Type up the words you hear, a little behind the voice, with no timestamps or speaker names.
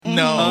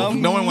No,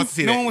 no one wants to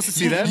see that. No one wants to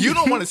see that. You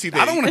don't want to see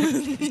that. I don't want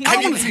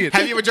to see it.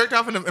 Have you ever jerked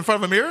off in front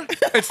of a mirror?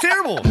 It's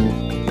terrible.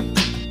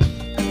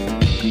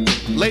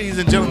 Ladies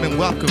and gentlemen,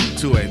 welcome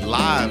to a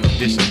live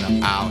edition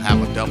of I'll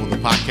Have a Double, the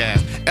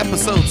podcast,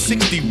 episode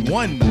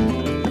 61.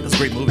 That's a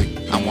great movie.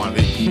 I'm one of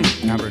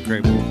it. Not very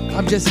great.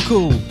 I'm Jesse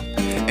Cool.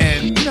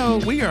 And, you know,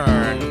 we are,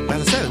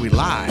 as I said, we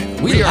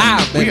live. We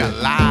live, We baby. are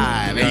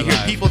live. And you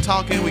hear people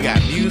talking. We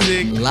got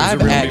music. Live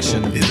It's real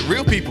action. people. It's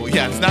real people.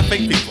 Yeah, it's not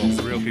fake people.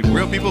 It's real people.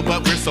 Real people,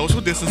 but we're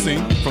social distancing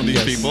from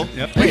these people.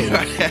 Yep. We are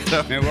at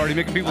a- Man, we're already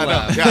making people I know,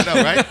 laugh. yeah, I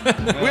know,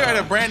 right? We're at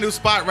a brand new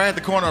spot right at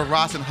the corner of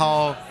Ross and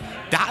Hall,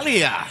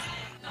 Dahlia.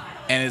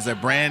 And it's a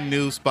brand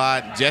new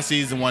spot.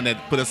 Jesse's the one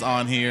that put us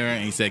on here,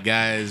 and he said,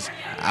 guys,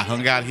 I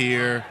hung out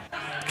here,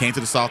 came to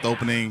the soft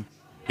opening.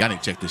 Y'all need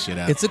to check this shit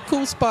out. It's a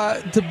cool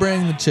spot to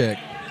bring the chick.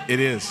 It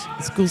is.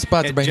 It's a cool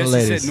spot to bring the Jesse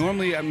ladies. said,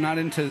 normally I'm not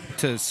into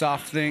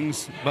soft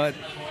things, but,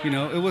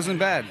 it wasn't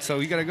bad, so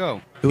you got to go.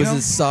 It was You know?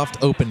 a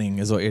soft opening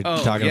is what you're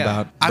Oh, talking yeah.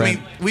 about. I Brent.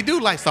 mean, we do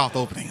like soft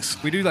openings.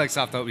 We do like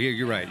soft opening.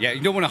 You're right. Yeah,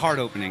 you don't want a hard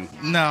opening.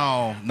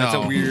 No. That's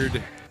a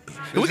weird...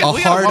 We A got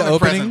a hard woman opening?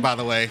 present, by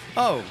the way.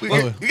 Oh, We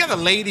well, got a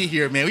lady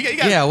here, man. We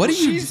got, yeah, what do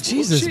you... she's-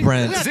 Jesus, she-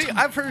 Brent.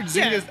 I've heard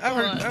Zinga,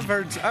 Yeah, I've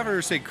heard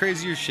her say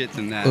crazier shit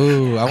than that.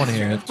 Ooh, I want to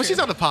hear it. But she's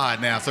on the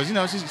pod now, so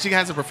she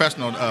has a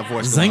professional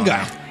voice. Zinga. going on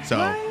now.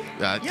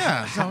 So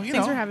yeah, so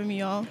Thanks for having me,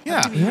 y'all.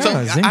 Yeah. Yeah, So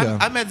Zynga.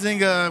 I met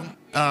Zynga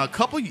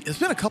it's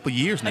been a couple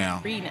years now.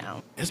 3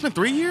 now. It's been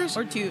 3 years?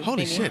 Or 2, Holy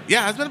maybe. shit.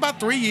 Yeah, it's been about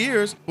 3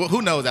 years. Well,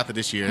 who knows after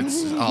this year?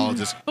 It's all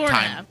just 4 and a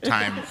half.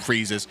 time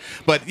freezes.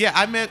 But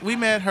yeah, we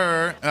met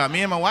her,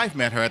 me and my wife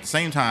met her at the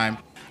same time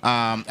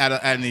at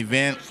an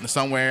event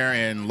somewhere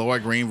in Lower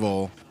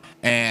Greenville.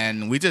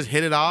 And we just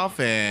hit it off,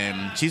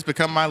 and she's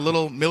become my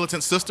little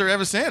militant sister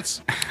ever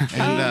since.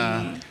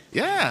 And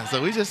yeah,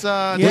 so we just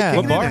Yeah.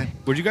 What bar?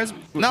 Where'd you guys...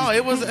 No,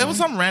 it was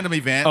some random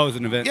event. Oh, it was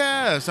an event?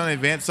 Yeah, some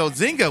event. So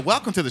Zynga,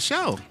 welcome to the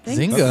show.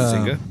 Thanks. Zynga.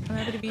 Zynga. I'm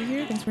happy to be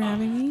here. Thanks for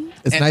having me.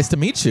 It's And- nice to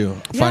meet you,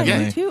 Yeah,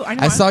 finally. you too. I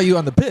know, saw you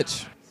on the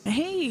pitch.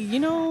 Hey,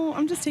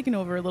 I'm just taking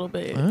over a little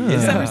bit. Ah.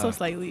 Just ever so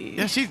slightly.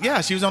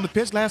 Yeah, she was on the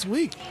pitch last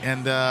week,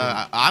 and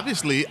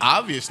obviously, she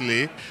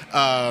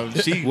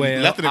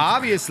Well, left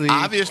obviously.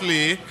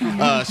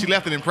 she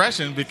left an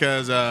impression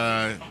because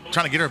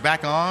trying to get her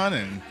back on,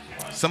 and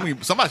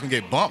somebody's gonna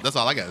get bumped. That's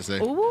all I gotta say.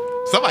 Ooh.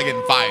 Somebody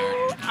getting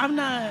fired. I'm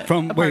not.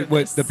 From, a part of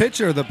this. the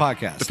pitch or the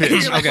podcast? The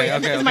pitch. okay.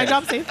 Is my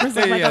job safe? Is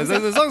Yeah, my yeah. job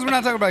safe? As long as we're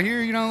not talking about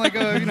here,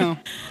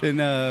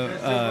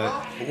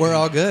 We're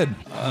all good.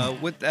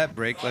 with that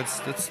break, let's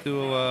do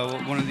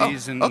one of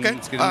these and okay.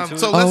 let's get into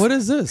So it. let's- Oh, what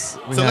is this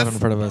we so have let's- in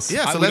front of us?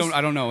 Yeah, so I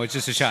don't know. It's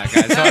just a shot,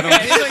 guys. So I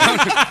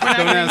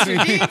don't ask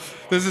me.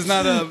 This is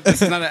not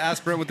an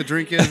aspirin with the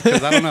drink in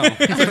because I don't know.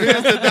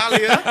 Here's to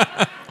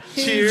Dahlia.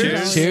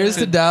 Cheers. Cheers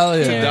to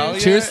Dahlia. Dahlia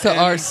Cheers to and-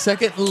 our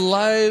second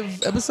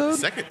live episode.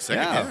 Second.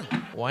 Yeah.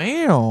 Yeah.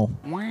 Wow.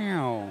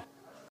 Wow.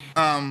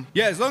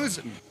 Yeah, as long as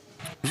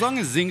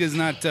Zynga's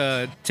not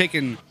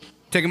taking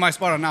my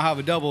spot on Now Have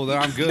a Double, then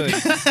I'm good.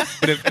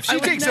 But if she I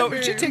would takes over,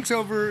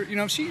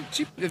 never.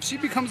 if she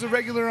becomes a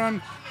regular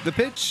on the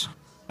pitch,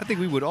 I think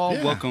we would all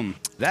Yeah. welcome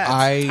that.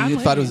 I I'm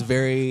thought it with was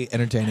very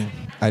entertaining.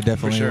 I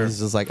definitely sure. was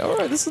just like, all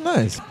right, this is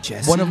nice.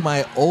 Jesse? One of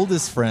my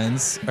oldest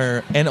friends,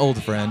 or an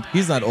old friend,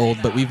 he's not old,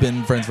 but we've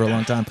been friends for a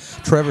long time,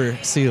 Trevor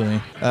Seeley.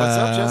 What's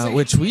up, Jesse?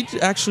 Which we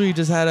actually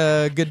just had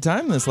a good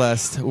time this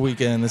past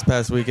weekend.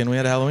 We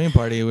had a Halloween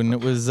party when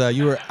it was,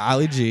 you were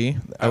Ali G.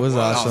 That was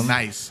awesome. Oh,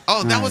 nice.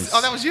 Oh,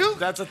 that was you.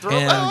 That's a And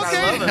throwback.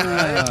 I love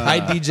it. I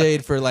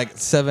DJ'd for like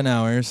 7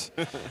 hours,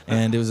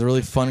 and it was a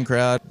really fun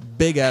crowd,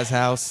 big ass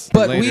house.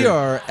 But we Later.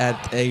 are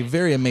at a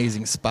very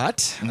amazing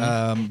spot,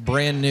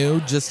 brand new,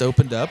 just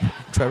opened up.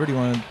 Trevor, do you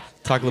want to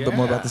talk a little bit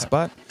more about the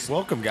spot?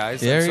 Welcome, guys.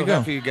 There I'm you so go.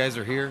 happy you guys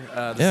are here.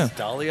 This Yeah. is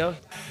Dahlia.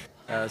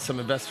 Some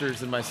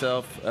investors and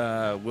myself,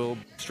 Will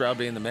Stroud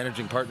being the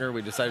managing partner,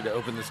 we decided to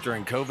open this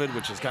during COVID,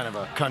 which is kind of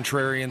a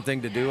contrarian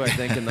thing to do, I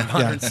think, in the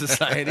modern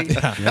society.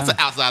 That's an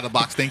outside the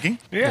box thinking.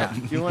 Yeah.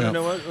 You want Yeah. to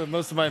know what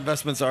most of my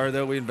investments are,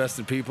 though? We invest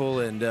in people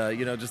and,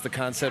 just the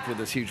concept with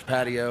this huge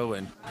patio.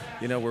 And,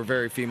 we're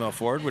very female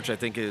forward, which I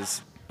think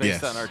is,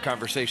 based Yes. on our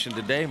conversation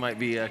today, might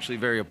be actually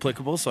very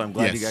applicable. So I'm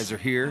glad Yes. you guys are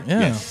here. Yeah.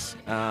 Yes.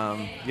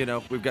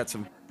 We've got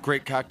some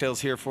great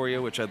cocktails here for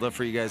you, which I'd love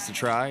for you guys to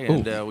try.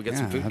 And we got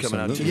some Yeah, food coming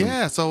out, too.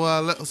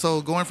 absolutely. Yeah.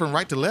 So going from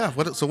right to left.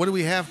 What do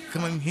we have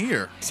coming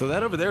here? So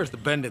that over there is the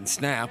Bend and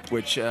Snap,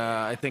 which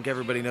I think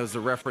everybody knows the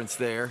reference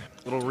there.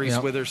 Little Reese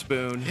Yep.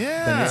 Witherspoon.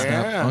 Yeah. Bend and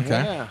Snap. Yeah,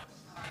 Okay. yeah.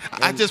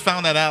 I just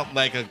found that out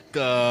like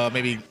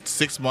maybe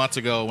 6 months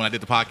ago when I did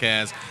the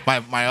podcast.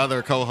 My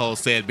other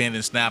co-host said Ben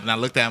and Snap, and I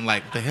looked at him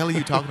like, "The hell are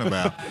you talking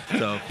about?"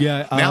 So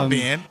Yeah, now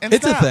Ben and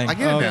it's a Snap. thing. I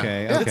get it now.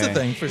 Okay, Yeah. It's a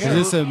thing for Is sure.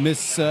 this a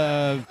Miss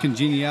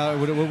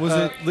Congeniality? What was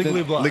it?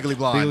 Legally Blonde. Legally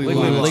Blonde. Legally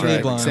Legally Blonde.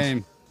 That's right.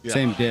 Blonde.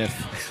 Same diff.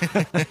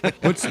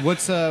 What's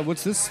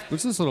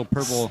this little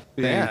purple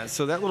thing? Yeah,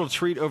 so that little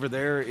treat over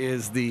there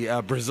is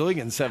the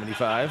Brazilian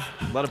 75.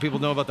 A lot of people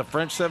know about the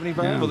French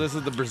 75. Yeah. Well, this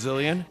is the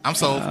Brazilian. I'm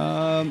sold.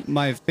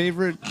 My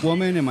favorite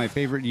woman and my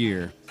favorite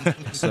year.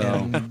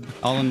 So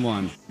all in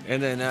one.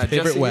 And then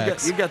Favorite Jesse,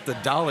 wax. you got the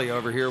Dolly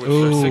over here, which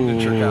is our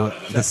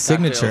signature the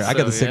signature. I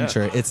got the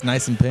signature. It's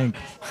nice and pink.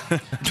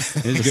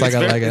 Just like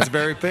I like It's it.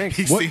 very pink.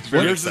 He seems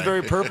very Yours is excited.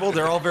 very purple.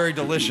 They're all very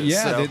delicious.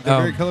 Yeah, so. they're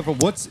very colorful.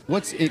 What's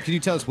in, can you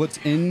tell us what's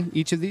in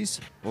each of these?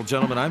 Well,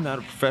 gentlemen, I'm not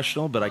a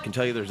professional, but I can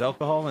tell you there's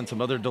alcohol and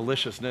some other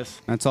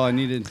deliciousness. That's all I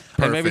needed.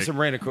 And maybe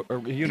Perfect.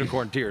 some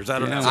unicorn tears. I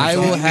don't know. I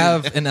will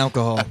have an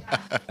alcohol.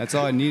 That's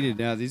all I needed.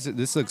 Yeah,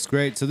 this looks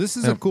great. So this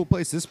is a cool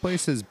place. This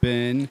place has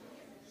been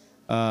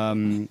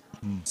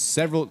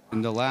several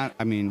in the last.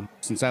 I mean,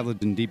 since I've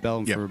lived in Deep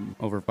Ellum Yep. for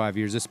over 5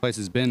 years, this place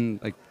has been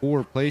like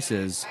 4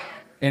 places,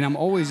 and I'm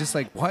always just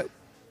like, what?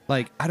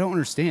 Like, I don't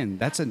understand.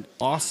 That's an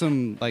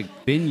awesome like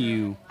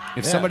venue.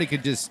 If Yeah. somebody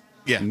could just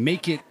Yeah.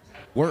 make it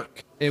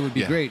work, it would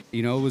be Yeah. great.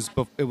 You know,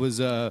 it was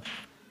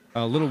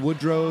Little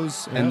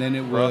Woodrow's, and then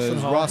it was Ross and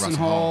Hall. Ross and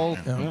Hall.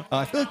 Yeah.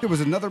 I feel like there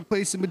was another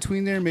place in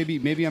between there.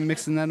 Maybe I'm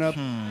mixing that up.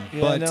 Yeah,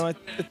 But no, I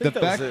think the that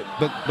was fact,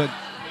 it.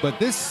 but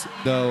this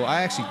though,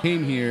 I actually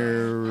came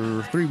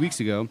here 3 weeks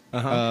ago.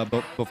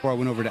 But before I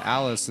went over to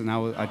Alice, and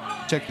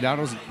I checked it out.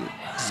 This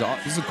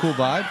is a cool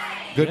vibe,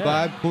 good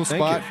Yeah, vibe, cool thank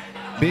spot,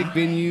 big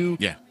venue,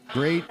 Yeah.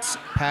 great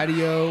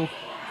patio.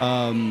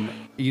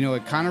 You know,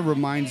 it kind of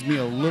reminds me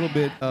a little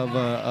bit of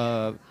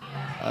a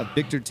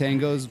Victor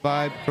Tango's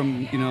vibe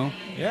from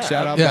Yeah.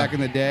 shout out Yeah. back in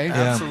the day.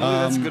 Absolutely,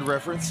 that's a good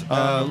reference.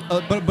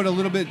 But a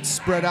little bit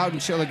spread out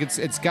and show like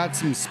it's got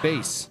some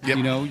space. Yep.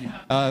 You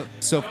know,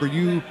 so for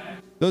you,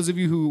 those of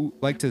you who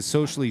like to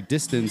socially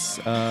distance,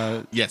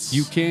 Yes.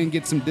 you can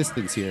get some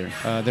distance here.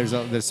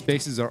 The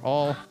spaces are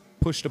all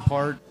pushed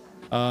apart,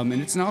 and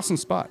it's an awesome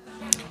spot.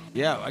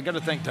 Yeah, I got to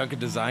thank Duncan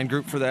Design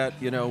Group for that.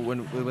 You know,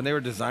 when they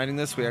were designing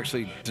this, we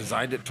actually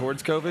designed it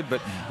towards COVID.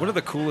 But one of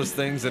the coolest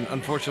things, and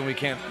unfortunately we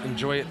can't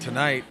enjoy it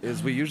tonight,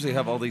 is we usually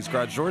have all these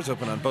garage doors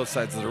open on both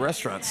sides of the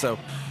restaurant. So,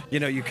 you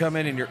know, you come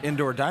in and you're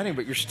indoor dining,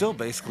 but you're still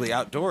basically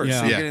outdoors. Yeah.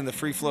 So you're Yeah. getting the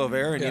free flow of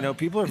air. And, you know,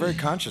 people are very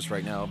conscious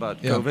right now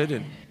about Yeah. COVID.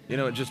 And, you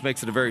know, it just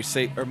makes it a very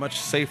safe or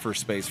much safer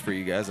space for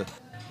you guys.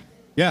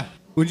 Yeah.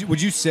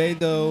 Would you say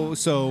though?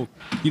 So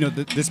you know,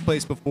 this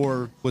place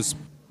before was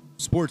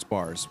sports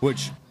bars,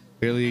 which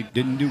really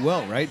didn't do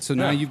well, right? So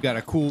now Yeah. you've got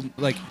a cool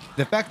like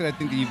the fact that I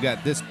think that you've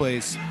got this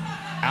place,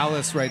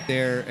 Alice right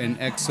there, and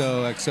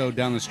XO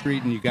down the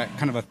street, and you've got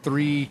kind of a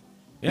 3.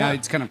 Now Yeah.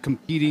 it's kind of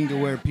competing to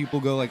where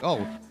people go like,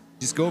 oh,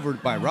 just go over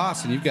by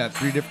Ross, and you've got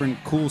 3 different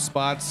cool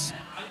spots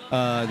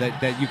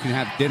that you can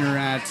have dinner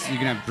at. You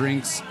can have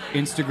drinks,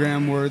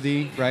 Instagram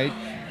worthy, right?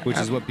 Which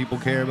is what people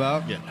care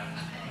about. Yeah.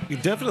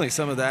 Definitely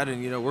some of that,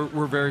 and you know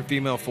we're very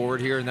female forward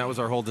here, and that was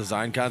our whole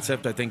design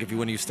concept. I think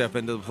when you step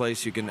into the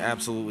place, you can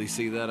absolutely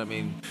see that. I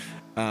mean,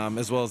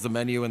 as well as the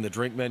menu and the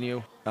drink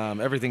menu,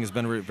 everything has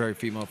been very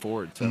female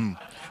forward. So.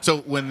 So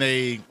when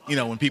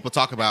when people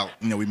talk about,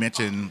 we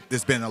mentioned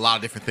there's been a lot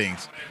of different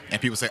things,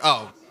 and people say,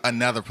 oh,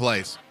 another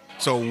place.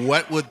 So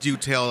what would you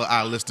tell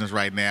our listeners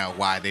right now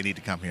why they need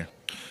to come here?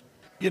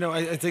 You know,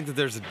 I think that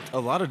there's a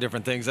lot of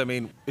different things. I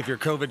mean, if you're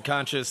COVID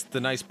conscious, the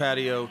nice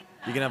patio,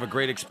 you can have a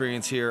great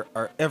experience here.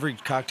 Every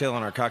cocktail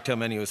on our cocktail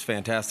menu is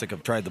fantastic.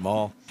 I've tried them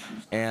all.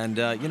 And,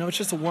 it's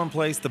just a warm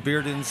place. The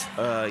Beardens,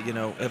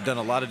 have done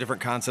a lot of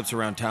different concepts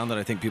around town that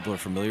I think people are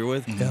familiar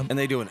with. Yep. And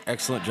they do an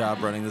excellent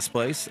job running this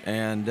place.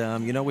 And,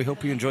 we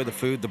hope you enjoy the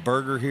food. The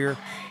burger here,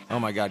 oh,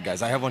 my God,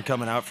 guys. I have one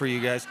coming out for you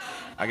guys.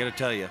 I got to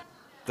tell you,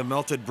 the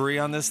melted brie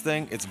on this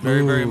thing, it's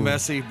very, very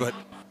messy, but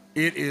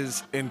it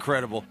is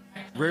incredible.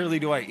 Rarely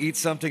do I eat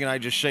something and I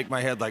just shake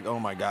my head like, oh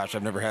my gosh,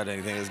 I've never had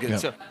anything as good. Yep.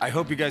 So I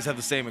hope you guys have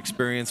the same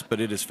experience,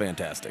 but it is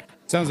fantastic.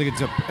 Sounds like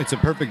it's a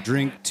perfect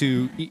drink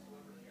to eat,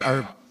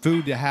 or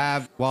food to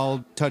have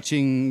while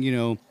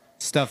touching,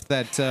 stuff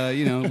that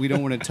we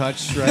don't want to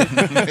touch, right?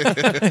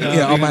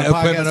 Yeah, all being my on a podcast,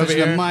 equipment over touching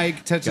here. the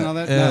mic, touching all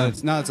that. Yeah.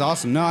 No, it's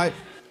awesome. No, I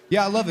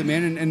love it,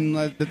 man. And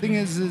the thing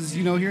is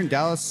here in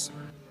Dallas,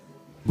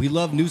 we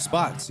love new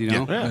spots.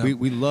 Yeah.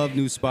 We love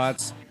new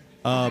spots.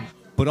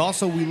 But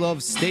also we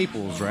love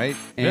staples, right?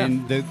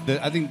 And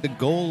I think the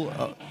goal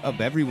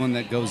of everyone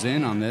that goes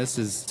in on this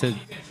is to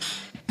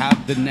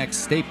have the next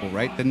staple,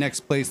 right? The next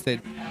place that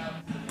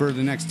for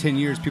the next 10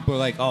 years people are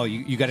like, oh,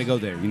 you got to go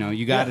there.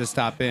 You got to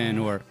stop in,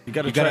 or You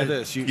got to try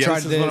this. try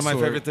This is one of my or-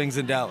 favorite things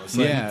in Dallas.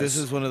 Like, Yes. This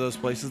is one of those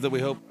places that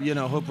we hope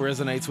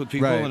resonates with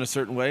people Right. in a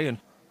certain way. And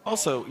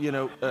also,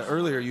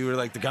 earlier you were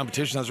like the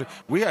competition.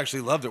 We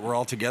actually loved it. We're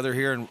all together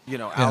here, and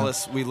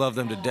Alice, we love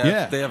them to death.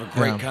 Yeah. They have a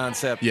great Yeah.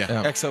 concept. Yeah.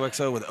 Yeah.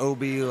 XOXO with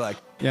OB,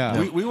 Yeah.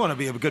 we want to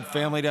be a good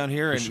family down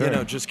here, and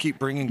sure. just keep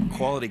bringing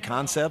quality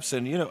concepts.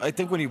 And I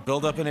think when you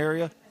build up an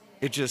area,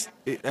 it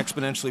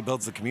exponentially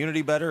builds the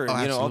community better, and all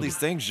absolutely. these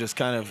things just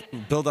kind of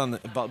build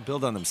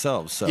on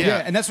themselves. So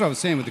Yeah, and that's what I was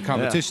saying with the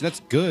competition. That's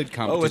good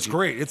competition. Oh, it's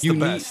great. It's the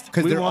best.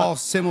 Because We they're want- all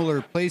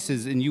similar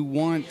places, and you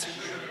want.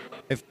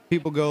 If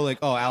people go like,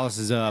 "Oh, Alice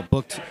is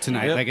booked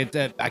tonight. Yep.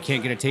 Like, I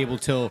can't get a table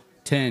till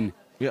 10."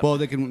 Yep. Well,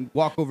 they can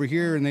walk over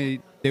here, and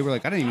they were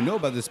like, "I didn't even know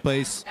about this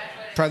place.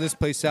 Try this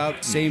place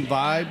out. Same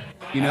vibe,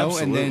 and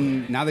Absolutely.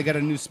 then now they got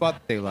a new spot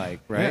that they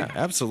like, right?" Yeah,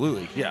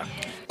 absolutely. Yeah.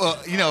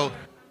 Well,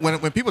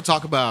 when people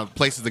talk about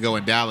places to go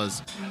in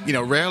Dallas,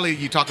 rarely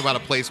you talk about a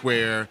place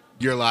where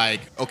you're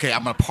like, okay,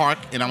 I'm gonna park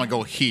and I'm gonna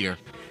go here.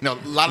 You know,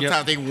 a lot of Yep.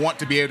 times they want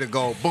to be able to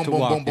go boom, To boom,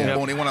 walk, boom, boom, yeah.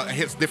 boom. They want to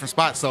hit different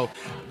spots. So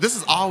this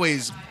is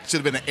always should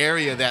have been an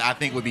area that I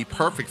think would be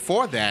perfect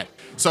for that.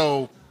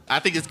 So I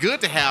think it's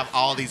good to have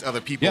all these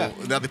other people, Yeah.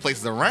 the other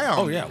places around.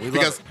 Oh, yeah, we love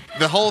because it.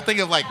 the whole thing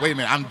of like, wait a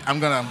minute, I'm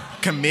gonna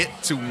commit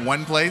to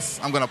one place.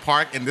 I'm gonna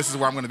park, and this is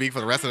where I'm gonna be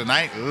for the rest of the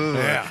night.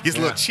 Ugh, gets a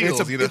little chills.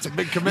 It's a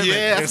big commitment,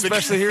 it's a big-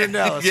 especially here in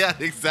Dallas. Yeah,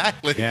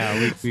 exactly.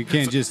 Yeah, we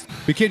can't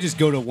just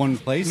go to one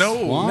place. No,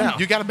 Juan.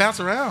 you got to bounce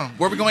around.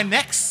 Where are we going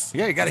next?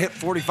 Yeah, you got to hit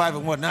 45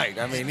 in one night.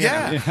 I mean,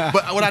 Yeah. Yeah.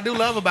 But what I do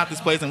love about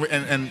this place,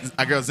 and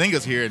our girl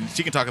Zinga's here, and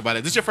she can talk about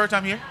it. This your first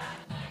time here?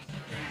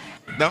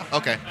 No?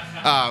 Okay.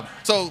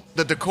 So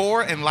the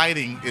decor and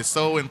lighting is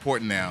so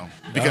important now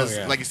because,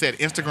 yeah. like you said,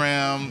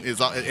 Instagram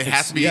is it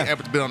has to be yeah.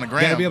 able to be on the You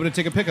gotta ground. be able to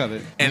take a pic of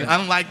it. And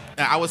unlike,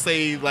 I would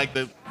say, like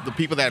the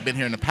people that have been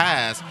here in the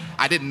past,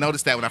 I didn't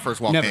notice that when I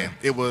first walked Never. in.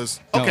 It was,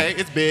 No. okay,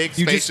 it's big,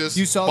 You spacious,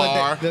 you saw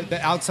bar. like the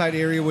outside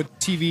area with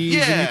TVs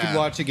and you could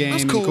watch a game.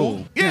 That's and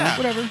cool. Yeah.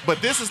 whatever.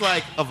 But this is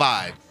like a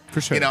vibe. For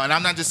sure. You know, and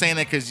I'm not just saying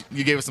that because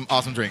you gave us some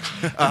awesome drinks.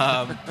 No, it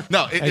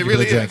Thank you for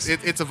really the drinks. is.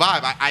 It's a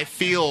vibe. I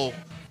feel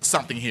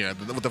something here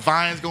with the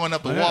vines going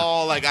up the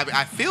wall. Like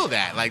I feel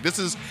that. Like this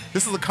is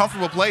a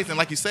comfortable place. And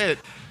like you said,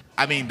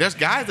 I mean, there's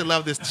guys that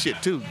love this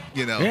shit too.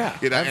 You know. Yeah,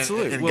 You know, and-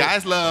 absolutely. And Well-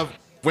 guys love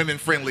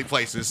women-friendly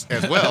places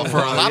as well for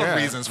a lot Yeah. of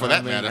reasons, for I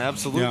that mean, matter.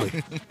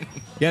 Absolutely.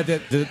 Yeah,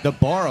 the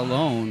bar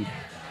alone,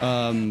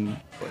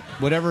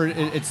 whatever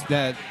it's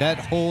that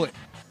whole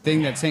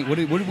thing that's saying. What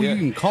do we Yeah.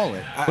 even call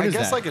it? What I is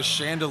guess that? like a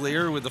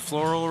chandelier with the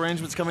floral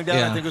arrangements coming down.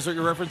 Yeah. I think is what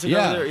you're referencing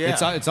yeah, over there.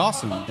 Yeah, it's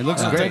awesome. It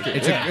looks I'll great. take it,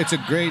 It's yeah.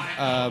 a great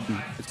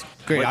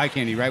Wait. eye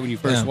candy right when you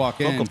first Yeah.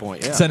 walk in. focal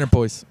point. Yeah. Center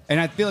poise. And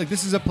I feel like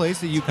this is a place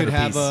that you could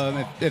have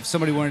Centerpiece. if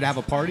somebody wanted to have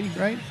a party,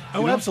 right?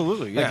 Oh, You know?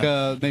 absolutely, Like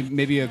yeah.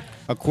 maybe a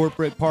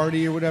corporate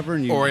party or whatever,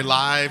 and you Or a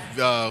live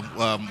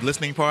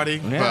listening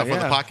party Yeah, for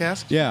yeah. the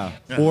podcast. yeah,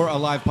 or a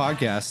live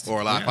podcast. Or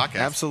a live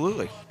podcast.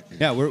 Absolutely.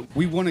 Yeah,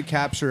 we want to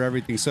capture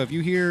everything. So if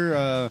you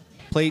hear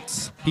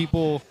plates,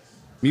 people,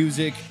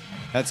 music,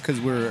 that's because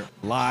we're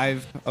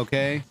live.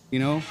 Okay, you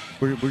know,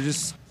 we're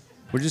just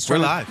We're trying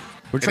to- live.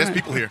 We're And there's trying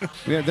people here.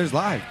 Yeah, there's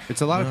live.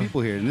 It's a lot of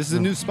people here, and this is a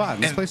new spot.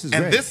 And this place is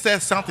and great. this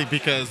says something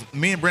because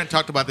me and Brent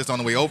talked about this on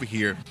the way over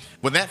here.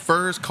 When that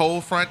first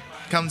cold front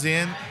comes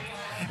in,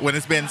 when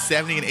it's been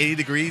 70 and 80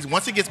 degrees,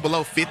 once it gets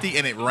below 50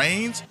 and it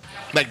rains,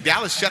 like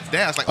Dallas shuts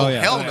down. It's like, Oh, oh, yeah.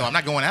 hell Oh, no, yeah. I'm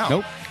not going out.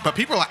 Nope. But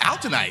people are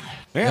out tonight.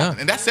 Yeah.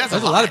 And that says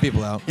There's a a lot. lot of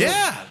people out.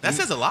 Yeah, that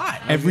says a lot.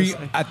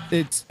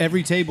 it's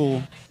every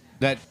table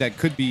that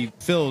could be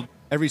filled.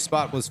 Every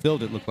spot was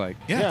filled. It looked like.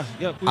 Yeah.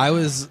 Yeah. I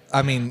wasn't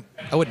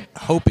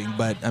hoping,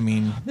 but I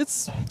mean,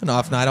 it's an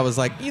off night. I was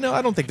like,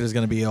 I don't think there's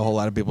going to be a whole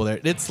lot of people there.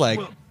 It's like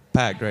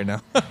packed right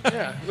now.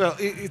 Yeah. Well,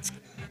 it's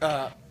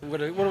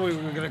what are we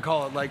going to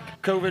call it? Like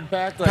COVID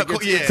packed? Like Co-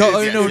 it's, yeah, it's, Co-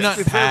 oh, no, not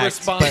it's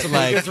packed, but irresponsible.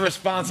 like- It's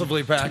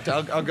responsibly packed.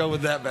 I'll go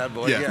with that bad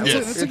boy. Yeah. Yeah. Yeah.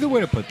 That's a good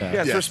way to put that. Yeah,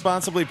 it's Yeah.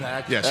 responsibly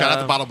packed. Yeah, shout out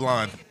to Um, Bottle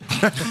Blonde.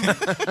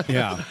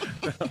 Yeah.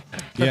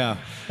 Yeah.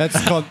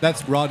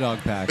 That's raw dog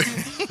packs.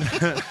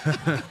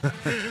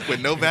 With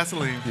no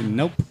Vaseline.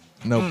 Nope.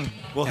 Nope.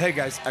 Well, hey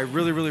guys, I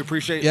really, really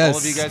appreciate Yes. all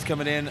of you guys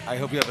coming in. I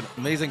hope you have an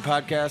amazing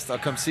podcast. I'll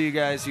come see you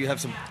guys. You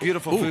have some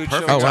beautiful Ooh, food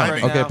perfect showing Oh, wow. up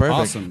right Okay, now. perfect.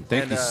 Awesome.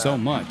 Thank And, you so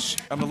much.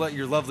 I'm gonna let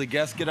your lovely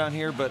guests get on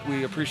here, but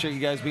we appreciate you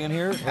guys being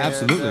here. and,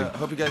 Absolutely.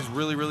 hope you guys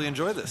really, really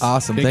enjoy this.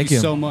 Awesome. Thank you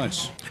you. so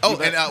much. Oh,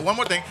 and one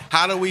more thing.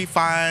 How do we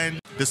find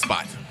this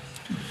spot?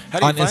 How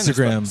do you On find this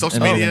Instagram. place?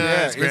 Social and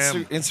media.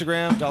 everything.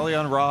 Instagram. Instagram,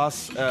 Dalian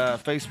Ross,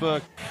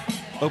 Facebook,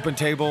 Open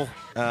Table.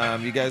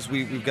 You guys,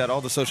 we've got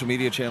all the social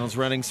media channels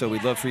running, so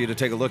we'd love for you to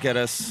take a look at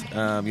us.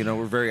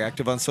 We're very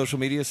active on social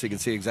media, so you can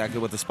see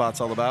exactly what the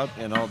spot's all about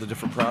and all the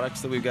different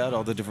products that we've got,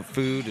 all the different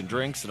food and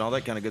drinks and all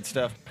that kind of good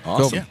stuff.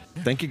 Awesome.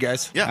 Yeah. Thank you,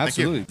 guys. Yeah,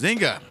 Absolutely. Thank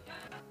you. Zinga,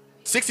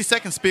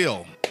 60-second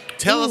spiel.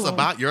 Tell us Ooh.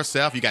 about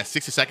yourself. You got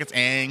 60 seconds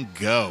and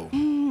go.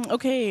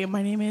 Okay,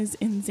 my name is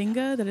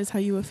Nzinga. That is how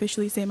you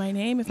officially say my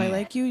name. If I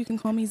like you, you can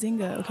call me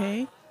Zinga,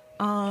 okay?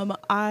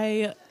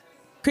 I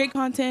create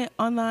content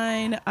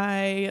online.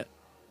 I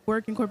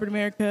work in corporate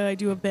America. I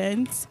do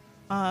events.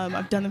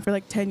 I've done them for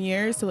like 10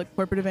 years, so like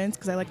corporate events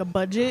because I like a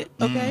budget,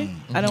 okay?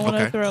 I don't want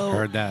to okay. throw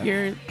Heard that.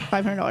 your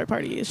 $500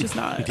 party. It's just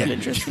not of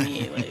interest to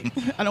me. Like,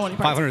 I don't want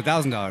any parties.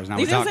 $500,000. Now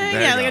You we're know what I'm talking. saying?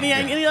 There Yeah, you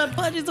like go. I need a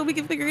budget so we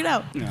can figure it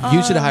out.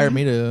 You should hire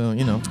me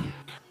to,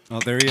 Oh,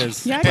 there he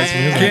is. Yeah, I got you.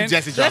 And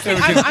Jesse That's dropped me.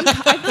 it. I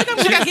feel like I'm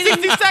kind of getting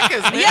 60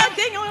 seconds, man. Yeah,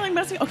 dang, I'm like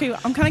messing. Okay,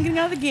 I'm kind of getting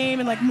out of the game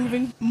and like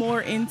moving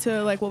more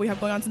into like what we have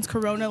going on since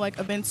Corona. Like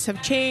events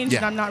have changed,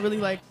 and Yeah. I'm not really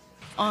like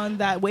on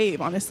that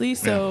wave, honestly.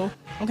 So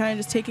I'm kind of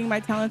just taking my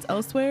talents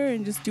elsewhere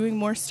and just doing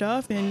more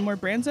stuff and more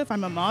brand stuff.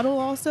 I'm a model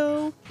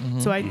also,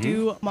 so I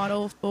do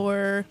model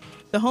for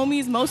the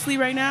homies mostly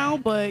right now.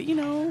 But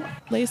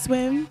Lay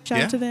Swim, shout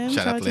Yeah, out to them.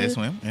 shout out to Lay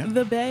Swim, yeah.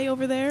 The Bay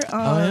over there.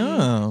 Oh,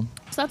 yeah.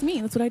 So that's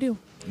me. That's what I do.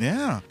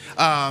 Yeah.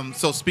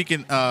 So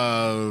speaking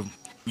of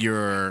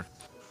your,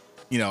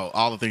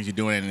 all the things you're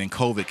doing, and then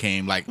COVID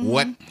came. Like,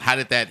 how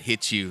did that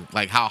hit you?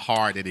 Like, how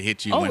hard did it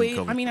hit you? Oh when wait,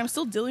 COVID? I mean, I'm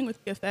still dealing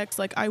with the effects.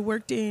 Like I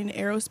worked in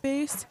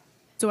aerospace,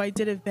 So I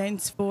did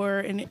events for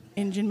an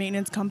engine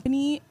maintenance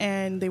company,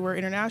 and they were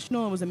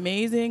international. It was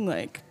amazing.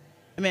 Like,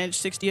 I managed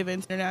 60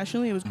 events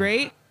internationally. It was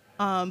great.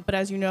 But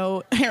as you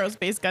know,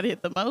 aerospace got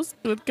hit the most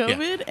with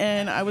COVID,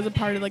 and I was a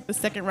part of like the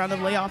second round of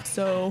layoffs.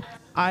 So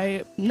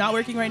I'm not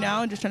working right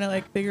now and just trying to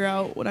like figure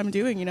out what I'm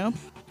doing, you know?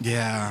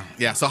 Yeah.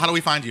 Yeah. So how do we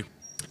find you?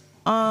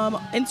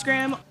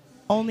 Instagram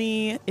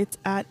only, it's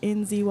at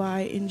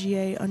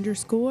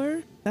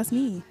NZYNGA_. That's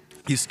me.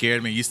 You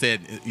scared me. You said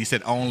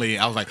only.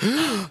 I was like,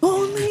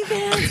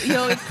 OnlyFans.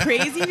 Yo, it's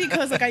crazy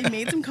because like I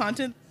made some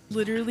content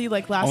literally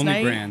like last Only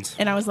night, brands.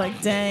 and I was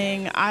like,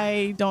 dang,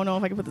 I don't know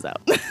if I can put this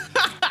out.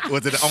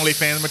 was it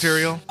OnlyFans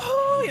material?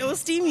 Oh, it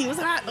was steamy. It was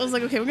hot. I was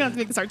like, okay, we're gonna have to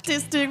make this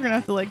artistic. We're gonna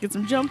have to like get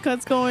some jump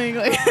cuts going,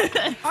 like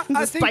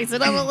just spice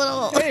it up a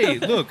little. Hey,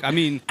 look, I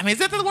mean, I mean, is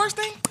that the worst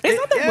thing? It's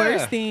not the yeah.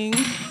 worst thing.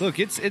 look,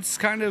 it's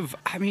kind of,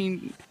 I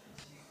mean,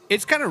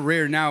 it's kind of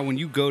rare now when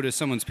you go to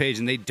someone's page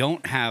and they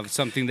don't have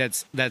something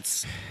that's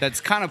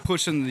kind of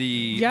pushing the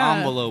Yeah.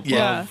 envelope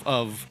Yeah.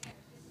 of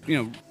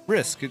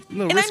risk. A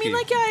little And risky. I mean,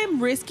 like, yeah,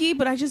 I'm risky,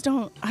 but I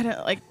don't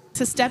like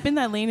to step in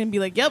that lane and be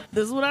like, yep,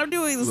 this is what I'm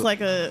doing. This is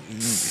like a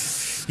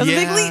that's a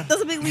big Yeah. leap.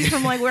 That's a big leap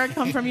from like where I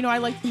come from. You know, I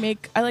like to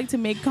make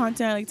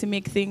content. I like to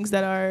make things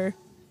that are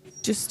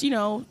just,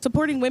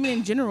 supporting women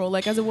in general.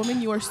 Like, as a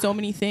woman, you are so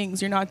many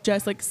things. You're not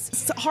just like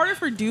harder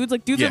for dudes.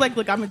 Like, dudes Yeah. are like,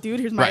 look, I'm a dude.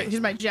 Here's my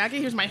Right.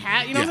 jacket. Here's my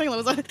hat. You know Yeah. what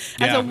I'm saying? As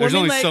yeah, a woman, there's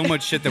only like, so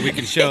much shit that we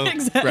can show,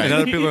 Exactly. and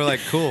other people are like,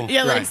 cool.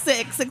 Yeah, like Right.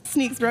 six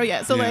sneaks, bro.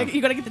 Yeah. So Yeah. like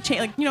you gotta get the chain.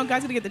 Like,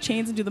 guys gotta get the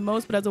chains and do the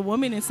most. But as a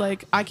woman, it's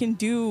like I can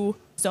do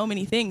so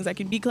many things. I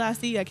can be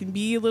classy. I can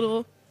be a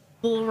little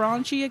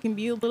raunchy. I can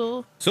be a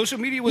little. Social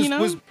media was You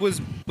know? was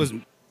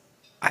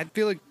I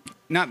feel like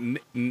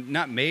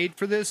not made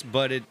for this,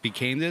 but it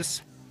became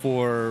this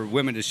for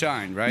women to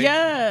shine, right?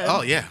 Yeah.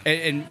 Oh yeah.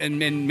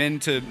 And men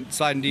to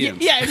slide in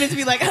DMs. Yeah, it meant to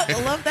be like,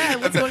 I love that.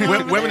 What's going on?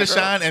 over Women there, to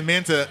bro? shine and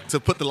men to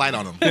put the light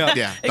on them. Yeah.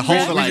 Yeah. To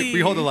hold the light. Exactly. We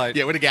hold the light.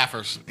 Yeah, we're the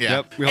gaffers. Yeah.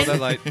 Yep. We hold that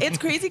And light. It's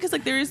crazy because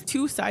like there is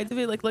two sides of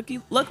it. Like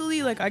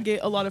luckily, like I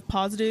get a lot of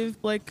positive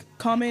like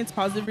comments,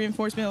 positive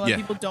reinforcement. A lot Yeah.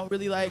 of people don't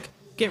really like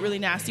get really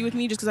nasty with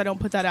me just because I don't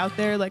put that out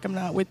there. Like I'm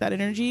not with that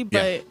energy.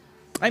 But Yeah.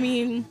 I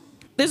mean,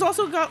 there's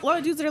also got a lot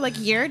of dudes that are like,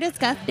 you're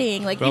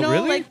disgusting. Like, Oh,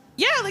 really? like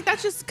yeah, like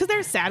that's just because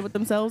they're sad with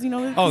themselves.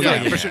 Oh Yeah,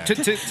 yeah, yeah. for sure.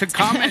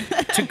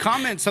 To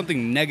comment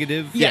something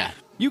negative. Yeah.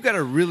 You got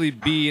to really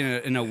be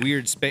in a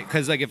weird space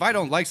because like if I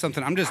don't like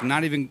something, I'm just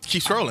not even.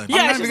 Keep scrolling. Yeah,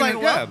 I'm not it's even just gonna,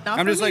 like, well, not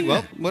I'm for just like, me.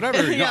 well,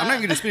 whatever. No, Yeah. I'm not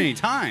going to spend any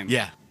time.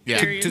 Yeah. Yeah.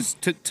 Period.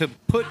 To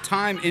put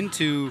time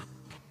into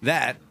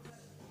that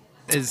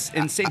is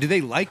insane. Do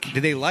they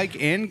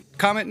like and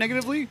comment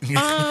negatively?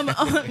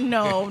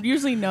 No,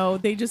 usually no.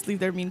 They just leave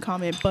their mean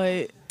comment.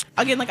 But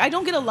again, like I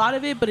don't get a lot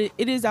of it, but it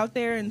is out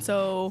there, and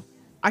so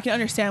I can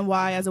understand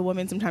why, as a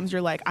woman, sometimes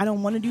you're like, I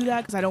don't want to do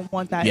that because I don't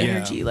want that Yeah.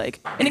 energy. Like,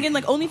 and again,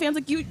 like OnlyFans,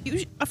 like you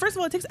first of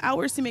all, it takes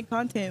hours to make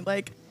content.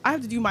 Like, I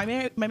have to do my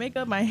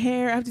makeup, my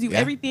hair, I have to do Yeah.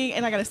 everything,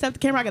 and I gotta set up the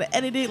camera, I gotta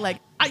edit it. Like,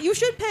 you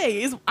should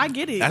pay. I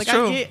get it. That's like,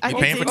 true. I You're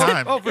get paying for it.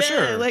 time. Oh, for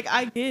sure. Like,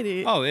 I get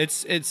it. Oh,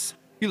 it's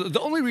the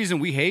only reason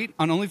we hate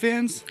on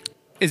OnlyFans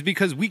is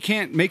because we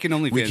can't make an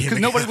OnlyFans can't because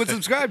make nobody would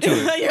subscribe to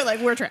it. You're like,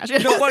 we're trash.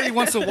 Nobody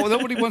wants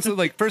to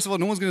like. First of all,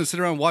 no one's going to sit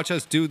around and watch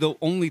us do the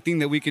only thing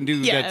that we can do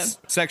Yeah. that's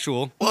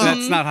sexual.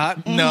 That's not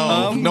hot.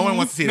 No, no one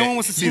wants to see that. No one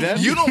wants to see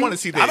that. You don't want to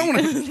see that. I don't want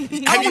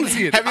to. I don't want to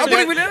see it. I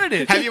wouldn't even edit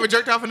it. Have you ever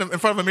jerked off in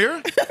front of a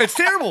mirror? It's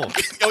terrible.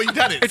 Oh, you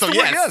done it. It's so the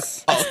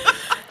yes. yes.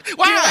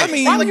 Why? I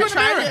mean- Why Like would you You're in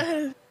the mirror?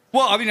 trying.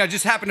 Well, I mean, I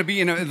just happened to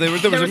be in a. There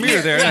was a was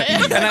mirror there, yeah.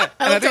 and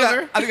I looked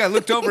over. think I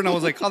looked over and I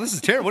was like, "Oh, this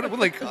is terrible. What,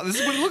 like, this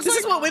is what it looks This like."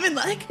 is what women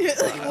like.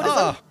 Like, what is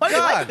Oh, up? Why do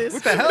you like God, this?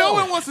 what the hell? No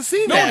one wants to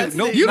see No, that.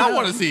 no, you don't no.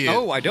 want to see it.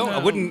 No, I don't. I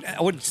No. wouldn't.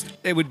 I would.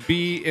 It would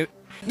be.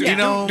 You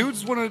know-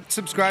 dudes want to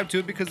subscribe to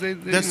it because they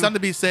There's you know. something to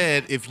be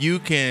said if you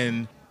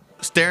can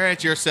stare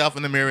at yourself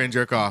in the mirror and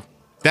jerk off.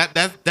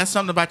 That's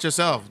something about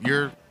yourself.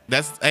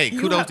 Hey,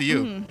 kudos to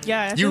you.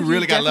 Yeah, I You feel like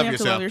really gotta definitely love have to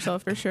yourself. love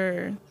yourself for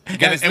sure.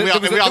 Guys, And we there all,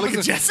 was and we a- all there look at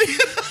was a- Jesse.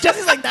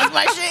 Jesse's like, that's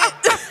my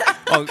shit.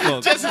 Oh,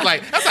 look. Jesse's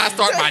like, that's how I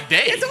start my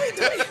day.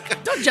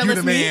 Don't You jealous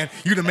the me. man.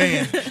 You the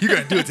man. You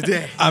gotta do it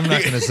today. I'm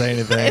not gonna say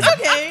anything. It's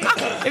okay.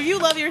 If you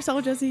love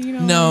yourself, Jesse, you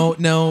know.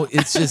 No,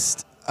 it's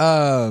just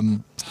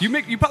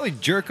You probably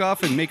jerk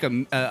off and make a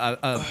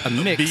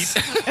mix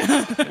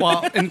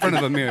while in front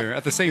of a mirror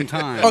at the same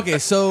time. okay.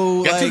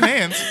 So Got two like,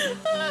 hands.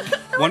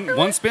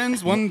 One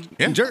spins, one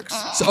Yeah. jerks.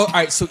 so all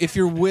right. So if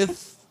you're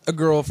with a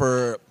girl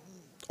for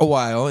a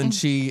while and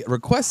she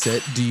requests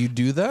it, do you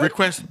do that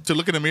Request to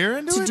look in the mirror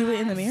and do To it? do it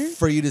in the mirror.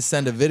 for you to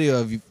send a video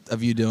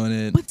of you doing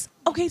it? But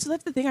okay, so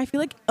that's the thing. I feel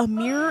like a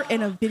mirror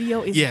and a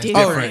video is Yeah, it's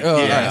different. Oh, right. different. Oh,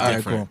 Yeah, all right, it's all right,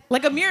 different. cool.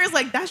 Like a mirror is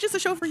like that's just a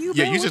show for you.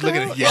 Yeah, bro. you just What the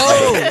looking at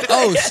hell? yeah.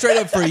 Oh, straight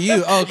up for you.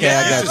 Okay,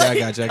 I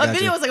got you. A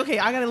video is like, okay,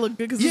 I gotta look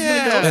good because this is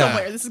Yeah. gonna go Yeah.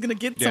 somewhere. This is gonna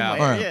get Yeah.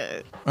 somewhere. Alright.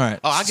 Yeah. All right.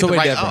 Oh, I get so the way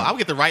right. different. I'll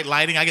get the right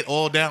lighting. I get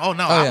oil down. Oh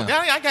no, Oh,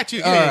 yeah. I got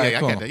you. All Yeah, right, I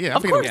cool. got that. Yeah,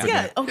 Of course, I'm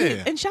yeah. Okay,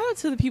 Yeah. and shout out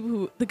to the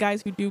people the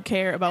guys who do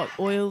care about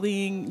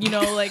oiling. You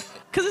know, like,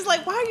 cause it's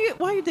like, why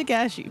are you dick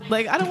ashy?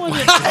 Like, I don't want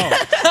to.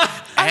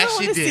 I don't Ashy want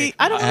to dick. see.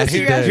 I don't want to Ashy see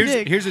your ass dick.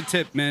 dick. Here's a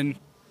tip, man.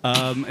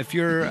 If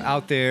you're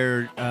out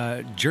there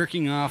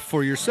jerking off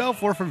for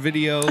yourself or for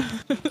video,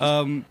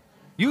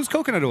 use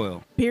coconut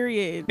oil.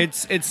 Period.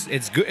 It's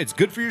good. It's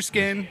good for your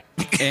skin,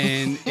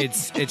 and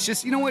it's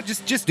just, you know what?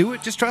 Just do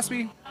it. Just trust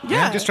me.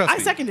 Yeah, just trust I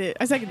me. second it.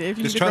 If you Just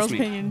need a trust girl's me.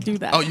 opinion, do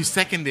that. Oh, you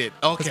second it.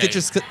 Okay. get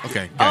your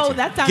okay. Oh, Gotcha.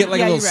 that sounds. Get like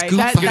a yeah, little you're right. scoop.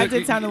 That, You that get-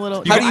 did sound a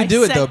little. How do you I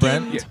do it though,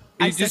 Brent? second- You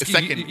I just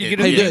second- Second you it. get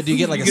How do you do a- it? Do you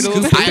get like a get scoop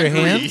with I your agree.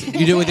 hand?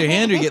 You do it with your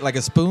hand, or you get like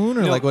a spoon,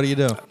 or like what do you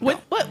do?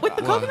 with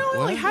the coconut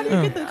oil. Like, how do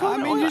you get the I coconut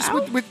mean, oil just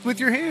out? with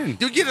your hand.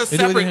 You get a do it with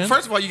your separate. hand?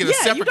 First of all, you get a Yeah,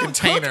 you separate don't cook-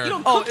 container. you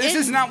don't Oh, cook this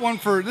in- is not one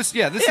for this.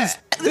 Yeah,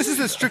 this is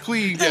a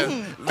strictly.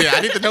 Yeah,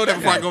 I need to know that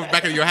before I go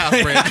back into your house,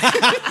 Brent.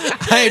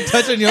 I ain't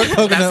touching your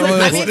coconut I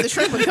oil. made the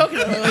shrimp with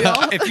coconut oil,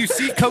 y'all. If you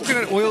see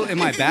coconut oil in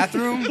my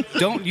bathroom,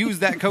 don't use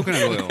that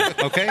coconut oil.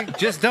 Okay,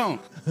 just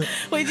don't.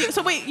 Wait,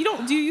 you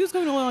don't? Do you use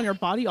coconut oil on your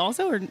body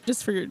also, or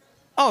just for your?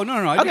 Oh no,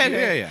 I Okay, do-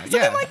 okay. yeah. So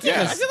then, like,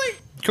 yeah, I feel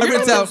like I Coconut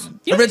rinse oil out. is-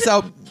 You I rinse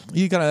don't out.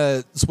 You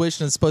gotta swish,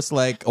 and it's supposed to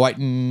like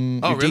whiten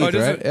Oh, your really? teeth, Oh,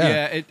 does right? it?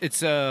 Yeah,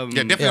 it's Yeah,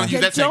 definitely Yeah. don't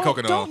use that same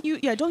coconut oil.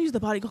 Don't use the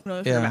body coconut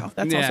oil for Yeah. your mouth.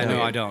 That's yeah, also no,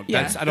 weird. I don't.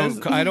 Yeah, That's,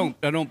 that's-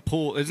 I don't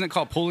pull. Isn't it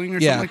called pulling or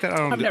Yeah. something like that? I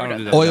don't I've do, never I don't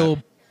do done that. Oil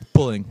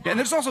pulling. Yeah, and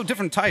there's also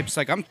different types.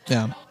 Like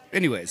Yeah.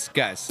 anyways,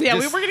 guys. Yeah,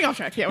 just- we're getting off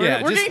track. Yeah,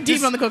 yeah, we're just- getting deep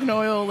just- on the coconut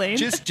oil lane.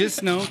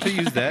 just know to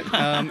use that.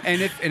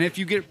 And if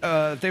you get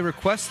if they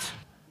request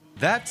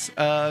that,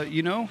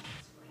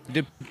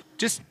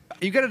 just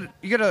you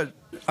gotta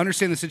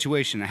understand the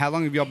situation. How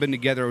long have y'all been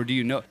together, or do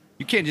you know?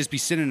 You can't just be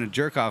sending a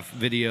jerk off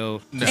video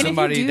to And if you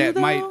somebody do, that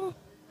though, might,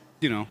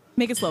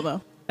 make it slow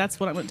mo. That's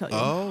what I'm gonna tell you.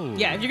 Oh.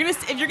 Yeah, if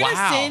you're gonna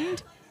Wow.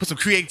 send, Put some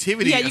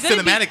creativity, Yeah, you gotta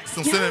be- cinematic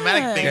things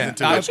Yeah.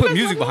 into I it. put guys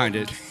music love behind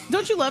it? it.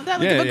 don't you love that?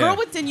 Like, Yeah, if a girl yeah.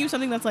 would send you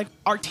something that's like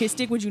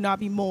artistic, would you not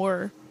be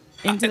more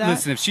into that?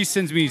 Listen, if she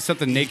sends me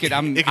something naked, It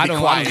can I be don't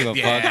quiet. give a fuck.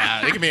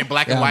 Yeah, it can be in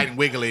black and Yeah. white and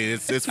wiggly.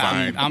 It's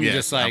fine. I'm Yeah.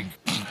 just like,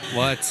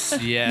 what?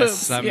 Yes,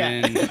 Boobs,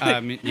 I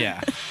mean, yeah.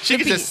 She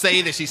could just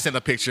say that she sent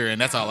a picture, and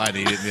that's all I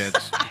needed. Yeah.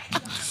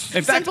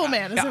 In Simple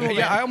man, a simple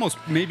yeah, man. I almost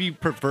maybe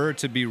prefer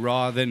to be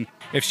raw than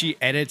if she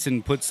edits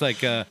and puts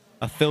like a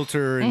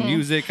filter and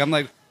music. I'm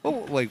like,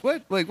 oh, like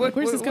what? Like what?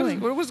 where's this going?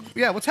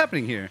 What's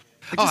happening here?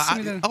 Like, Oh, just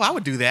send me the- I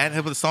would do that.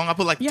 Have a song. I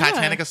put like Yeah.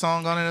 Titanic a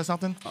song on it or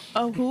something.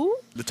 Oh, who?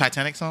 The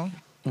Titanic song.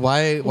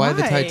 Why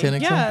the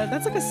Titanic song? Yeah,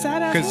 that's like a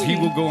sad ass. Because he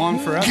will go on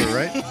forever,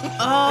 right?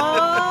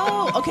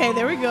 Oh, okay,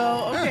 there we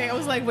go. Okay, I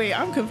was like, wait,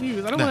 I'm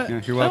confused. I don't want. Yeah, I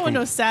you're don't welcome. want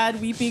no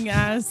sad weeping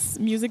ass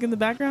music in the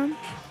background.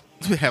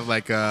 We have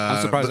like I'm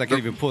surprised I the, can't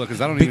even pull it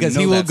because I don't Because even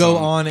he know will that go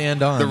song. on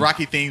and on. the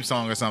Rocky theme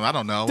song or something. I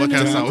don't know what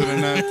kind of song.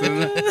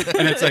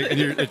 and it's like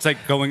it's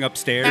like going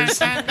upstairs.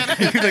 Like,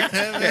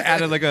 they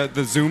added like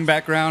the Zoom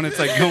background. It's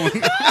like going.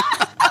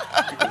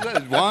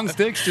 Juan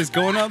Sticks just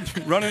going up,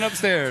 running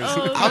upstairs.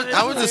 Oh,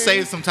 I would just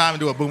save some time and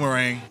do a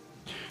boomerang.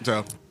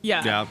 So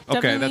Yeah. Yeah,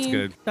 okay, that's definitely,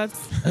 good.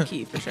 That's a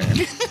key for sure.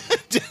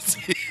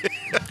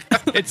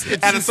 it's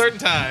at a just- certain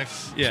time.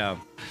 yeah.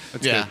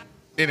 That's Yeah. good.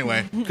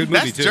 Anyway, Good movie,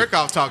 that's too. jerk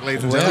off talk,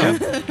 ladies and Well.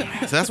 gentlemen.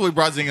 So that's what we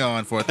brought Zinga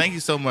on for. Thank you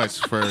so much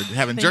for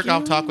having jerk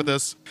off you. talk with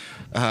us.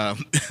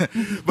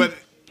 But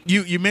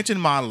you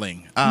mentioned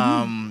modeling.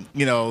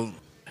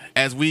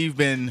 As we've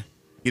been,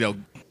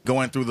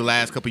 going through the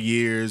last couple of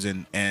years,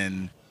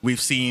 and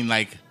we've seen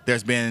like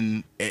there's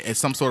been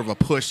some sort of a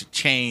push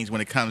change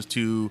when it comes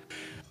to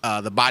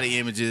the body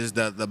images,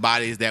 the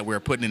bodies that we're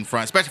putting in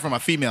front, especially from a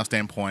female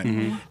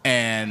standpoint.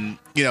 And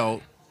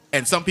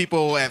and some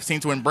people have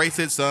seemed to embrace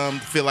it. Some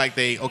feel like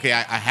I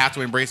have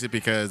to embrace it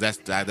because that's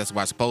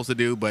what I'm supposed to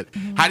do. But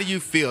how do you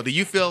feel? Do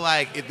you feel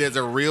like there's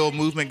a real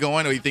movement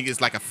going, or you think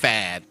it's like a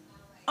fad?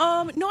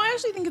 No, I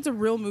actually think it's a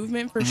real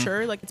movement for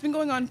sure. Like, it's been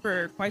going on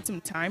for quite some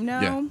time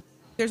now. Yeah.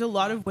 There's a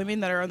lot of women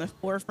that are on the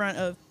forefront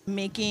of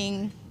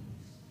making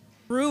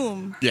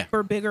room Yeah.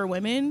 for bigger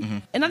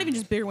women, and not even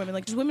just bigger women,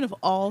 like just women of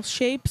all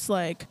shapes.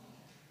 Like,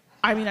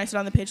 I mean, I said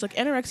on the pitch, like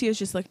anorexia is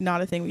just like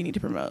not a thing we need to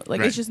promote. Like,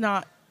 Right. it's just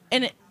not.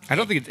 And I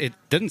don't think it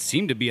doesn't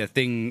seem to be a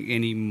thing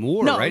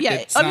anymore, no, right? yeah.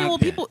 It's I mean, not- well,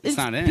 people it's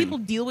not in. people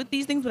deal with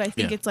these things, but I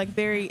think Yeah. it's like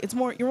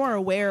you're more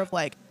aware of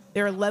like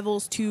there are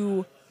levels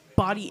to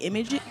body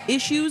image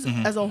issues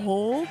as a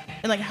whole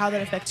and like how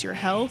that affects your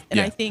health. And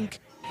Yeah.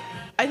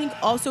 I think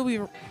also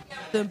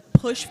the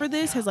push for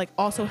this has like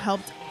also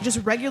helped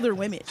just regular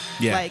women.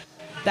 Yeah. Like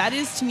that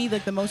is to me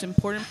like the most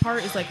important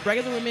part is like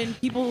regular women,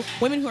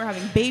 women who are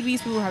having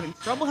babies, people who are having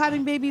trouble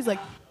having babies, like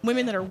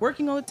women that are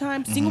working all the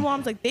time, single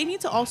moms, like they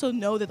need to also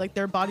know that like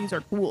their bodies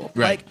are cool.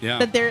 Right. Like Yeah.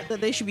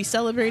 that they should be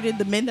celebrated.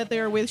 The men that they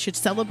are with should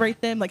celebrate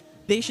them. Like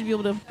they should be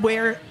able to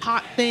wear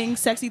hot things,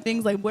 sexy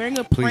things, like wearing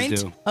a Please print,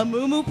 do. a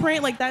moo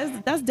print, like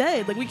that's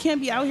dead. Like we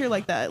can't be out here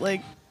like that.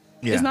 Like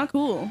Yeah. it's not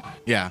cool.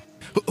 Yeah.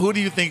 Who do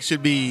you think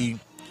should be?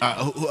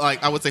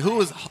 I would say,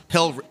 who is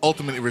held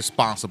ultimately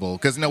responsible?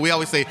 Because we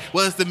always say,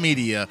 well, it's the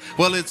media,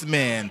 well, it's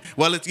men,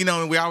 well, it's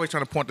and we're always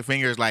trying to point the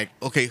fingers. Like,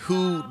 okay,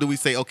 who do we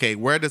say? Okay,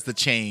 where does the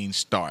change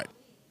start?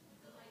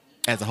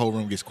 As the whole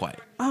room gets quiet.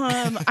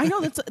 I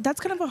know that's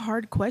kind of a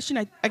hard question.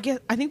 I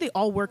think they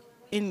all work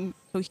in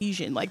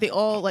cohesion. Like they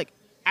all like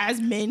as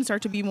men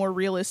start to be more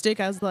realistic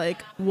as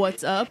like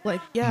what's up.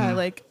 Like yeah,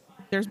 like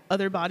there's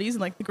other bodies,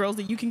 and like the girls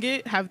that you can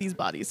get have these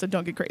bodies, so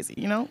don't get crazy,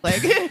 you know,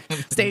 like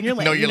stay in your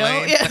lane. Know your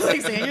lane. Yeah,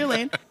 like stay in your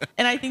lane.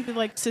 And I think that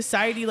like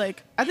society,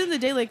 like at the end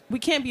of the day, like we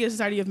can't be a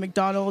society of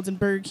McDonald's and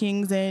Burger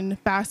Kings and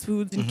fast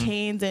foods and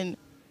Canes and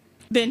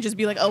then just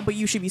be like, oh, but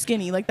you should be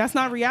skinny. Like that's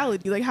not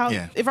reality. Like how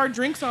if our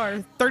drinks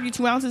are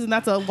 32 ounces and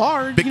that's a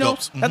large, Big you know,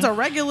 gulps. that's a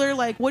regular.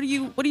 Like what do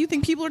you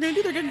think people are gonna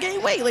do? They're gonna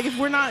gain weight. Like if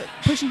we're not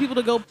pushing people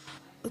to go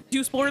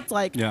do sports,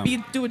 like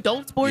do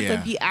adult sports,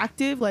 like be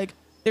active. Like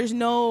there's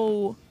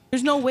no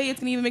way it's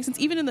gonna even make sense.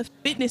 Even in the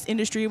fitness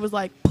industry, it was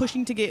like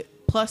pushing to get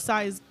plus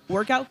size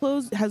workout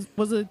clothes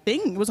was a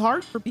thing. It was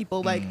hard for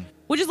people. Like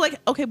which is like,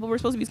 okay, but we're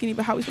supposed to be skinny,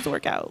 but how are we supposed to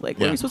work out? Like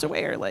what are we supposed to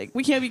wear? Like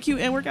we can't be cute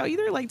and work out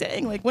either. Like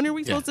dang, like when are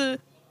we supposed to?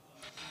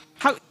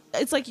 How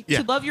it's like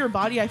to love your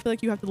body, I feel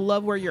like you have to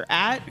love where you're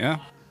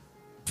at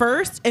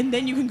first, and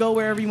then you can go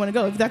wherever you want to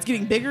go. If that's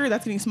getting bigger,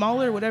 that's getting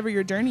smaller, whatever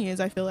your journey is,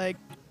 I feel like,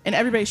 and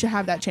everybody should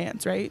have that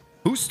chance, right?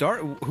 Who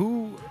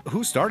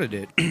started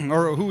it,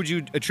 or who would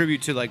you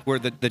attribute to like where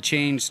the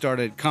change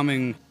started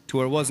coming to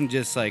where it wasn't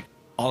just like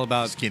all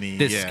about Skinny,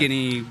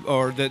 skinny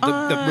or the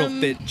real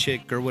fit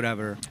chick or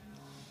whatever?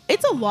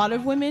 It's a lot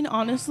of women,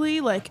 honestly.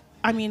 Like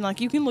I mean, like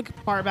you can look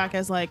far back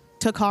as like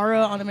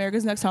Takara on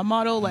America's Next Top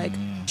Model. Like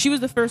she was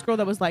the first girl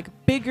that was like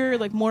bigger,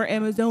 like more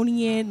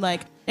Amazonian.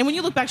 Like, and when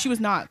you look back, she was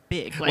not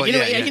big. Like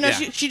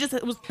she just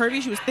was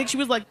curvy. She was thick. She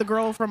was like the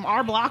girl from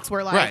our blocks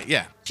where like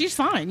she's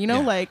fine. You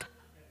know, like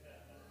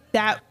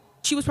that.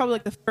 She was probably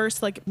like the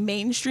first like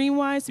mainstream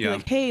wise to be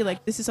like, hey,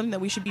 like this is something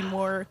that we should be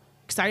more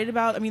excited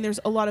about. I mean, there's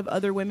a lot of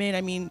other women.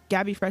 I mean,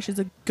 Gabby Fresh is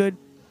a good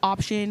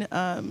option.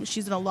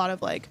 She's in a lot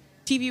of like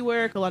TV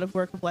work, a lot of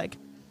work with like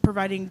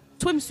providing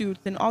swimsuits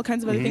and all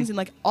kinds of other things, and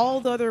like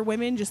all the other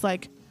women, just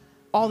like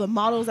all the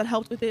models that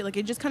helped with it, like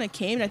it just kind of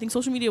came. And I think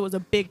social media was a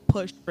big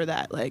push for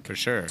that. Like for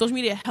sure, social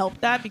media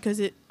helped that because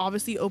it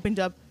obviously opened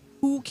up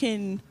who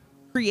can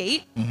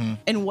create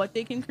and what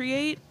they can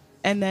create,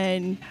 and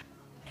then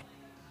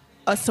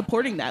us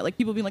supporting that, like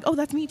people being like, oh,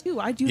 that's me too,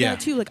 I do that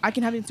too, like I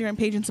can have an Instagram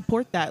page and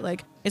support that.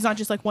 Like it's not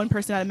just like one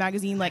person at a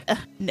magazine like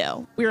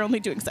no, we're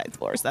only doing size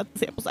 4, so that's the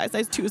sample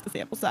size 2 is the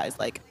sample size.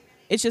 Like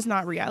it's just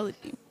not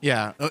reality.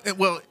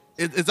 Well,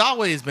 it's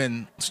always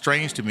been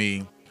strange to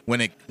me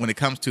when it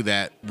comes to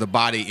that, the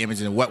body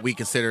image and what we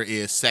consider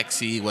is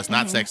sexy, what's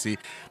not sexy.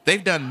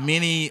 They've done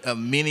many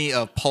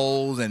of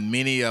polls and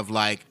many of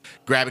like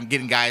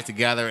getting guys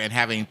together and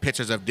having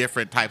pictures of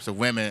different types of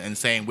women and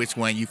saying which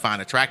one you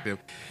find attractive.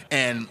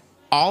 And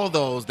all of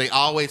those, they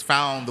always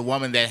found the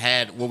woman that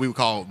had what we would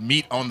call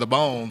meat on the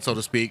bone, so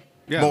to speak,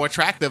 more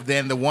attractive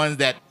than the ones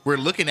that we're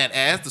looking at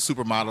as the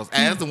supermodels,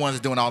 as the ones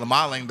that's doing all the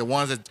modeling, the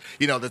ones that,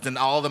 you know, that's in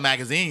all the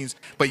magazines,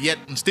 but yet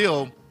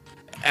still,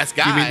 as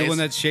guys. You mean the one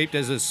that's shaped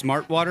as a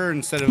Smart Water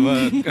instead of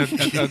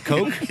a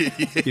Coke?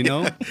 You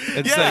know?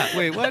 It's like,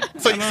 wait, what?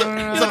 So I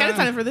got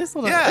time for this.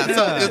 Hold on.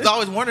 So it's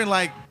always wondering,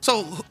 like,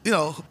 so, you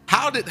know,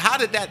 how did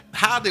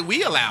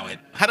we allow it?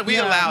 How did we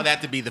allow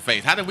that to be the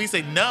face? How did we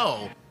say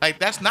no? Like,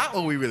 that's not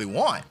what we really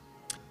want.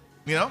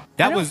 You know?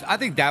 I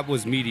think that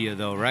was media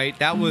though, right?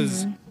 That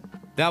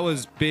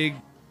was big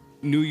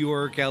New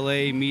York,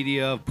 LA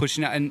media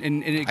pushing out, and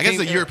it I guess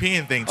it's a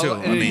European thing too.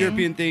 A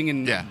European thing,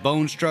 and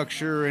bone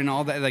structure and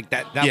all that. Like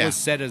that was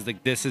said as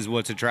like, this is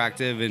what's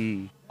attractive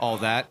and all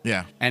that.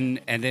 Yeah. And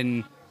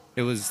then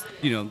it was,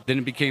 you know, then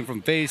it became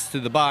from face to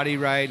the body,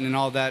 right, and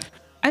all that.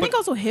 I think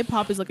also hip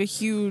hop is like a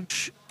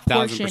huge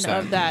portion 1000%.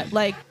 of that.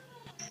 Like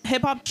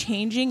hip hop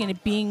changing and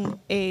it being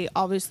a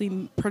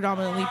obviously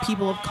predominantly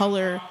people of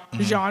color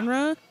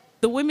genre.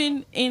 The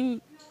women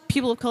in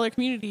people of color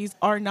communities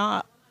are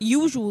not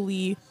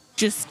usually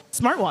just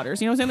smart waters,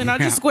 you know what I'm saying? They're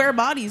not just square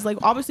bodies. Like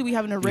obviously we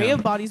have an array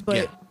of bodies, but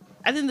at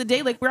the end of the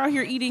day, like we're out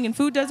here eating in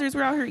food deserts,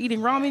 we're out here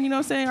eating ramen, you know what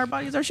I'm saying? Our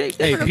bodies are shaped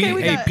different.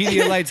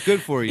 Pedialyte's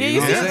good for you. Yeah, you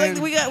know what I'm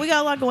saying? like we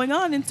got a lot going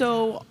on, and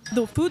so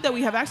the food that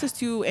we have access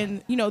to,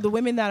 and you know the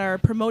women that are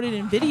promoted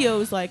in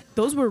videos, like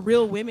those were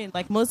real women.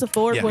 Like Melissa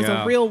Ford was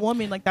a real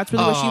woman. Like that's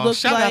really what she looked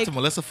shout like. out to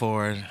Melissa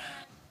Ford.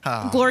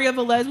 Gloria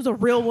Velez was a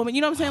real woman.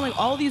 You know what I'm saying? Like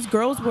all these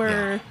girls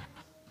were.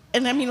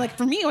 And I mean, like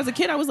for me, as a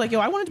kid, I was like, yo,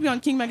 I wanted to be on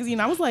King magazine.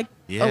 I was like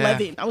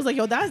 11. I was like,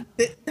 yo, that's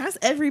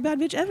every bad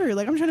bitch ever.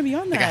 Like I'm trying to be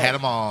on that. Like I had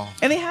them all.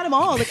 And they had them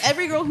all. Like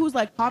every girl who's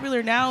like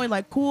popular now and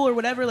like cool or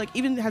whatever, like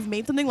even has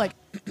made something, like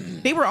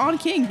they were on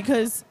King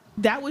because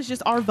that was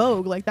just our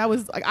Vogue. Like that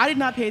was like I did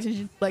not pay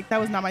attention. Like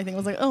that was not my thing. I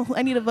was like, oh,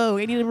 I need a Vogue.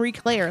 I need a Marie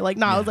Claire.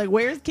 Like I was like,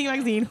 where's King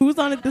magazine? Who's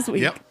on it this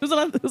week? Who's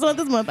on it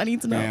this month? I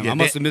need to know. Damn, I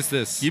must have missed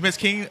this. You missed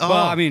King? Oh.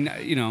 Well, I mean,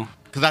 you know,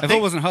 if it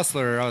wasn't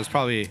Hustler, I was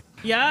probably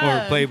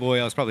or Playboy,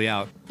 I was probably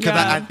out. Because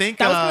I think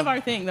that was kind of our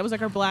thing. That was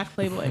like our black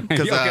Playboy.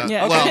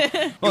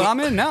 Well, I'm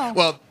in now.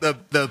 Well,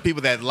 the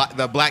people that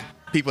the black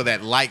people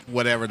that like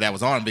whatever that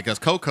was on, because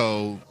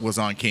Coco was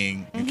on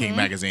King and King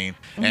magazine,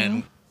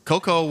 and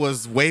Coco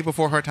was way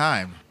before her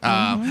time.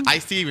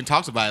 Ice-T even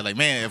talks about it. Like,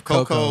 man, if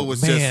Coco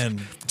was man.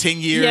 just 10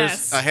 years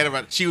Yes. ahead of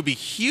her, she would be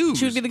huge.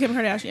 She would be the Kim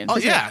Kardashian. Oh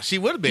for sure. yeah, she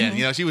would have been.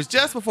 You know, she was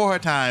just before her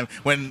time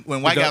when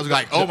white guys were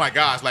like, "Oh my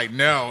gosh," like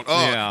no,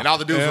 Yeah. and all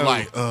the dudes were Ew.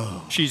 like,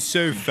 "Oh." She's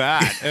so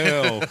fat.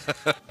 Ew.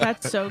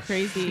 That's so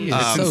crazy.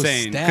 It's so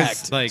insane. 'Cause,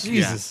 stacked. Like,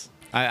 Jesus.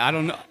 yeah. I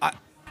don't know.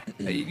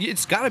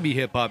 It's got to be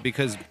hip hop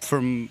because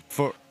for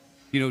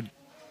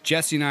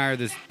Jesse and I are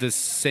the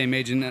same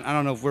age, and I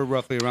don't know if we're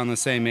roughly around the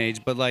same age,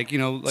 but like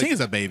like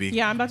She's a baby.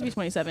 Yeah, I'm about to be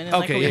 27. And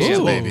okay, like, yeah, She's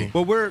a yeah. baby.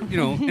 Well, we're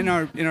in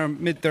our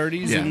mid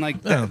 30s, Yeah. and like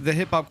Oh. the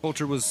hip hop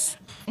culture was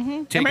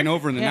taking Remember?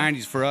 over in the Yeah.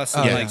 90s for us.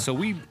 Oh, And yeah. like so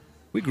we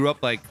grew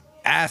up like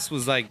ass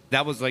was like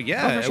that was like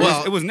yeah. Oh, for it, sure.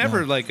 was, it was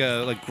never like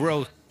a like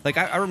growth. Like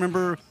I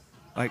remember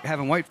like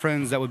having white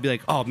friends that would be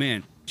like, oh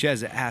man, she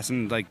has an ass,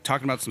 and like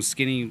talking about some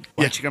skinny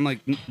white Yeah. chick. I'm like,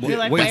 You're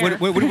like, wait,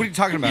 where? what are you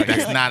talking about?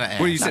 That's not an ass.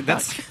 What are you saying?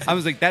 I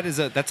was like, that's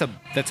a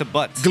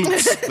butt.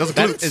 Glutes. Those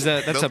That glutes. is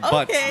that's a Those-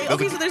 butt.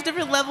 Okay, so there's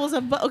different levels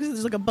of butt. Okay, so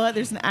there's like a butt,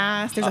 there's an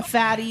ass, there's a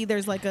fatty,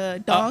 there's like a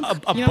donk.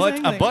 A you know what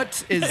I'm butt, saying? a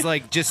butt is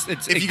like just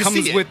If it you can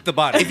comes see it. with the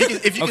body.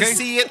 If you Okay? can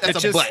see it, that's It's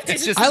a just- butt.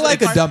 It's just I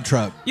like a dump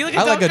truck. You like a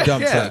I like dump a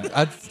dump truck?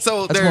 truck.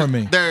 So That's more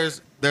me.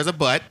 there's a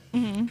butt,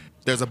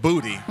 there's a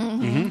booty,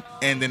 and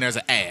then there's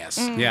an ass.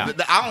 Yeah.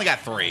 I only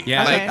got 3.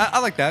 Yeah, Okay. I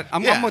like that.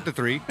 I'm Yeah. with the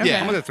 3. Yeah.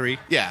 I'm with the 3.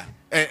 Yeah,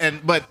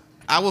 but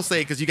I will say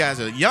because you guys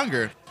are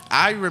younger,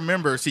 I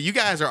remember. See, you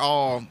guys are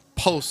all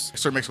post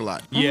Sir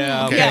Mix-a-Lot.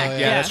 Yeah, okay. Yeah, yeah,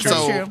 yeah, that's true.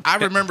 that's So true. I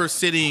remember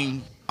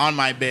sitting on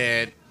my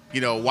bed,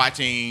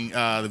 watching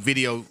the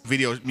video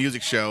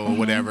music show or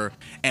whatever,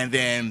 and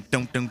then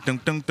dum dum dum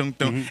dum dum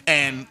dum,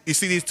 and you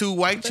see these 2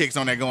 white chicks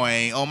on there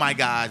going, "Oh my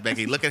gosh,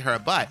 Becky, look at her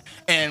butt."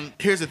 And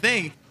here's the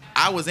thing: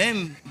 I was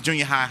in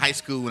junior high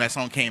school when that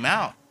song came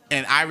out,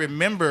 and I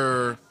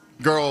remember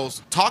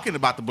girls talking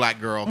about the black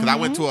girl because I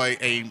went to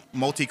a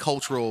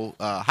multicultural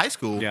high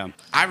school. Yeah.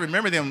 I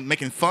remember them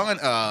making fun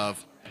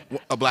of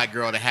a black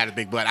girl that had a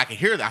big butt. I could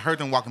hear that. I heard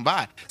them walking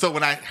by. So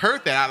when I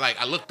heard that,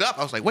 I looked up.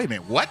 I was like, wait a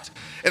minute, what?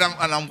 And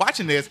I'm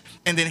watching this,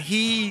 and then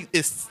he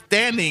is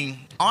standing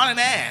on an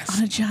ass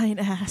On a giant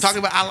ass. talking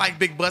about I like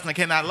big butts and I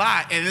cannot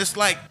lie. And it's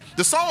like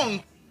the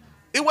song.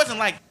 It wasn't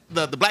like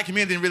the black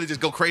community didn't really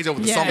just go crazy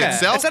over the Yeah. song Yeah,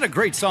 itself. it's not a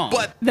great song.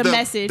 But The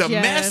message, the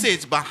yeah.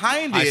 message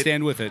behind it, I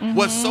stand with it.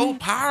 was so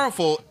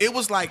powerful. It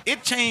was like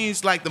it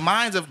changed like the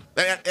minds of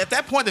at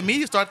that point the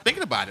media started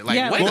thinking about it. Like,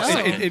 Yeah, wait well, a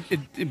Well,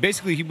 second. it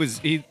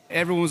basically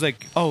everyone was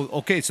like, oh,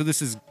 okay, so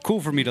this is cool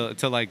for me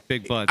to like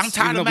big butts. I'm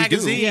tired even of though we do.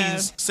 magazines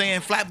Yeah.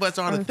 saying flat butts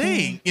are the Are the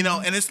thing,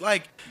 and it's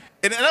like,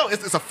 and I know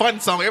it's a fun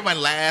song, everybody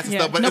laughs and Yeah,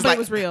 stuff, but no, it's but it like,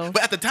 was real.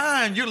 But at the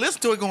time, you're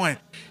listening to it going,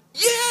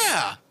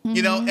 yeah, and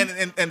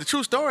the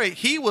true story,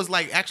 he was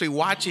like actually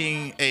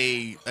watching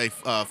a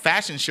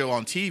fashion show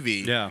on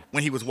TV. Yeah.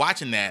 When he was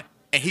watching that.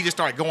 And he just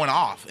started going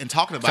off and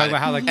talking about Talking it.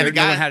 about how, like, and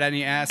no one had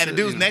any ass, And the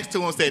dudes you know. next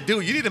to him said,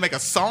 "Dude, you need to make a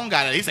song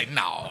out of it." He said,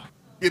 "No."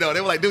 They were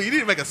like, "Dude, you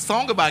need to make a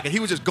song about it." And he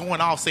was just going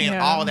off saying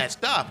Yeah. all that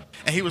stuff.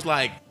 And he was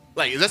like,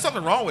 "Is there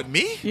something wrong with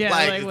me? Yeah,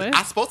 like, what?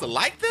 I'm supposed to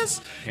like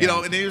this?"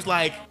 Yeah. And he was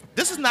like,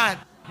 "This is not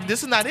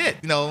it."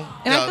 And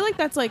I feel like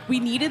that's like we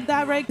needed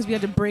that, right? Because we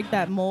had to break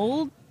that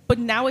mold. But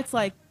now it's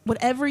like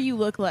whatever you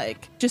look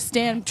like, just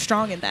stand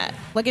strong in that.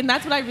 Like, and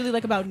that's what I really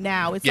like about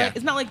now. It's Yeah. like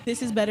it's not like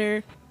this is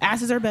better,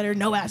 asses are better,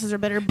 no asses are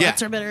better,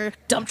 butts Yeah. are better,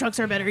 dump trucks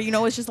are better.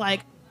 It's just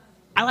like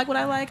I like what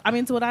I like. I'm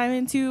into what I'm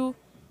into.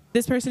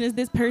 This person is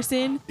this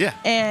person. Yeah.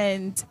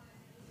 And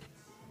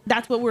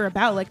that's what we're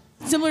about. Like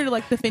similar to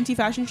like the Fenty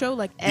fashion show,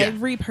 like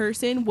every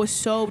person was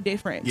so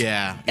different.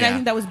 Yeah, And I yeah.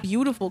 think that was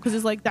beautiful because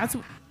it's like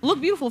look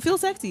beautiful, feel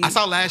sexy. I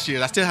saw last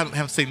year. I still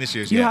haven't seen this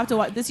year's You yet. have to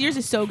watch. This year's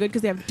is so good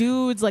because they have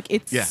dudes. Like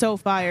it's Yeah. so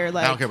fire.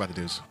 Like I don't care about the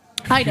dudes.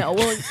 I know.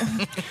 Well,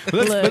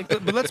 look.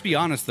 But let's be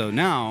honest though.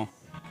 Now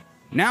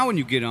when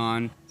you get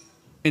on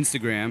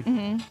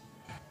Instagram,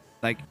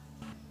 like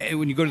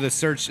when you go to the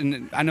search,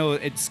 and I know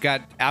it's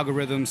got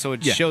algorithms, so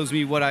it Yeah. shows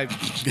me what I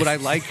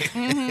like.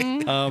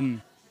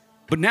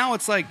 But now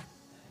it's like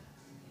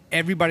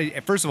everybody.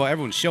 First of all,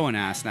 everyone's showing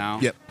ass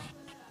now. Yep.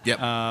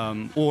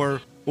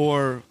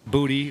 Or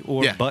booty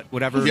or Yeah. butt,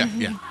 whatever. Yeah,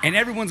 yeah. And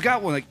everyone's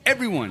got one. Like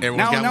everyone.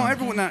 Everyone's got now one.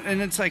 everyone.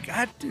 And it's like,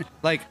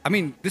 I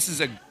mean, this is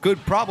a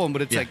good problem,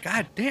 but it's Yeah. like,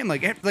 God damn,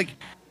 like,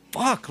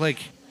 fuck, like,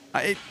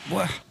 I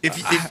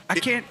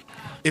can't.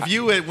 If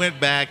you had went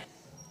back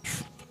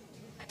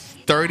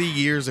 30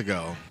 years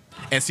ago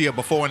and see a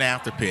before and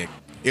after pic,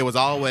 it was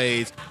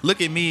always, look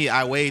at me,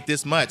 I weighed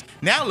this much.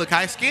 Now look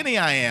how skinny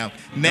I am.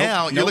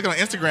 Now you're nope. looking on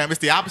Instagram, it's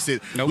the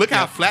opposite. Nope, Look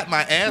how yep. flat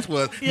my ass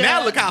was. Yeah.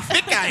 Now look how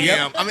thick I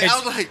am. I mean, I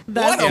was like,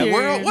 That's what a weird.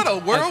 world! What a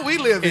world we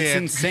live It's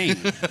in. insane.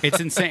 It's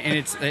insane, and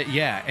it's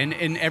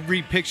and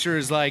every picture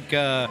is like,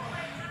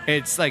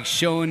 it's like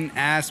showing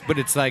ass, but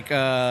it's like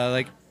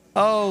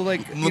oh,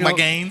 like you My know,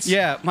 gains?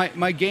 Yeah,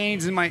 my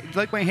gains and my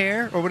like my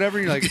hair or whatever.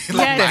 You're like,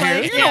 Like Yeah, my it's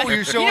hair. like- You know what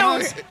you're showing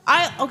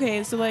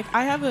us? So like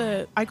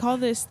I call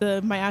this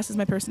my ass is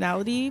my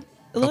personality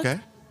look. Okay.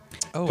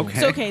 Oh, Okay.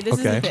 So this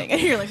is the thing.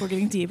 And you're like, we're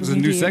getting deep. This is a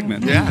new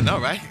segment. Yeah, I know,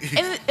 right?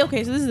 And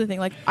okay, so this is the thing.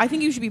 Like, I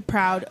think you should be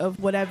proud of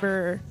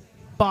whatever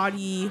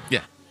body Yeah.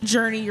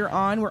 journey you're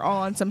on. We're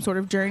all on some sort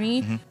of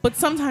journey. But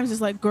sometimes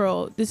it's like,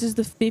 girl, this is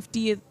the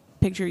 50th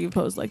picture you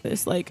posed like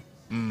this. Like,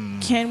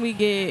 can we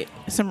get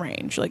some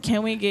range? Like,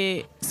 can we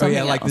get Oh something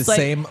yeah, like else? the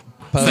same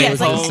pose, Yes,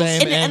 the like,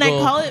 same and I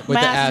angle call it with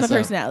the mask ass my up.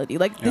 personality.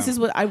 Like this is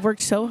what I've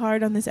worked so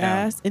hard on this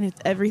ass, and it's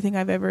everything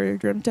I've ever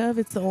dreamt of.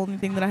 It's the only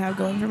thing that I have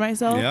going for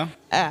myself. Yeah.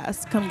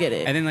 Ass, come get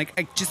it. And then like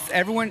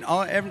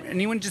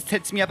anyone just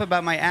hits me up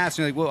about my ass.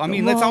 And you're like, well, I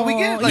mean, that's all we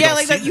get. yeah,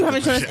 like that. You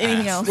haven't shown us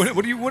anything else. What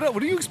do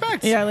you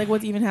expect? Yeah, like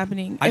what's even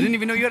happening? I And- didn't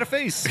even know you had a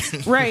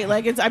face. right.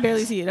 Like I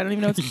barely see it. I don't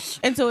even know.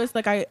 And so it's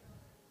like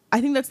I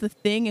think that's the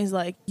thing is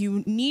like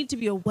you need to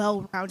be a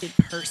well-rounded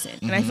person,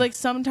 and I feel like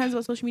sometimes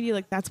about social media,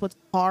 like that's what's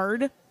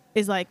hard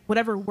is like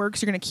whatever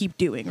works, you're gonna keep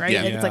doing, right?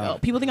 Yeah. Like, it's like, oh,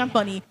 people think I'm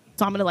funny,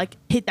 so I'm gonna like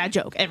hit that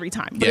joke every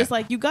time. But Yeah. it's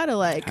like you gotta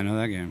like I know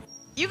that game.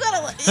 you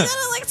gotta like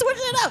switch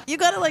it up. You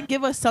gotta like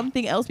give us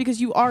something else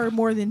because you are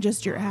more than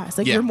just your ass.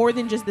 Like Yeah. you're more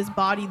than just this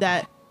body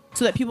that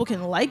so that people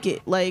can like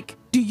it. Like,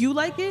 do you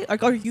like it?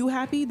 Like, are you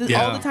happy?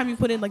 Yeah. All the time you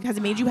put in, like, has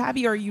it made you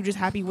happy, or are you just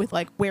happy with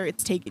like where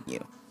it's taken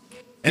you?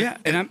 Yeah,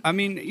 and I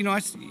mean, you know,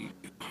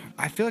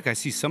 I feel like I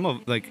see some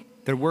of like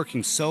they're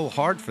working so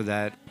hard for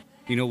that.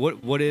 You know,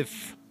 what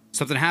if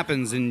something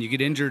happens and you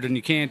get injured and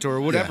you can't or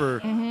whatever,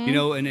 you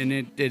know, and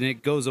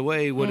it goes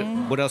away.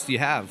 What else do you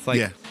have? Like,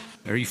 Yeah.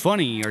 are you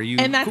funny? Are you?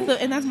 And that's cool?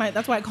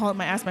 that's why I call it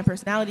my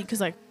personality, because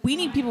like we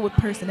need people with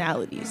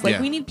personalities. Like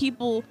Yeah. we need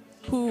people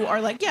who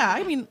are like, yeah,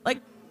 I mean, like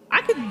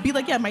I could be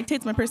like, yeah, my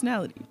tits, my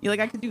personality. You're like,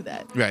 I could do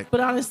that. Right.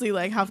 But honestly,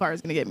 like, how far is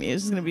it gonna get me?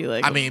 It's just gonna be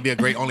like, I mean, it'd be a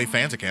great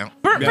OnlyFans account.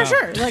 for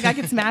sure. Like I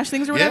could smash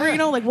things or whatever. Yeah. You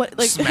know, like what,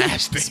 like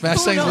Smash things. Smash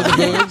Who things with knows?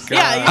 the boobs.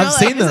 Yeah, you know, I've like,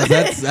 seen those.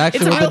 That's actually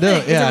it's a what real they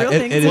do. thing. Yeah, it's a real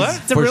thing. it is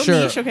It's a for real sure.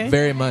 niche, okay?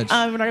 Very much.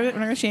 We're not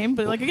gonna shame,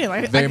 but like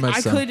again, Very much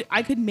so.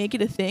 I could make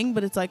it a thing,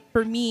 but it's like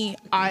for me,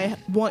 I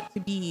want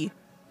to be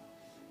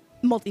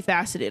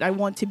multifaceted. I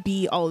want to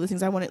be all of those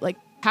things. I want to like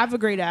have a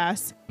great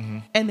ass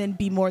and then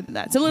be more than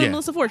that. Similar to Yeah.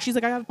 Melissa Ford, she's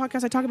like, I have a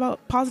podcast. I talk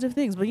about positive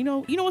things, but you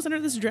know what's under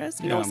this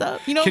dress. You know what's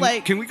up. You know,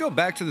 can, can we go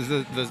back to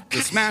the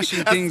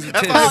smashing things?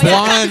 that's tits? what Oh,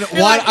 yeah. Juan,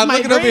 You're like, I'm my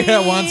looking over here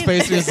at Juan's brain.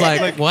 face. He's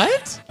like,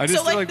 what? I just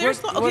So like, feel there's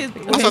what- okay. what-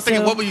 I was okay, thinking,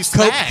 so- what would you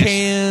Coke smash?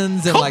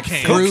 cans and Coke like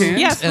cans. fruit. Coke cans?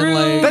 Yeah, and fruit.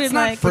 like That's and,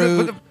 not like-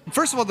 fruit.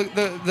 First of all, the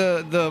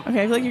Okay, I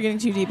feel like you're getting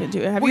too deep into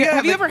it. Have Well, you yeah,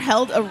 have you like- ever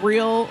held a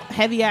real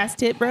heavy ass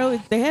tit,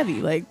 bro? They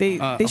heavy, like they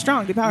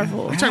strong, they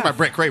powerful. We're talking about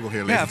Brett Crable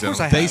here, ladies yeah, and of course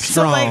I gentlemen. they have.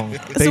 strong.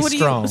 So They what do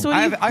you- strong. so what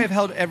do you- I have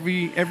held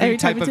every Every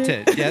type type of of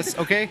tit. tit? Yes,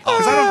 okay.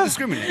 Because I don't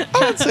discriminate.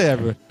 I would say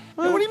ever.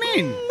 What do you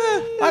mean?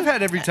 I've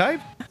had every type.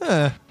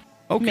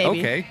 Okay. Maybe.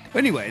 Okay.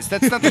 Anyways,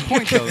 that's not the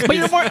point though.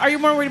 But are you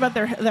more worried about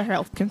their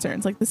health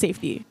concerns, like the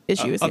safety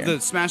issues of here?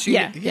 the smashing.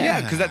 Yeah, yeah.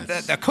 yeah.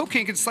 Because that coke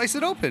can slice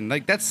it open.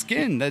 Like that's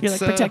skin. That's You're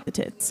like protect the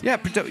tits. Yeah,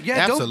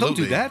 yeah. Don't do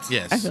Absolutely. that.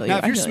 Yes. I feel you. Now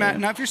if you're I feel you.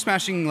 now if you're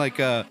smashing like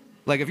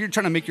if you're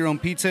trying to make your own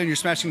pizza and you're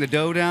smashing the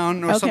dough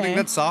down or something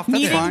that's soft, that's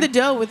Kneading fine. the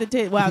dough with the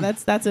tit. Wow,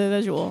 that's a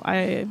visual.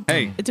 Hey.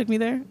 It took me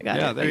there. I got it.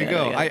 Yeah, there I you got it,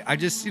 go. I got it. I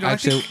just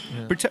Actually,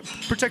 I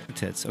think protect the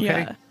tits. Okay.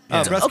 Yeah.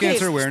 Breast Okay,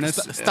 cancer awareness.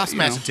 Stop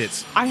smashing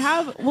tits. I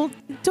have. Well,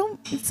 don't.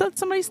 It's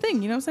somebody's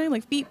thing. You know what I'm saying?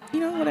 Like feet. You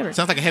know, whatever.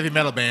 Sounds like a heavy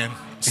metal band.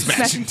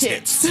 Smashing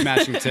tits.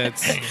 Smashing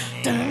tits.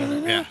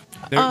 Yeah.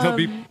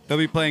 They'll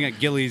be playing at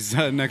Gillies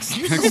next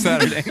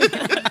Saturday.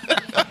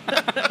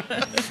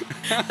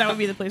 That would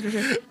be the place for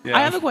sure. Yeah.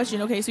 I have a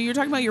question. Okay, so you're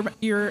talking about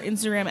your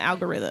Instagram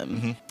algorithm.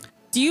 Mm-hmm.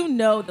 Do you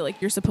know that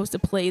like you're supposed to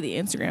play the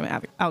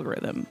Instagram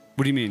algorithm?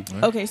 What do you mean?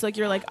 Okay, so like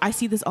you're like, I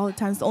see this all the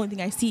time. It's the only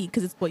thing I see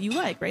because it's what you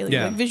like, right? Like,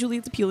 Yeah. like visually,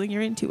 it's appealing.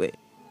 You're into it.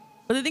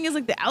 But the thing is,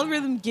 like the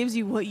algorithm gives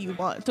you what you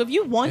want. So if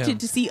you wanted Yeah.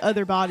 to see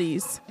other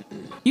bodies,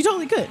 you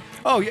totally could.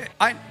 Oh yeah,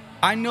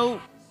 I know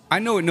it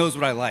knows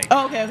what I like.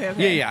 Oh, okay.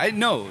 Yeah, it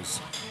knows.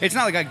 It's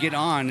not like I get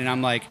on and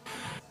I'm like,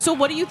 So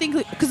what do you think?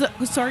 Because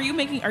so are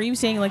you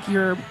saying like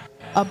you're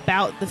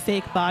about the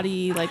fake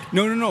body? Like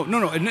no.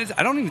 And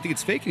I don't even think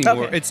it's fake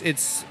anymore. Okay.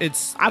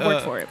 It's. I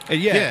worked for it.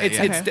 Yeah, Yeah,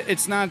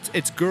 it's not.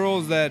 It's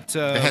girls that.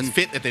 It has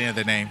fit at the end of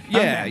the name. Yeah,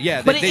 Okay.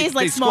 yeah. But they- it is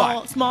like they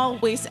squat. small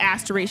waist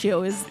ass to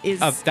ratio is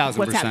 1,000%.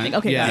 what's happening.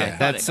 Okay, yeah, got it, got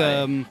that's it,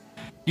 got it.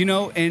 you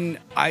know, and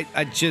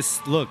I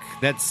just look.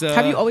 That's.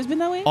 Have you always been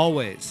that way?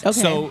 Always. Okay.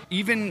 So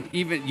even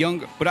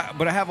younger,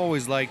 but I have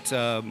always liked.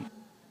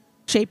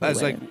 Shape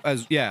As away. like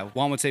as yeah,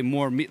 Juan would say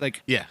more meat.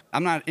 Like Yeah.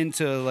 I'm not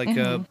into like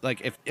Mm-hmm.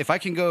 like if I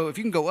can go if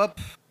you can go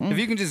up Mm. if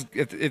you can just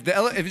if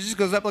it just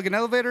goes up like an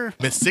elevator,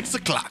 It's 6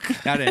 o'clock.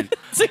 not in.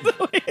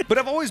 But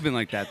I've always been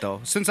like that though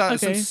since I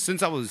Okay.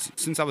 since I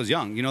was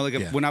young. You know, like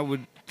Yeah. when I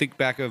would think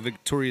back of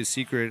Victoria's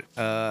Secret,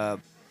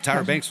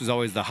 Tyra Banks was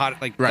always the hot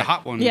the Right.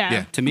 hot one.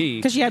 Yeah. To me.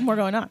 Because she had more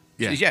going on.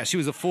 Yeah. She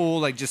was a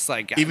fool. Like just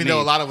like Even me. though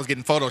a lot of it was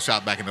getting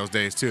photoshopped back in those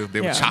days too, they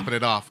were Yeah. chopping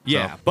it off.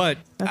 Yeah, So. but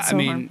That's I so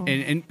mean, harmful.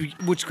 and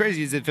what's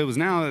crazy is if it was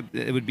now,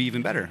 it would be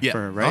even better Yeah. for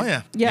her, right? Oh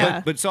yeah.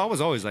 Yeah. But so I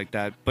was always like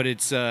that. But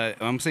it's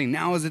I'm saying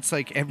now is it's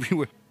like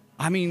everywhere.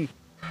 I mean,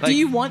 like,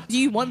 do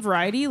you want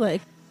variety?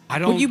 Like, I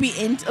don't. would you be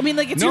into? I mean,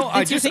 like it's no, your, it's I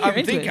your just thing. You're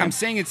into it. I'm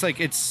saying it's like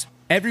it's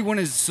everyone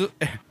is.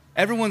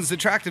 Everyone's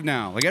attractive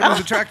now. Like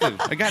everyone's attractive.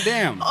 Like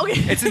goddamn. Okay.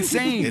 It's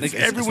insane. It's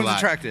like a everyone's lot.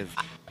 attractive.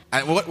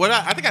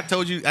 I think I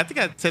told you. I think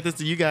I said this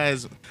to you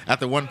guys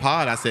after one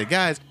pod. I said,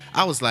 guys,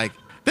 I was like,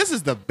 this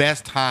is the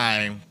best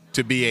time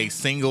to be a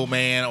single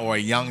man or a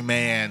young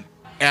man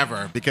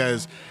ever,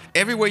 because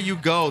everywhere you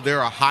go,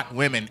 there are hot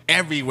women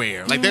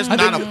everywhere. Like, there's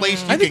not a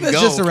place you I think can that's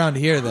go. just around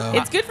here, though.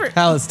 It's good for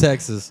Dallas,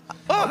 Texas.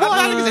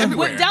 I think it's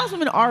everywhere. Dallas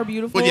women are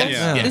beautiful. Well, yes,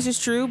 yeah. This is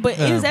true, but it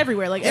Yeah. is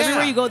everywhere. Like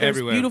everywhere you go, there's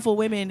Everywhere. beautiful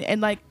women,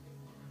 and like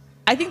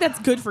I think that's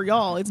good for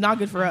y'all. It's not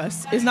good for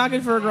us. It's not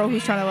good for a girl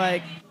who's trying to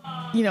like,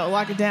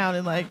 lock it down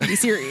and like be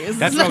serious.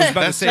 That's what I was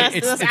about to say.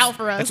 That's out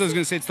for us. That's what I was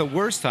going to say. It's the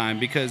worst time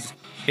because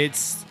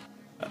it's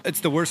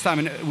the worst time,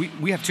 and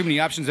we have too many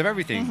options of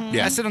everything. Mm-hmm.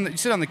 Yeah. You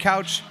sit on the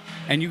couch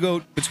and you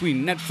go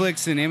between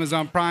Netflix and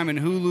Amazon Prime and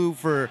Hulu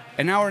for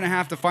an hour and a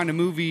half to find a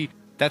movie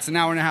that's an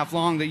hour and a half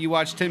long that you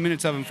watch 10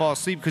 minutes of and fall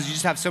asleep because you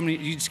just have so many.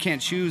 You just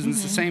can't choose, and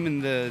it's the Mm-hmm. same in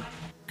the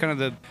kind of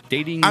the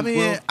dating. I mean,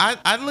 world.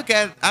 I look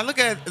at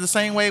it the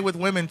same way with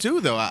women too,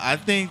 though. I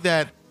think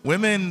that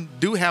women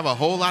do have a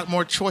whole lot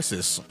more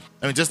choices.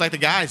 I mean, just like the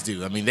guys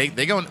do. I mean,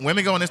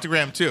 women go on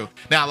Instagram too.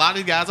 Now, a lot of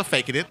these guys are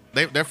faking it.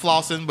 They're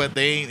flossing, but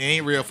they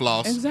ain't real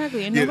floss.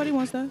 Exactly, and Yeah. nobody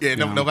wants that. Yeah,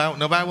 No.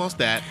 nobody wants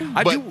that.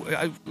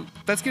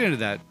 Let's get into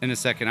that in a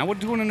second. I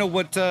do want to know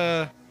what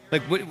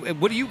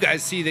do you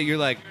guys see that you're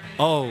like,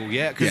 oh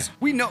yeah, because Yeah.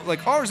 we know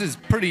like ours is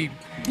pretty.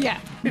 Yeah,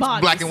 It's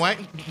bodies. black and white.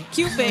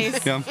 cute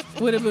face Yeah.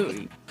 with a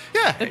booty.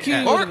 Yeah, A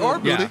cute or little-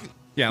 booty.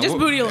 Yeah, Just well,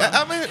 booty alone.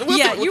 I mean,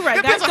 Yeah, you're right.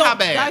 It depends Guys, on how don't,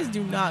 bad. guys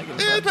do not give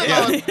a It fuck.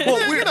 depends on.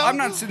 Well, you know. I'm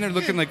not sitting there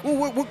looking like,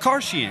 well, what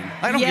car she in?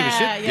 I don't give a Yeah,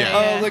 shit.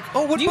 yeah, yeah. Like,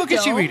 oh, what You book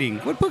is she don't. reading?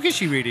 What book is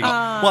she reading?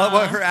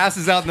 While her ass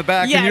is out in the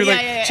back, Yeah, and you're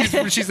yeah, like,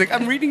 yeah. she's like,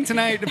 I'm reading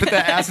tonight. To put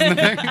that ass in the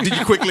back. Did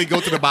you quickly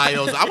go to the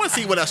bios? I want to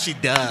see what else she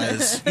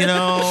does.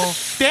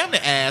 Damn the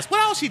ass.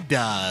 What else she That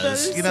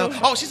does? is Oh,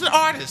 so she's an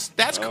artist.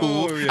 That's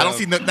cool. Oh, yeah. I don't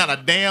see not a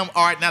damn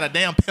art, not a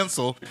damn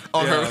pencil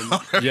on her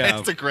Yeah.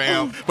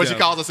 Instagram, but she Yeah.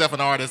 calls herself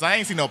an artist. I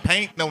ain't see no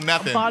paint, no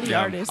nothing. Body Yeah.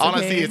 artist. All I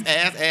okay. see is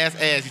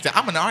ass. She said,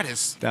 "I'm an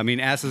artist." I mean,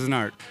 ass is an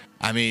art.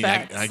 I mean,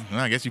 Facts.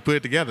 I guess you put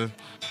it together.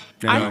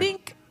 I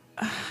think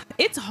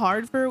it's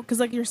hard because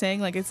like you're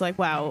saying, like it's like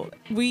wow,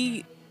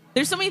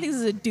 there's so many things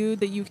as a dude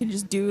that you can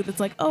just do that's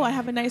like, oh, I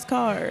have a nice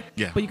car.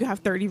 Yeah. But you could have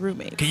 30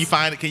 roommates. Can you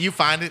find it? Can you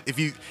find it? If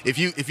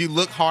you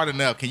look hard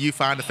enough, can you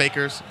find the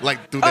fakers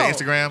like through the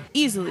Instagram?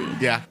 Easily.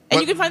 Yeah. And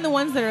But- you can find the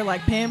ones that are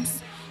like pimps.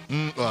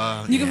 You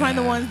can find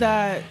the ones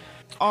that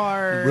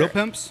are Real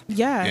pimps.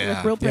 Yeah, Yeah.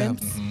 like real Yeah.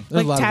 pimps. There's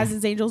Like a lot of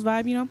Taz's Angels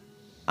vibe,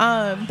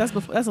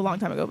 that's a long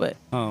time ago, but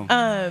Oh.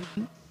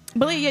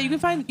 but like, yeah, you can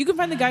find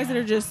the guys that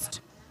are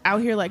just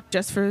out here like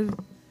just for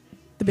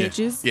the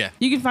bitches. Yeah.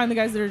 You can find the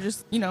guys that are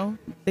just,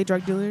 they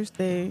drug dealers.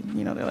 They,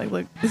 they're like,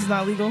 look, this is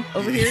not legal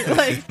over here.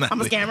 Like, not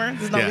I'm a legal. scammer.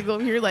 This is not Yeah. legal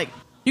over here. Like,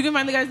 you can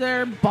find the guys that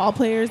are ball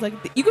players. Like,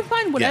 you can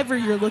find whatever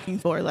you're looking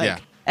for. Like, Yeah.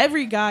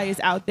 every guy is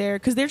out there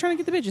because they're trying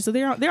to get the bitches. So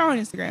they're on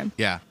Instagram.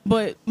 Yeah.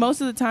 But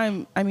most of the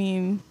time, I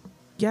mean,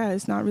 yeah,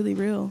 it's not really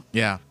real.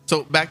 Yeah.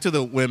 So back to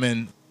the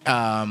women.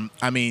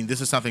 I mean,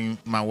 this is something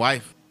my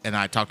wife and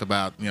I talked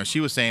about. She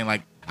was saying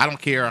like, I don't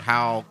care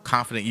how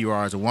confident you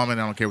are as a woman.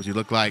 I don't care what you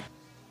look like.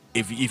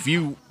 If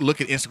you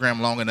look at Instagram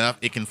long enough,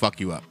 it can fuck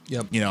you up.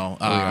 Yep.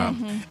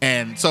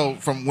 And so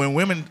from when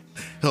women,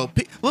 a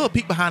little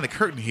peek behind the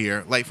curtain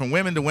here, like from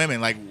women to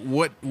women, like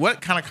what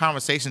kind of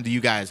conversation do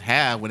you guys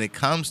have when it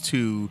comes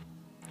to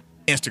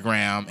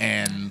Instagram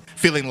and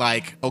feeling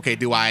like, okay,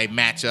 do I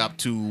match up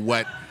to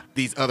what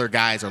these other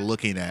guys are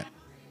looking at?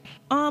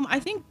 I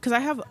think because I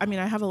have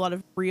a lot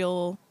of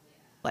real,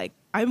 like,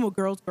 I'm a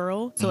girl's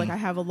girl, so like I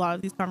have a lot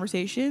of these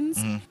conversations.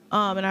 And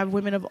I have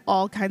women of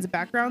all kinds of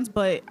backgrounds,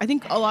 but I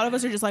think a lot of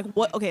us are just like,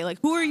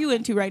 who are you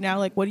into right now?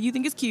 Like, what do you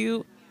think is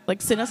cute?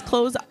 Like, send us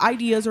clothes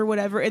ideas or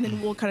whatever, and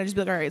then we'll kind of just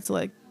be like, all right, so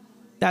like,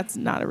 that's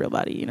not a real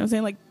body, you know what I'm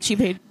saying? Like, she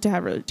paid to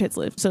have her tits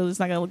lift, so it's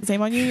not gonna look the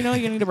same on you, you're gonna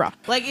need a bra.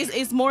 Like,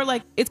 it's more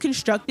like, it's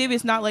constructive.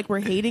 It's not like we're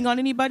hating on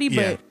anybody, but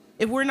Yeah.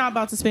 if we're not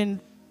about to spend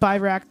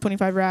 5 racks,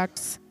 25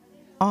 racks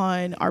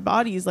on our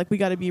bodies, like, we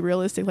got to be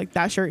realistic. Like,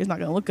 that shirt is not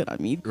gonna look good on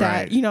me.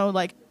 Right. That,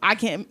 like, I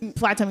can't,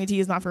 flat tummy tea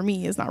is not for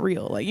me. It's not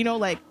real. Like,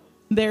 like,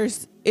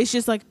 it's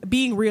just like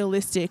being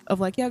realistic of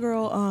like, yeah,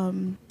 girl,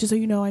 just so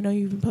you know, I know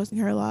you've been posting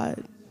her a lot.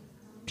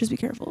 Just be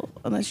careful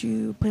unless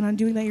you plan on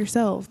doing that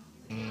yourself.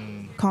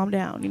 Calm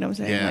down. You know what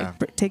I'm saying? Yeah.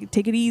 Like,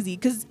 take it easy.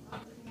 Because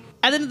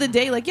at the end of the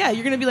day, like, yeah,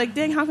 you're gonna be like,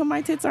 dang, how come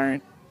my tits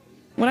aren't?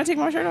 When I take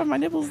my shirt off, my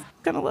nipples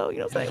kind of low. You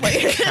know what I'm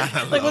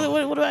saying? Like, like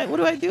what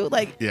do I do?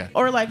 Like, Yeah.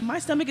 or like my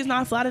stomach is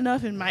not flat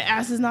enough and my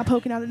ass is not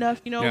poking out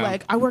enough. You know, Yeah.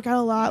 like I work out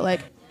a lot.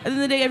 Like at the end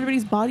of the day,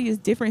 everybody's body is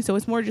different, so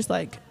it's more just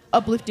like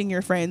uplifting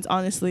your friends.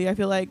 Honestly, I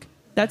feel like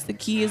that's the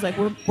key. Is like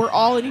we're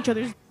all in each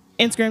other's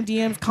Instagram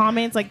DMs,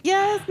 comments, like,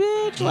 yes,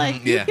 bitch,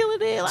 like yeah. you're killing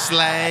it, like,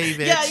 Slay,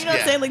 bitch. yeah, you know what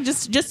Yeah. I'm saying? Like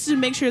just to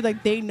make sure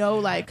like they know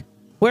like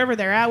wherever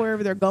they're at,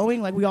 wherever they're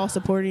going, like we all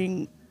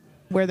supporting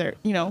where they're,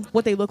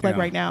 what they look like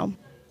Yeah. right now.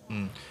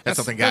 That's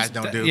something guys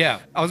don't do. Yeah,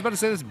 I was about to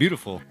say that's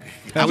beautiful.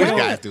 I We wish don't-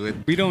 guys do it.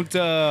 We don't.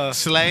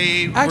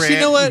 Slave. Actually, you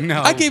know what?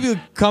 No. I gave you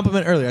a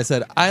compliment earlier. I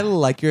said I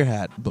like your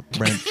hat,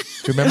 Brent.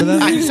 Do you remember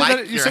that? You said like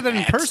that, you your said that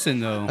in hat. person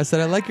though. I said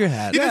I like your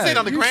hat. You didn't say it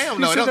on the you- gram. you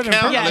No, it said don't that in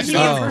count person. unless Yeah, you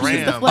he on the approves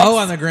the gram. flex. Oh,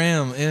 on the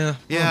gram. Yeah.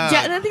 Yeah.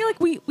 Yeah, and I think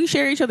like we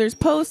share each other's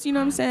posts, you know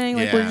what I'm saying?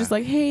 Like we're Yeah. just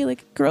like, hey,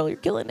 like girl, you're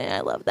killing it.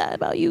 I love that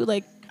about you.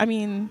 Like, I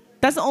mean,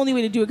 that's the only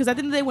way to do it. Because at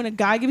the end of the day, when a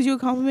guy gives you a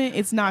compliment,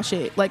 it's not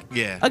shit. Like,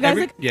 Yeah. a guy's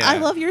Every- like, yeah. I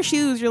love your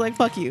shoes. You're like,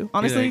 fuck you.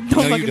 Honestly, like,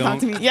 don't "No, you fucking talk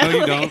to me. don't. Yeah, No, you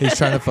like- don't." He's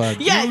trying to fuck.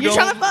 Yeah, You you're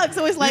trying to don't- fuck.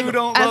 So it's like, you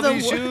don't as love a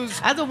these shoes.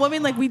 as a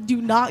woman, like we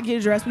do not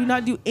get dressed. We do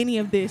not do any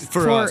of this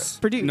For us.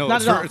 For dudes. No,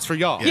 not it's at for- all. it's for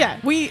y'all. Yeah,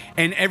 we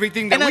And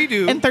everything that we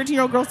do. and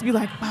 13-year-old girls to be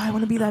like, wow, I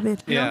want to be that bitch.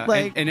 You yeah, know?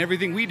 Like and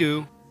everything we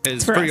do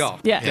is for for us. y'all.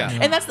 Yeah.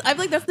 And that's I feel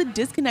like that's the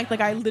disconnect.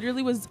 Like I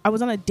literally was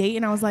on a date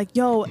and I was like,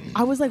 yo,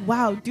 I was like,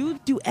 wow,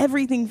 dude, do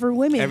everything for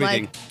women.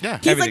 Everything. Like Yeah.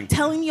 he's Everything. like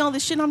telling me all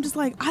this shit and I'm just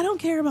like, I don't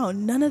care about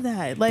none of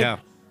that. Like Yeah.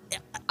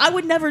 I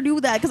would never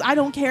do that because I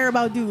don't care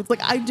about dudes.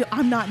 Like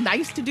I'm not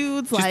nice to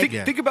dudes. Just Like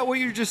think about what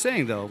you're just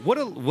saying though. What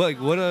a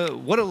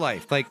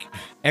life. Like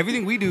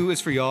everything we do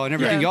is for y'all, and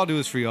everything Yeah. y'all do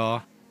is for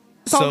y'all.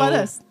 It's all about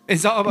us.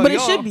 It's all about But it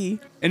y'all. should be.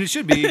 and it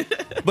should be.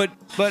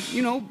 but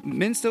you know,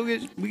 men still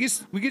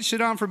get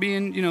shit on for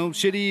being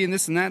shitty and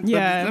this and that.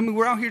 Yeah. But, I mean,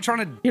 we're out here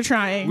trying to. you're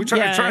trying. We're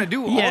trying, Yeah. trying to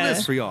do all Yeah.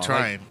 this for y'all.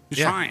 Trying. Like,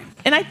 Yeah. trying.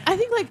 And I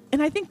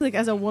think like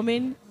as a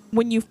woman,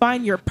 when you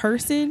find your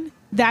person,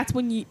 that's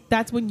when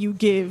you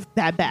give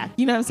that back.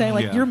 You know what I'm saying?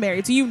 Like Yeah. you're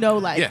married, so you know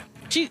like Yeah.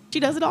 she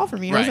does it all for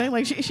me. You know what I'm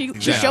Right. saying? Like she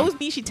Exactly. shows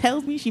me, she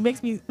tells me, she makes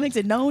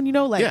it known, you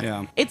know, like Yeah.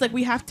 Yeah. it's like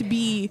we have to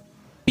be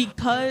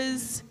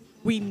because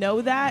we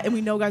know that and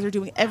we know guys are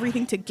doing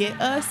everything to get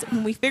us.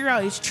 When we figure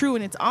out it's true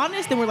and it's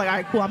honest, then we're like, all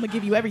right, cool, I'm gonna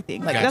give you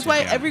everything. Like Gotcha, that's why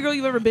yeah. every girl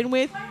you've ever been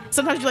with,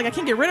 sometimes you're like, I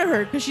can't get rid of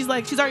her because she's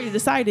already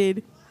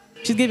decided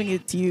she's giving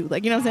it to you.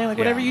 Like, you know what I'm saying? Like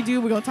whatever Yeah. you do,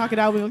 we're gonna talk it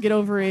out, we're gonna get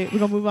over it, we're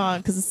gonna move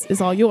on because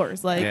it's all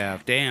yours. Like Yeah.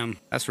 Damn.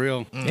 That's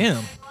real. Damn.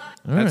 All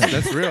That's right.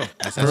 that's real.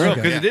 That's That's real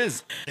okay. because Yeah. it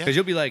is. Because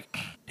you'll be like,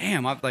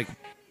 damn, I've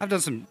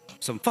done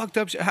some fucked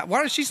up shit.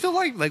 Why does she still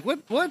like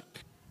what?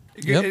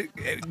 Yep.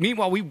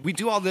 Meanwhile, we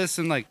do all this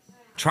and like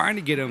trying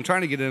to get him,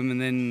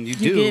 and then you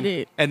do, get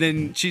it. and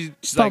then she's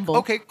Fumble. like,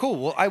 okay, cool.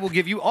 Well, I will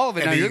give you all of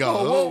it. And Now then you're you like,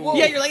 go, whoa, whoa, whoa.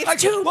 Yeah, you're like,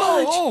 it's too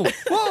whoa, much.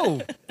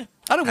 whoa.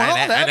 I don't want all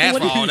I that. asked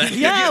What for do you- all that.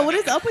 yeah, what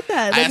is up with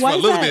that? I Like asked why for a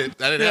is little that?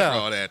 bit. I didn't ask for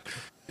all that.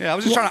 Yeah, I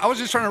was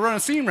just trying to run a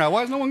seam route.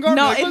 Why is no one guarding?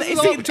 No, Like, and, this is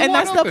see, all too and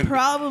wide that's the open.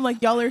 problem.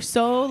 Like y'all are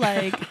so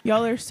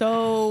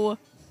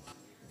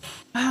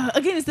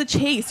again, it's the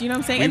chase. You know what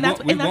I'm saying? And that's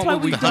why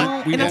we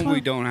don't. We and that's want why- what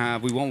we don't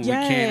have. We want what we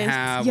Yes, can't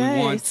have.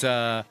 yes. We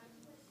want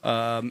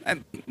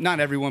and not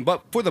everyone,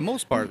 but for the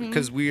most part, Mm-hmm.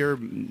 because we're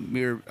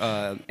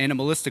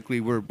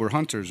animalistically we're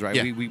hunters, right?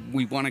 Yeah.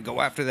 We want to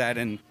go after that,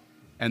 and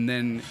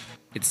then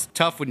it's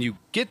tough when you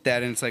get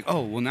that, and it's like,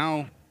 oh well,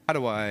 now how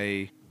do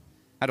I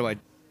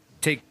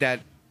take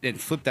that and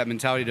flip that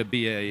mentality to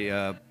be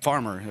a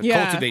farmer,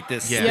 Yeah. cultivate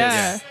this, Yeah. this,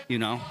 Yeah. you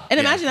know? And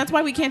Yeah. imagine that's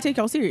why we can't take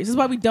y'all serious. This is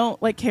why we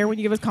don't like care when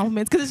you give us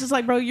compliments because it's just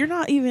like, bro, you're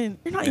not even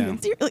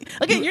serious. Like,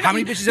 again, you're How not,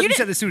 many bitches have you didn't-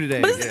 said this to today?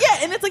 But it's,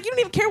 yeah, and it's like you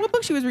don't even care what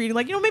book she was reading.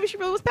 Like, you know, maybe she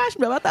really was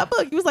passionate about that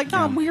book. He was like, "No,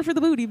 I'm here for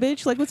the booty,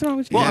 bitch. Like, what's wrong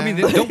with you?" Well, I mean,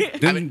 then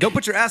don't I mean- don't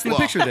put your ass in the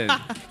Well, picture then.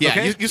 Yeah,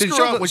 okay? you Then screw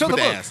show up when you put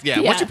the book. ass. Yeah,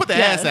 Yeah, once you put the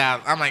yeah. ass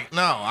out, I'm like,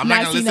 no, I'm Now not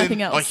I gonna see listen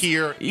nothing or else.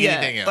 hear Yeah.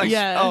 anything else. Like,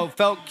 Yeah. oh,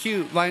 felt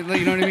cute. Like, you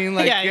know what I mean?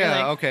 Like, Yeah, you're yeah,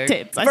 like, okay.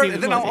 tits. I see First,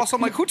 this then one. also,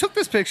 I'm like, who took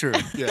this picture?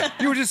 Yeah.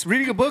 You were just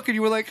reading a book and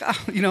you were like,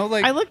 you know,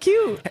 like, I look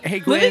cute.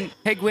 hey, Living-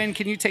 Gwen,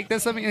 can you take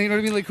this? You know what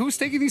I mean? Like, who's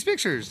taking these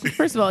pictures?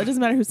 First of all, it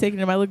doesn't matter who's taking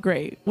them. I look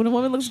great. When a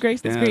woman looks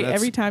great, she looks Yeah, great. that's-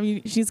 Every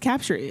time she's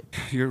capture it.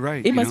 You're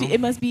right. It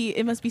must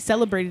be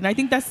celebrated. And I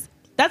think that's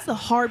the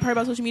hard part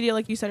about social media.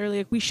 Like you said earlier,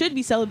 like, we should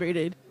be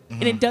celebrated,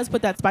 and it does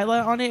put that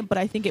spotlight on it. But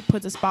I think it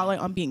puts a spotlight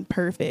on being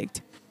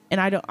perfect. And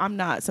I'm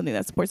not something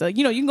that supports that. Like,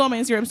 you know, you can go on my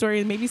Instagram story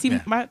and maybe see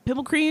Yeah. my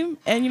pimple cream,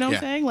 and you know what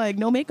I'm Yeah. saying, like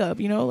no makeup.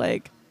 You know,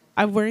 like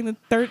I'm wearing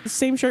the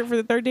same shirt for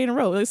the third day in a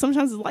row. Like,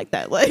 sometimes it's like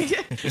that. Like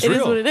it is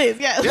real. what it is.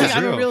 Yeah, like, it's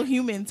I'm real. a real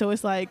human. So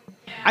it's like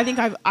I think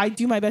I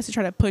do my best to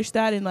try to push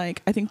that, and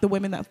like I think the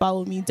women that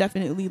follow me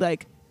definitely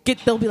like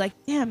they'll be like,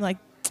 damn, like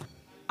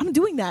I'm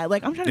doing that.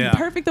 Like I'm trying to Yeah. be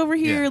perfect over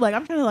here. Yeah. Like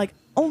I'm trying to like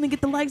only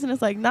get the likes, and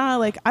it's like nah.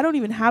 Like I don't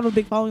even have a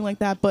big following like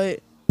that, but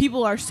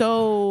people are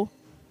so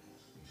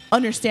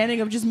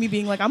understanding of just me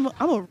being like I'm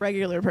a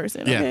regular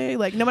person. Yeah. Okay,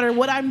 like no matter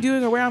what I'm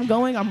doing or where I'm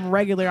going, I'm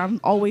regular. I'm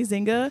always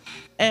Zynga,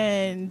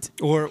 and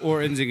Or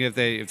Nzinga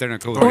if they're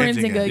not cool. or with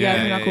in it. Zynga. Yeah, Yeah, if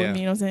you're not yeah, cool yeah. with me.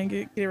 You know what I'm saying?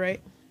 Get it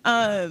right.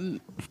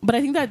 But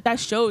I think that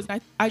shows.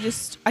 And I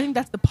think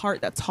that's the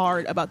part that's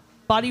hard about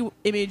body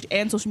image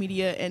and social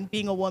media and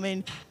being a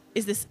woman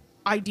is this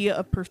idea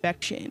of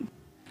perfection.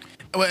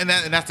 Well, and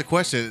that's the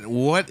question.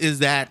 What is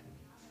that?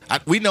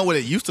 We know what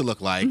it used to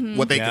look like,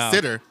 what they Yeah.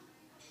 consider.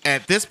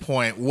 At this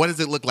point, what does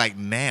it look like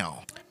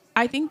now?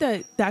 I think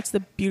that's the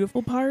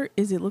beautiful part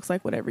is it looks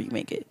like whatever you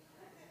make it.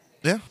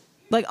 Yeah.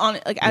 Like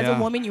as Yeah. a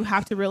woman, you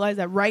have to realize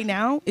that right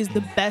now is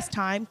the best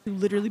time to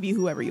literally be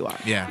whoever you are.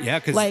 Yeah. Yeah,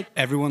 because Like-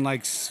 everyone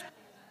likes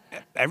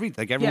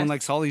everyone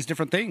likes all these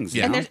different things.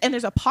 Yeah. You know? And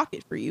there's a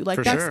pocket for you. Like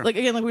For that's sure. like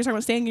again, like we were talking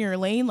about staying in your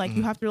lane. Like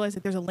you have to realize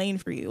that there's a lane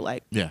for you.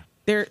 Like Yeah.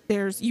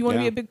 there's you want to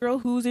be Yeah. a big girl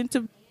who's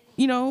into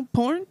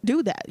porn,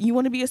 do that. You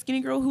want to be a skinny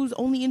girl who's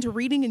only into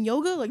reading and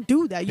yoga, like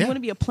do that. You Yeah. want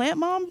to be a plant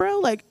mom, bro,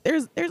 like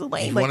there's a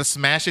lane. You Like want to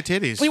smash your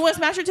titties. when you want to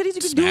smash your titties,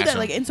 you can do Smash that. them.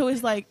 Like and so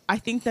it's like I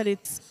think that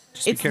it's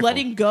be careful.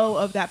 letting go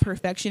of that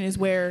perfection is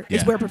where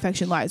Yeah.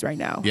 perfection lies right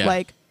now. Yeah.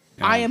 Like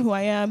Yeah. I am who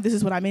I am. This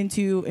is what I'm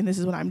into, and this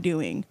is what I'm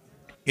doing.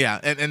 Yeah,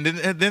 and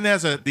then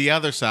there's the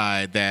other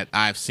side that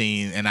I've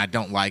seen and I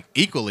don't like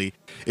equally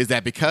is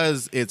that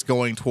because it's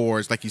going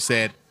towards, like you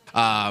said,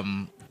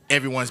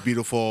 everyone's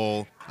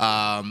beautiful.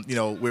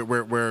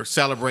 We're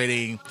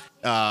celebrating,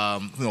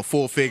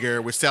 full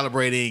figure. We're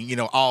celebrating,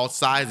 all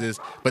sizes.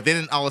 But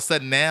then all of a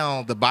sudden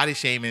now the body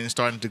shaming is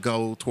starting to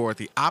go toward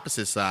the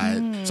opposite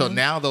side. So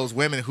now those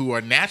women who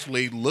are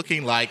naturally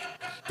looking like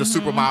the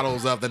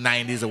supermodels of the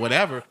 90s or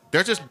whatever,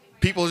 they're just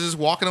people just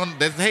walking on.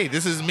 Hey,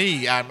 this is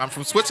me. I'm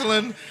from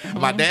Switzerland.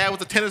 My dad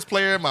was a tennis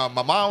player. My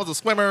mom was a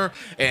swimmer,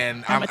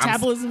 and My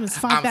metabolism is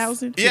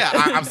 5,000.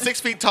 I'm 6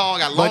 feet tall.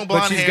 Got long but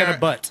blonde she's hair. got a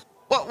butt.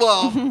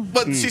 Well,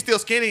 but she's still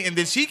skinny, and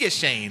then she gets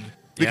shamed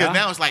because Yeah.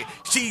 now it's like,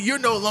 you're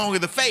no longer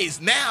the face.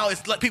 Now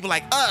it's like people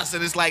like us,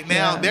 and it's like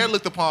now Yeah. they're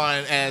looked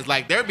upon as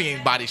like they're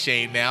being body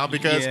shamed now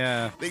because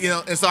Yeah.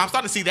 And so I'm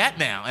starting to see that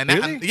now, and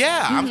Really?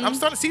 I'm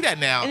starting to see that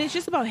now. And it's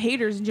just about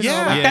haters in general.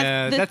 Yeah. Like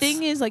Yeah, the that's-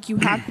 thing is, like, you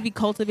have to be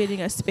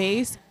cultivating a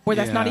space where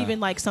that's not Yeah.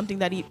 even like something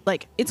that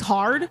like it's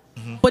hard,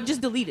 but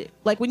just delete it.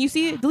 Like when you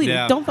see it, delete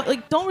Yeah.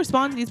 it. Don't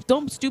respond to these.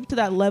 Don't stoop to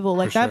that level.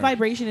 Like For that sure.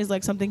 vibration is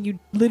like something you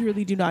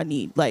literally do not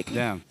need. Like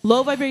Yeah.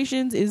 low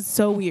vibrations is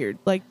so weird.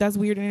 Like that's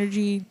weird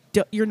energy.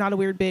 You're not a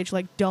weird bitch.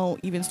 Like don't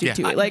even stoop Yeah.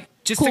 to it. Like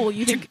Just cool. to,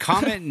 You to can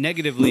comment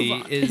negatively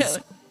Move on. is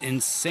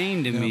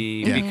insane to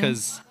me Yeah.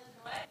 because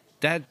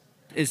that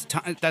is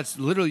that's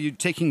literally you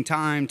taking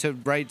time to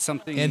write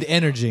something And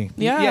energy.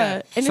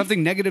 yeah. And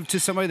something negative to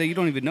somebody that you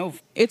don't even know.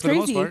 it's for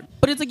crazy, the most part.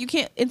 but it's like you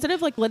can't. Instead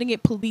of like letting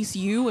it police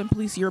you and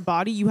police your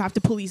body, you have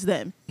to police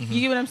them.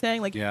 You get what I'm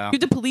saying? Like Yeah. you have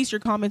to police your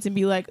comments and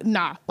be like,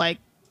 nah, like.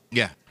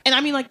 yeah. And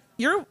I mean, like,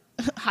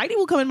 Heidi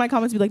will come in my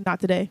comments and be like, not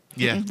today.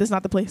 Yeah. This is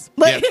not the place.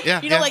 Like,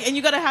 yeah, you know, yeah. like, and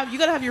you gotta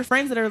have your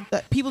friends that are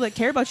people that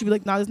care about you. Be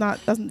like, no,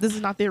 this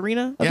is not the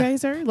arena. Okay, Yeah.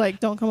 sir. Like,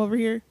 don't come over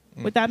here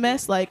with that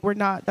mess. Like, we're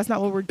not. That's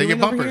not what we're They're doing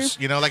your over here.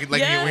 bumpers,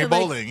 like Yeah, when you're like-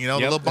 bowling, the Yep.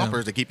 little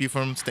bumpers that keep you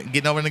from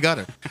getting over in the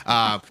gutter.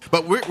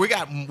 But we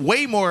got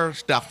way more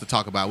stuff to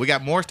talk about. We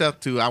got more stuff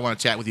I want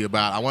to chat with you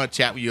about. I want to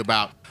chat with you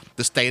about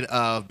the state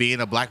of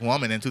being a black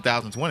woman in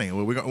 2020.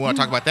 We want to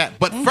talk about that.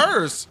 But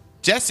first,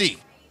 Jesse,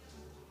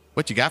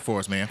 what you got for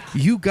us, man?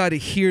 You got to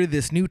hear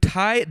this new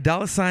Ty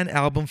Dolla $ign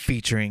album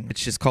featuring.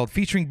 It's just called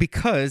Featuring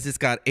because it's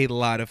got a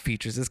lot of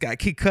features. It's got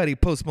Kid Cudi,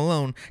 Post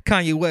Malone,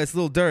 Kanye West,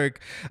 Lil Durk,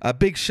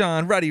 Big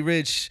Sean, Roddy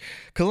Ricch,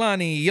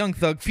 Kalani, Young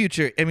Thug,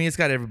 Future. I mean, it's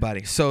got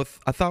everybody. So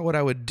I thought what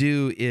I would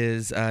do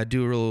is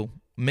do a little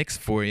mix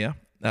for you.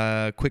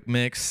 Quick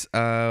mix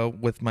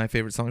with my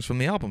favorite songs from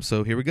the album.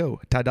 So here we go.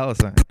 Ty Dolla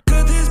 $ign.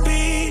 Could this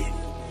be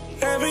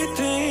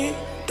everything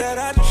that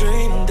I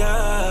dreamed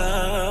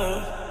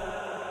of?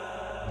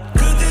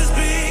 Could this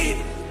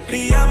be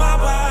beyond my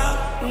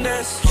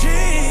wildest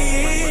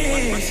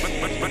dreams?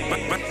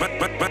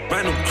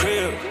 My new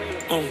crib,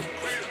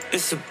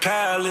 it's a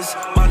palace.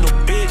 My new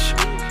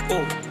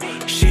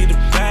bitch, she the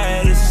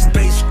baddest.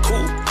 Space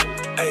cool,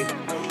 ayy,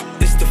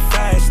 it's the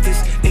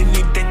fastest.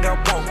 Anything I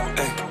want,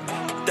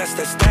 ayy, that's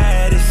that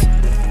status.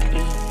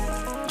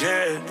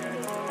 Yeah.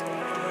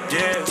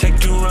 Yeah,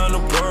 take you around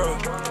the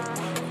world,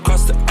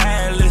 across the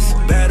Atlas,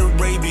 Bad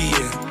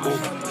Arabian,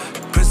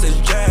 Princess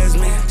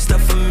Jasmine,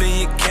 stuff $1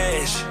 million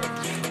cash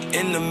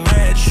in the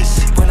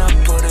mattress. When I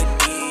put a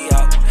D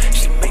out,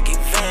 she make it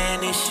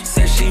vanish.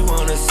 Said she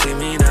wanna see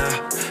me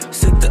now.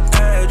 Set the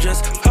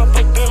address, hop up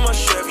in my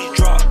Chevy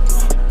drop.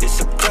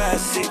 It's a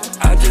classic.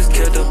 I just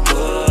killed a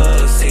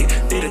pussy.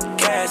 Need a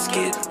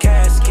casket.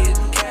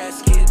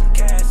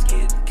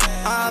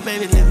 Ah,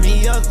 baby, lift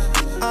me up.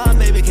 Ah,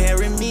 baby,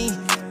 carry me.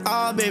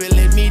 Ah, baby,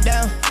 let me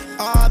down.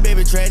 Ah,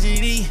 baby,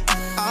 tragedy.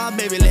 Ah,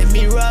 baby, let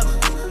me rock.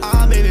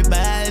 Ah, baby,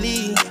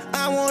 body.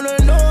 I wanna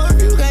know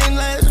if you can't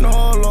last no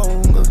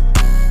longer.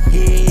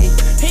 Yeah,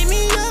 hit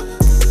me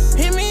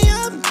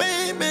up,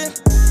 baby.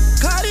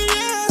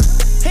 Cartier,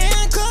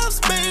 handcuffs,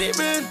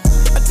 baby.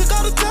 I took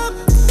all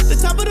the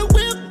top of the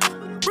whip.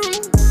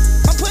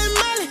 I'm putting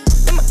Molly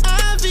in my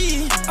IV.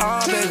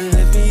 Oh, baby,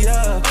 lift me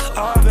up.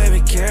 Oh,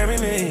 baby, carry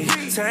me.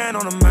 Tan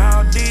on the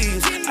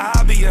Maldives.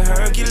 I'll be your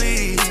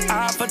Hercules.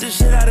 I'll put the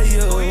shit out of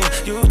you.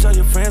 You tell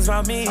your friends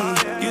about me.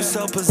 You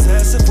so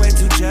possessive, way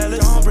too jealous.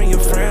 Don't bring your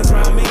friends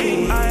around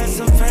me. I had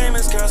some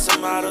famous girls,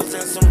 some models,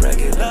 and some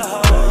regular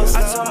hoes.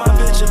 I told my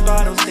bitch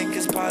about them, think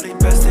it's probably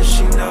best that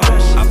she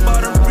knows. I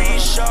bought a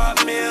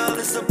Richard Mill.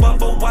 It's a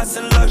Bubba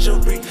Watson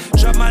luxury.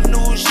 Drop my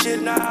new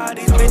shit, now all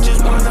these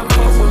bitches wanna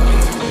fuck with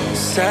me.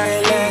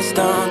 Say less,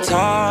 don't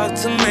talk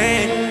to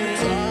me.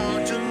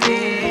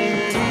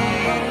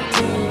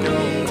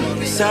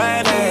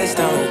 Silence,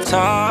 don't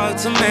talk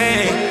to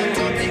me.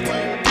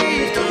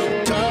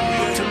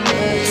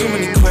 Too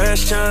many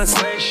questions.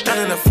 questions,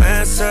 nothing to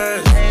fancy.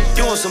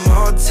 You want some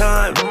more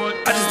time,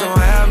 I just don't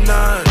have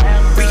none.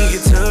 We can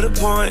get to the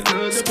point,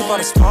 skip all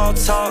the small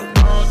talk,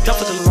 done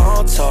for the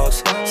long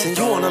talks, send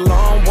you on a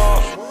long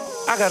walk.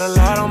 I got a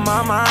lot on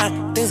my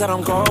mind, things that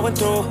I'm going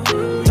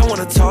through. Don't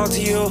wanna talk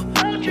to you,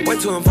 way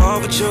too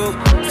involved with you.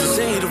 To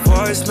send you the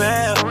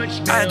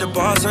voicemail, I had the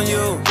boss on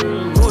you.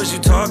 Who is you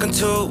talking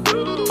to?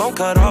 Phone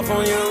cut off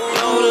on you.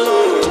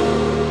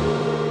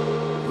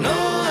 No,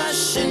 I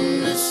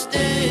shouldn't have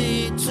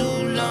stayed too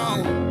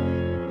long.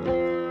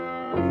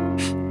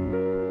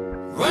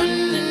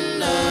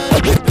 Running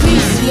up.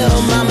 Please,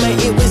 little mama,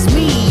 it was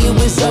me. It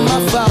was all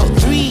my fault.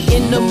 3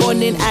 in the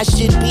morning, I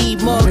should be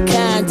more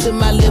kind to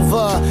my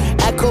liver.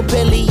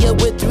 Acapella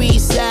with 3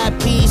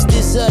 side pieces.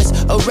 This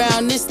us.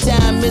 Around this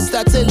time, it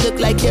start to look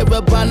like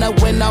Carabana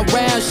when I'm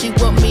round. She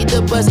want me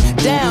to bust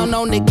down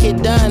on the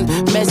kid done.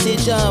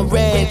 Message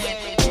unread.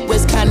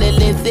 Was kinda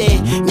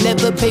lengthy,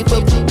 never pay for,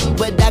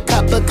 but I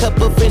cop a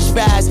couple French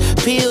fries,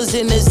 pills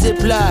in a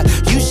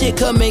Ziploc. You should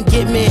come and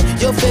get me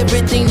your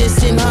favorite thing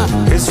that's in her.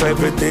 His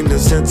favorite thing to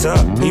center.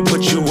 He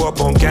put you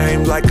up on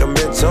game like a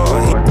mentor.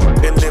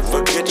 He and then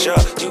forget ya.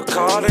 You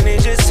called and he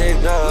just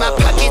ignored. My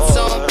pockets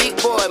on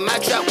big boy, my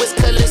drop was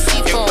color You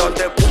seafoam. thought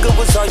that booger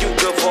was all you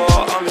good for.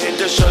 I'm here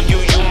to show you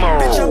more.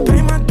 Bitch, I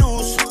pay my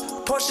dues.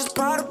 Porsche's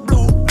powder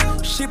blue.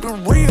 She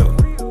been real,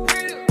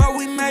 but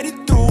we made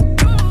it through.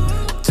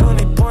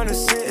 20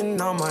 pointers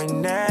sitting on my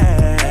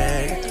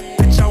neck.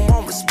 Bitch, I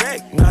want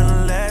respect,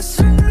 nothing less.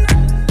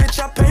 Bitch,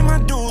 I pay my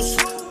dues.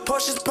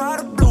 Porsche's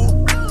powder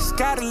blue. It's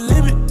got a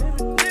limit,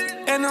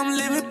 and I'm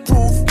living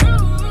proof.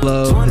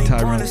 Love the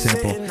Tyrone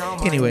sample.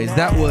 Anyways,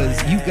 that was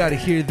You Gotta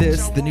Hear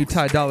This, the new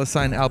Ty Dolla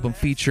 $ign album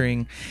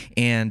featuring,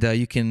 and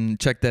you can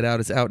check that out.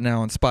 It's out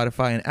now on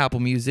Spotify and Apple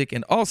Music,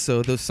 and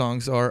also those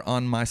songs are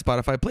on my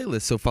Spotify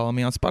playlist, so follow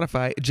me on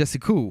Spotify, Jesse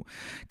Cool,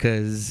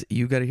 because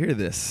you gotta hear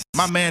this.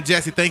 My man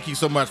Jesse, thank you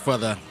so much for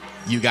the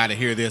You Gotta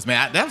Hear This,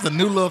 man. That was a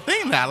new little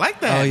thing. I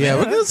like that. Oh yeah, man.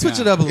 we're gonna switch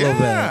it up a little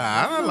bit.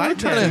 Yeah, I like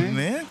trying that, to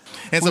man.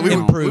 And so We we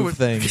improve were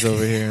things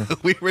over here.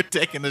 we were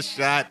taking a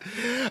shot.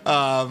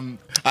 I'm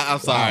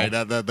sorry.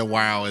 The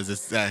wow is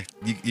just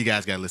you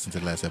guys got to listen to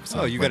the last episode.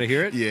 Oh, you gotta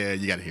hear it? Yeah,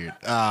 you got to hear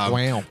it.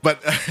 Wow.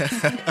 But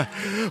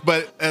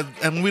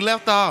and when we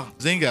left off,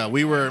 Zinga,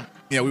 we were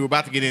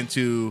about to get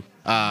into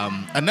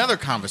another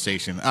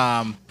conversation.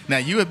 Now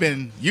you've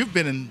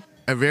been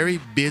a very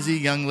busy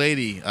young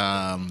lady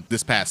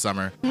this past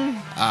summer.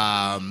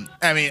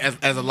 I mean,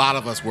 as a lot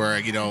of us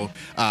were,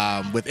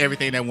 with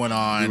everything that went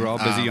on. We were all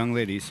busy young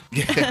ladies.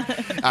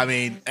 I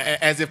mean,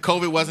 as if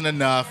COVID wasn't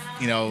enough,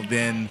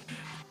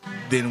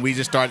 then we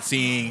just started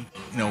seeing,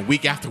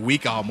 week after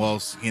week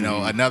almost,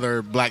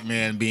 another black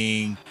man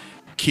being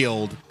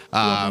killed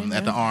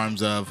at the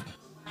arms of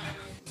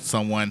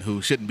someone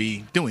who shouldn't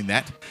be doing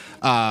that.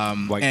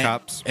 White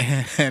cops.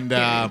 And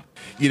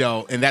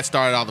and that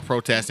started all the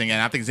protesting. And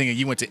I think, Zinga,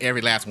 you went to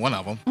every last one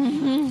of them.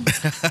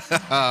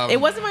 It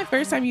wasn't my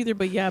first time either,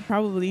 but yeah,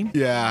 probably.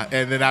 Yeah,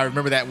 and then I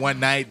remember that one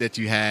night that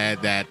you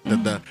had that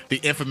the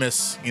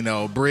infamous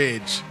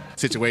bridge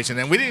situation,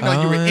 and we didn't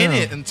know you were in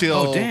it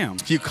until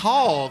you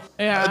called.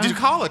 Yeah. Did you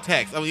call or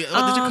text? Did you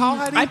call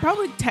Heidi? I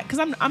probably because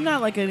I'm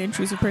not like an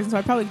intrusive person, so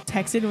I probably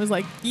texted and was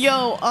like,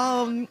 "Yo,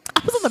 I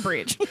was on the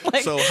bridge."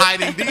 Like, so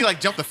Heidi, did you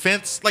jump the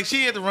fence? Like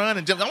she had to run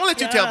and jump. I want to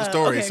let you tell the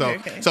story.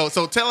 Okay. So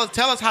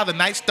tell us how the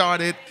night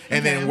started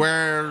and then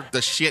where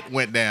the shit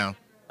went down.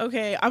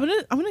 Okay, I'm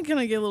gonna kind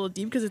of get a little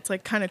deep because it's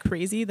like kind of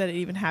crazy that it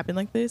even happened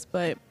like this.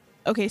 But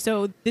okay,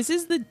 so this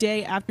is the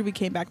day after we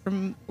came back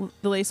from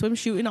the Lay Swim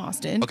shoot in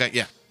Austin. Okay,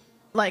 yeah.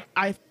 Like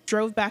I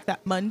drove back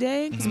that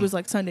Monday because it was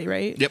like Sunday,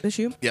 right? Yep. The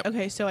shoot. Yep.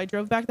 Okay, so I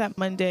drove back that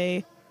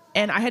Monday,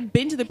 and I had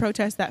been to the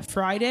protest that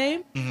Friday,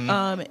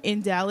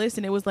 in Dallas,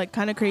 and it was like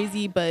kind of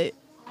crazy, but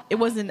it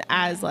wasn't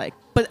as like.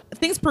 But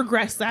things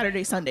progressed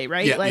Saturday, Sunday,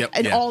 right? Yeah,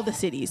 in all the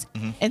cities.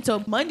 And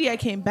so Monday I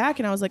came back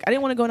and I was like, I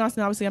didn't want to go in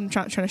Austin. Obviously, I'm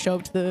trying to show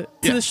up to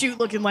the shoot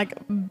looking like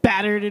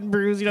battered and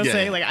bruised. You know what I'm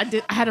saying? Like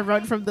I had to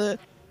run from the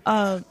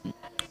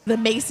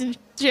Mason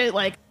shit,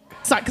 like.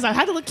 Sorry, because I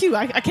had to look cute.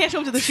 I can't show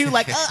up to the shoot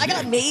like, I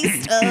got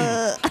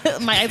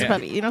maced. My eyes are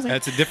puppy. You know what I'm saying?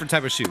 That's a different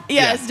type of shoot.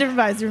 Yeah, it's a different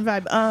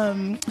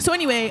vibe. So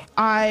anyway,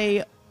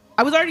 I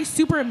was already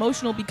super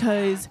emotional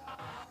because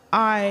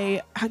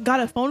I got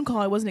a phone call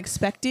I wasn't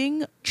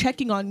expecting,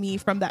 checking on me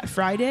from that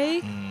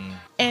Friday.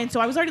 And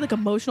so I was already like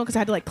emotional because I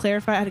had to like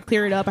clarify, I had to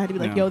clear it up. I had to be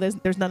like, yo,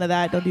 there's none of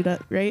that. Don't do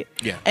that, right?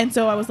 Yeah. And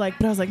so I was like,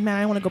 man,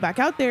 I want to go back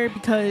out there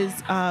because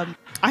I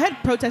had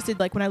protested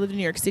like when I lived in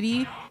New York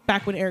City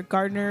back when Eric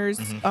Gardner's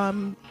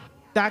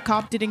that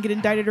cop didn't get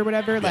indicted or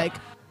whatever. Like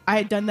I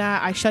had done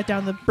that. I shut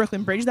down the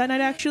Brooklyn Bridge that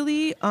night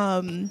actually.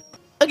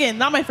 Again,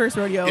 not my first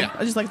rodeo. I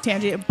was just like a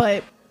tangent.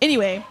 But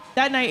anyway,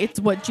 that night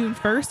it's what, June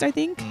 1st, I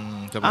think.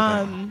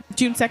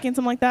 June 2nd,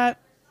 something like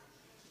that.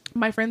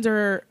 My friends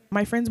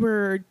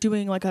were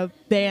doing like a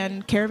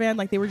caravan,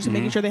 like they were just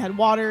making sure they had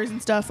waters and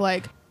stuff,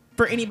 like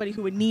for anybody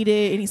who would need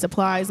it, any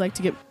supplies, like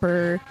to get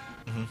for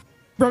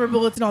rubber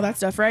bullets and all that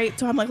stuff, right?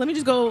 So I'm like, let me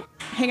just go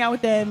hang out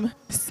with them,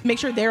 make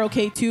sure they're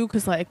okay too,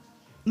 because like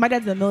my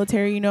dad's in the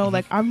military, you know,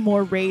 like I'm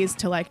more raised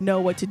to like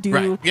know what to do.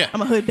 Right, yeah.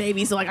 I'm a hood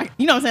baby, so like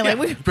you know what I'm saying, Yeah,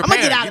 like I'm prepare,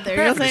 gonna get out of you're there. You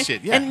know prepared what I'm for saying? this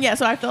shit, yeah. And yeah,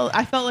 so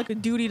I felt like a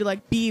duty to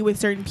like be with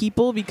certain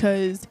people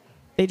because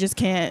they just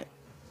can't.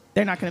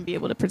 They're not gonna be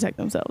able to protect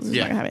themselves. It's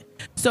Yeah. not gonna happen.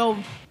 So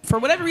for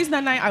whatever reason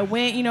that night, I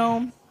went, you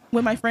know,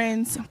 with my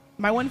friends.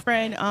 My one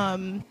friend,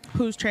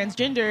 who's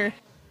transgender,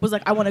 was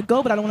like, I want to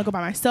go, but I don't want to go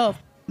by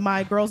myself.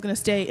 My girl's gonna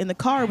stay in the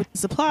car with the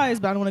supplies,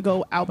 but I don't want to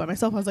go out by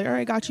myself. I was like, all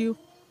right, got you.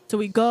 So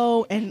we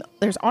go, and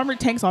there's armored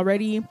tanks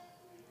already.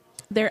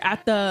 They're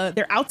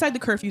outside the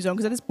curfew zone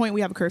because at this point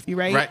we have a curfew,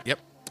 right? Right. Yep.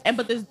 And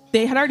but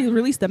they had already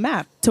released the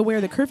map to where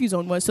the curfew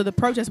zone was, so the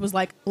protest was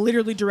like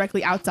literally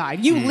directly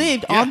outside. You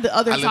lived Yeah, on the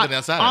other I lived side, on the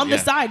outside, on the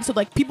yeah. side, so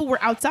like people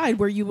were outside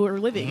where you were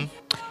living.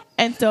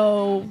 And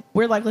so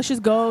we're like, let's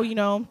just go. You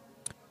know,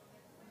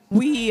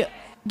 we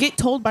get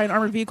told by an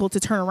armored vehicle to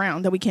turn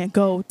around, that we can't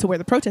go to where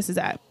the protest is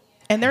at,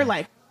 and they're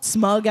like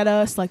smug at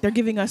us, like they're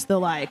giving us the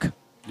like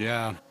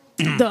Yeah.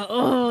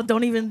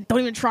 don't even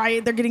try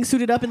it. They're getting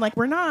suited up, and like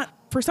we're not,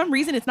 for some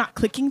reason it's not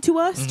clicking to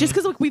us, just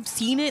because like we've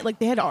seen it, like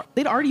they'd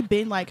already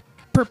been like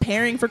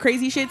preparing for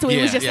crazy shit, so it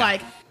was Yeah, just yeah.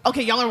 like,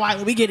 okay, y'all are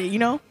wild, we get it, you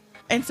know.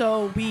 And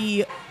so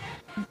the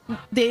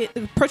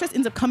protest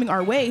ends up coming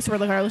our way, so we're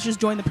like, all right, let's just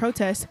join the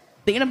protest.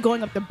 They end up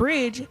going up the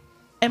bridge,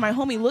 and my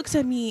homie looks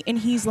at me and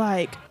he's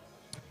like,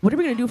 what are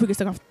we gonna do if we get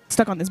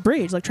stuck on this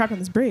bridge, like trapped on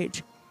this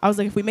bridge? I was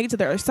like, if we make it to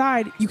the other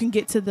side, you can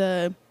get to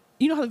the,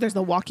 you know how there's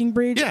the walking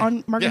bridge Yeah,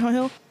 on Margaret yeah.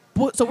 Hill?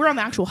 Well, so we're on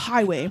the actual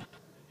highway,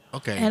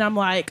 Okay. and I'm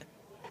like,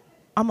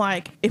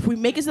 if we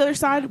make it to the other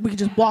side, we can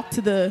just walk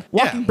to the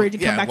walking bridge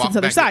and come back to walk the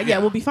other back side. to- Yeah,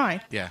 we'll be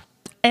fine. Yeah.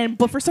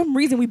 But for some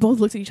reason, we both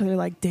looked at each other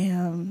like,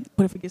 damn,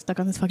 what if we get stuck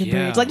on this fucking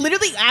Yeah. bridge? Like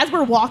literally, as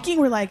we're walking,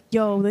 we're like,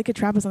 yo, they could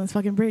trap us on this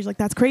fucking bridge. Like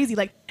that's crazy.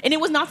 Like, and it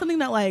was not something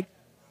that like,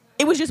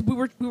 it was just we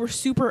were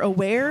super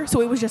aware,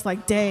 so it was just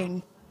like,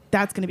 dang,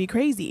 that's gonna be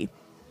crazy.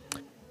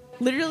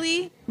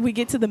 Literally, we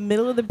get to the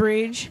middle of the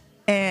bridge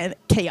and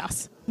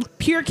chaos,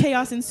 pure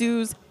chaos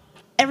ensues.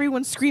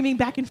 Everyone's screaming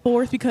back and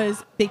forth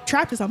because they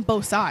trapped us on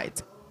both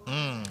sides.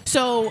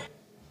 So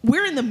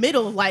we're in the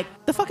middle, like,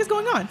 the fuck is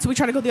going on? So we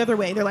try to go the other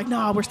way. They're like,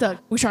 nah, we're stuck.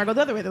 We try to go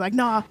the other way. They're like,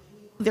 nah.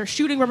 They're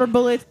shooting rubber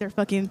bullets. They're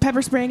fucking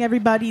pepper spraying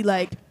everybody.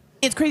 Like,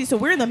 it's crazy. So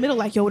we're in the middle,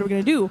 like, yo, what are we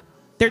gonna do?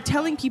 They're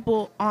telling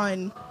people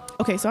on,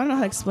 okay, so I don't know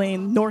how to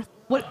explain north.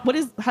 How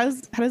does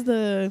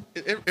the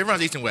It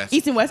runs east and west.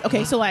 east and west?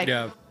 Okay, so like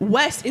Yeah.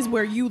 west is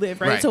where you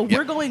live, right? Right, So yep.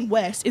 we're going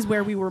west is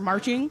where we were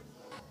marching.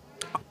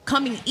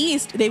 Coming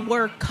east, they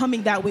were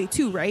coming that way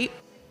too, right?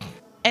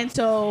 And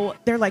so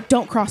they're like,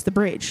 don't cross the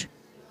bridge.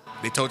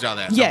 They told y'all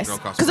that. Yes, Don't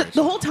cross the because bridge.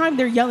 the whole time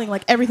they're yelling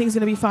like everything's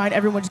gonna be fine.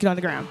 Everyone just get on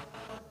the ground.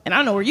 And I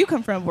don't know where you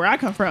come from, where I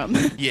come from.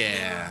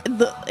 Yeah.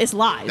 It's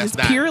lies. That's It's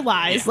not- pure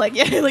lies. yeah. Like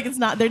like it's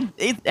not.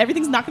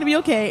 Everything's not gonna be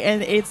okay,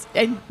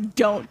 and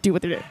don't do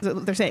what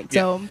they're saying.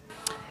 So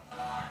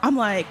I'm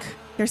like,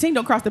 they're saying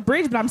don't cross the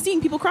bridge, but I'm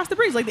seeing people cross the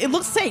bridge. Like it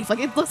looks safe. Like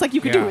it looks like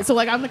you could do Yeah. it. So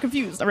like I'm like,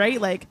 confused, right?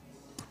 Like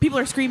people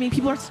are screaming,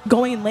 people are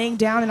going and laying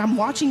down, and I'm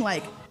watching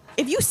like.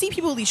 If you see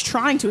people at least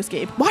trying to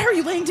escape, why are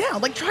you laying down?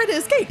 Like, try to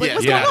escape. Like, Yeah,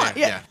 what's yeah, going on?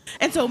 yeah, Yeah. yeah.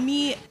 And so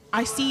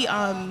I see,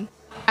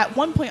 at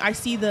one point, I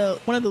see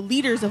one of the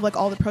leaders of like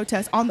all the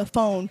protests on the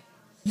phone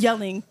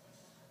yelling,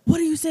 what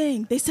are you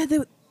saying? They said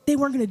that they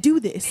weren't going to do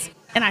this.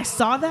 And I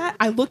saw that.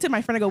 I looked at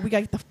my friend. I go, we got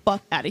to get the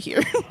fuck out of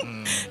here.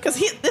 Because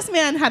this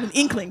man had an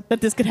inkling that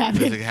this could happen.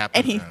 This could happen,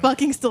 And he yeah.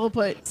 fucking still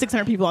put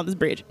 600 people on this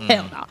bridge.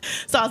 Hell no.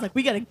 So I was like,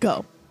 we got to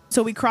go.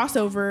 So we cross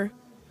over.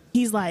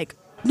 He's like,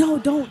 no,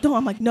 don't.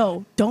 I'm like,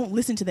 no, don't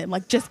listen to them.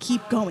 Like, just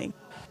keep going.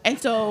 And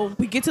so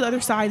we get to the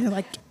other side, and they're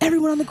like,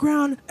 everyone on the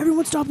ground,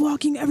 everyone stop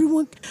walking,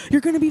 everyone,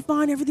 you're going to be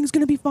fine, everything's going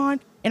to be fine.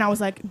 And I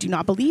was like, do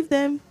not believe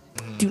them.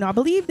 Do not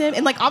believe them.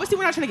 And like, obviously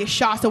we're not trying to get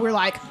shot, so we're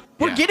like,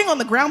 we're Yeah. getting on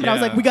the ground, but I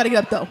was Yeah. like, we got to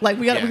get up though. Like,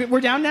 Yeah. we're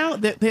down now.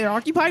 They're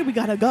occupied. We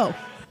got to go.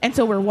 And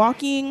so we're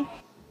walking,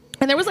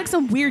 and there was like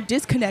some weird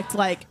disconnect.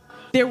 Like,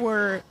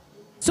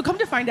 so come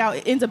to find out,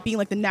 it ends up being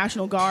like the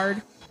National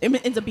Guard.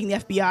 It ends up being the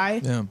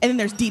FBI. Yeah. And then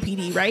there's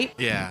DPD, right?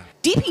 Yeah.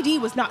 DPD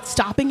was not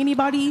stopping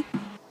anybody.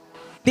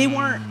 They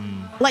weren't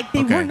like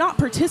they Okay. were not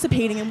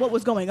participating in what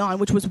was going on,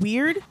 which was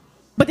weird.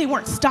 But they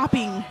weren't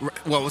stopping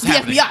What was the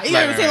happening? FBI. You know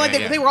what I'm saying? Like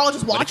yeah. they were all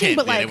just But they watching, can't-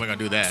 but yeah, like they weren't gonna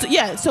do that. So,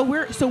 yeah,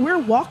 so we're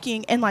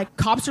walking, and like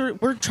cops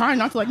we're trying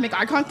not to like make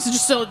eye contact,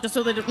 just so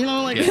that you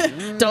know, like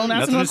don't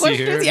ask Nothing no to see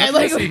here, questions. Yeah, nothing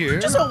like to see here.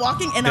 just so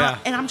walking, and Yeah.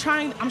 I'm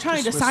trying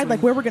to decide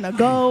like where we're gonna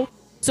go.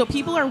 So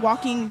people are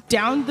walking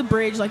down the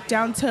bridge, like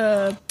down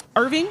to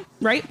Irving,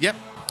 right? Yep.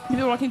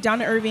 People are walking down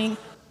to Irving,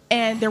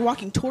 and they're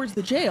walking towards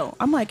the jail.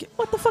 I'm like,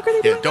 what the fuck are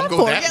they Yeah, doing don't that go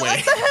for? that Yeah, way.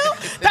 what the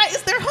hell? That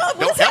is their hub. What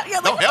Don't is that? help- Yeah,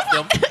 like, don't what the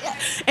help fuck?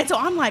 Yeah. And so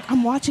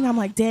I'm watching. I'm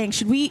like, dang,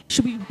 should we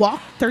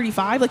walk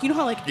 35? Like, you know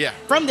how like Yeah.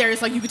 from there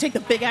it's like you could take the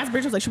big ass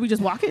bridge. I was like, should we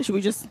just walk it? Should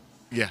we just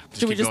Yeah.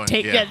 should we keep just going.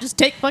 take just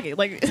take fuck it?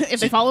 Like if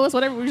they follow us,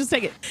 whatever, we just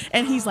take it.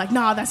 And he's like,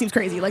 nah, that seems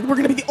crazy. Like we're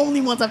gonna be the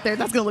only ones up there.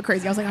 That's gonna look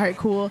crazy. I was like, all right,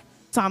 cool.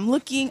 So I'm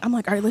looking. I'm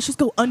like, all right, let's just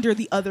go under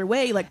the other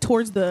way, like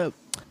towards the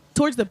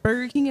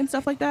Burger King and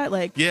stuff like that.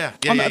 Like Yeah,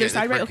 on the yeah, other yeah,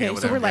 side, the right? Burger King Okay,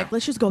 or so we're whatever, like, yeah.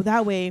 let's just go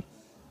that way.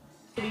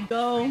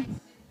 So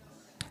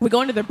we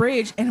go into the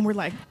bridge, and we're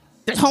like,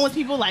 there's homeless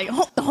people. Like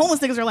the homeless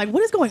niggas are like,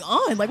 what is going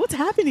on? Like, what's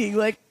happening?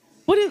 Like,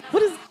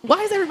 why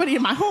is everybody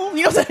in my home?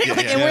 You know what I'm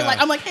saying? And we're like,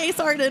 I'm like, hey,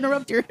 sorry to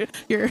interrupt your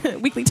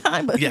weekly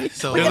time, but Yeah,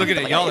 so They're looking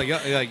at y'all like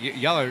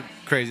y'all are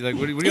crazy. Like,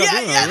 what are y'all doing?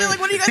 they're like,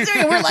 what are you guys doing?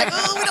 And we're like,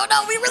 oh, we don't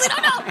know. We really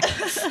don't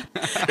know.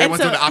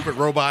 Everyone's doing the awkward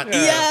robot.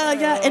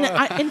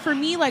 Yeah. And for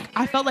me, like,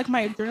 I felt like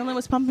my adrenaline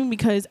was pumping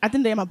because at the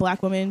end of the day, I'm a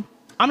black woman.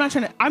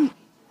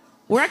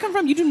 Where I come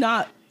from, you do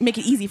not make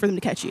it easy for them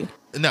to catch you.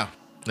 No.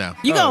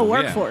 You gotta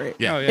work for it.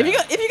 Yeah. If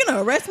you're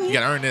gonna arrest me, You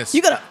gotta earn this.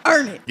 You gotta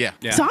earn it. Yeah.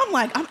 So I'm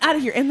like, I'm out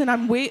of here. And then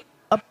I'm with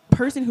a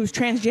person who's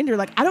transgender.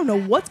 Like, I don't know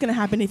what's gonna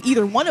happen if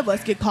either one of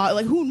us get caught.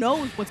 Like, who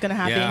knows what's gonna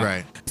happen? Yeah.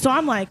 Right. So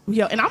I'm like,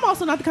 yo, and I'm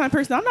also not the kind of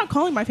person. I'm not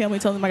calling my family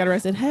telling them I got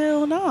arrested.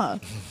 Hell nah,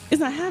 it's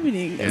not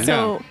happening. Yeah.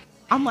 So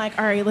I'm like,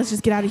 all right, let's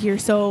just get out of here.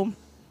 So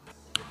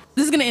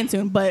this is gonna end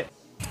soon, but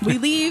we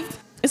leave.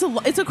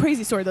 It's a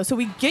crazy story though. So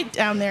we get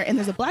down there and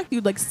there's a black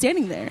dude like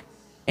standing there.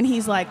 And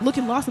he's like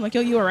looking lost. I'm like, yo,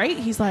 you all right?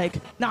 He's like,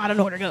 no, I don't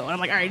know where to go. And I'm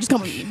like, all right, just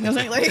come with me. You know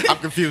what I'm saying? Like, I'm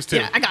confused too.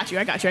 Yeah, I got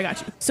you.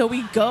 So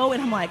we go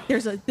and I'm like,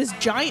 there's this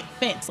giant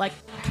fence, like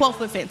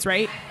 12-foot fence,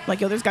 right? I'm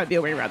like, yo, there's got to be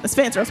a way around this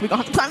fence or else we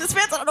gonna have to climb this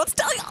fence. I don't know what to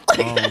tell y'all.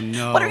 Like, Oh,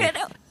 no. what are we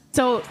gonna do?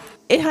 So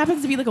it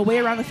happens to be like a way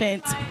around the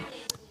fence,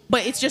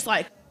 but it's just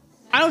like,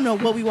 I don't know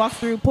what we walked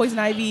through, poison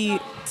ivy,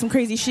 some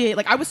crazy shit.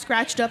 Like, I was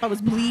scratched up, I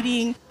was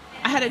bleeding.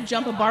 I had to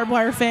jump a barbed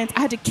wire fence.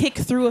 I had to kick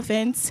through a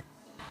fence.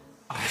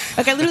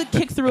 Like, I literally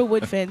kicked through a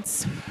wood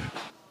fence.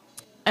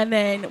 And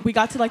then we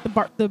got to like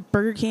the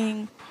Burger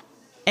King,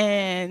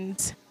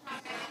 and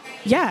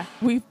yeah,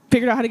 we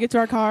figured out how to get to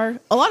our car.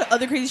 A lot of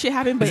other crazy shit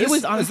happened, but it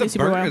was honestly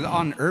super wild.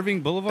 on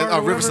Irving Boulevard. Oh,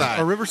 or Riverside.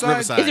 Or Riverside.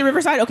 Is it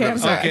Riverside? Okay, I'm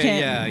sorry. I Okay,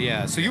 can't.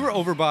 yeah. So you were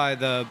over by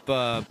the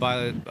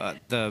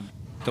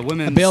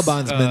women's bail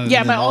bondsman.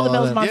 Yeah, by And all the all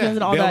bells, that. bondsmen,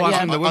 and all Bail that. bondsman,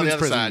 Yeah. the On the women's other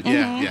prison. side.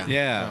 Mhm. Yeah.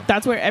 Yeah.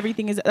 That's where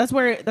everything is. That's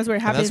where it And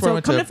happened. that's where I So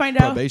went come to to find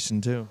out.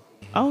 probation too.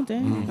 Oh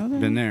dang. Okay.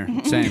 Been there.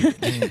 Same.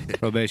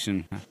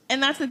 Probation.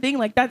 And that's the thing.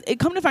 Like that. It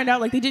come to find out,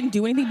 like they didn't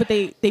do anything, but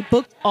they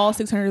booked all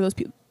 600 of those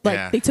people. Like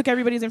Yeah. they took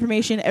everybody's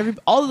information.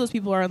 All of those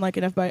people are on like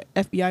an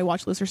FBI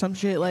watch list or some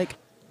shit. Like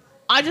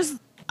I just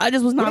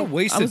was not. What a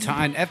waste I of was-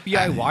 time.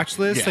 FBI watch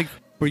list, Yeah. like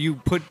where you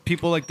put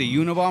people like the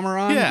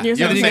Unabomber on. Yeah. Here's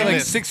And what then I'm you get saying.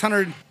 like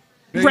 600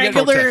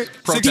 Regular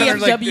Protest.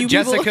 600 like DFW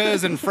people.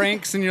 Jessicas and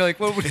Franks, and you're like,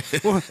 what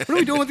are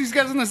we doing with these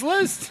guys on this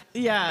list?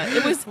 Yeah,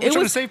 it was. We're It trying to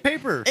was. save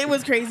paper. It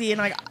was crazy, and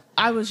like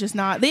I was just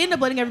not. They ended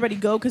up letting everybody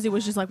go because it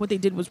was just like what they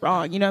did was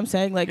wrong. You know what I'm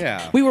saying? Like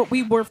Yeah. we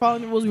were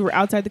following the rules. We were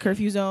outside the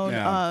curfew zone.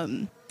 Yeah.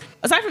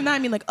 Aside from that, I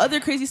mean, like other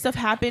crazy stuff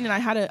happened, and I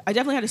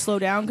definitely had to slow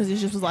down because it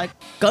just was like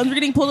guns were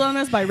getting pulled on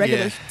us by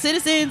regular Yeah.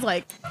 citizens.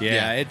 Like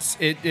Yeah,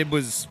 it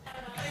was.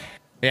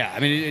 Yeah,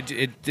 I mean,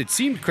 it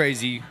seemed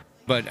crazy,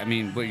 but I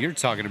mean, what you're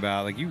talking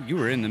about, like you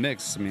were in the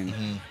mix. I mean,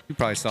 you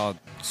probably saw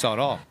it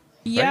all.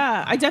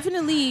 yeah, I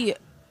definitely.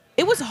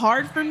 It was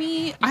hard for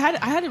me. I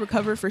had to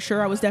recover for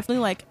sure. I was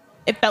definitely like.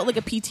 It felt like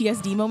a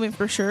PTSD moment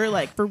for sure.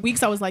 Like for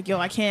weeks, I was like, "Yo,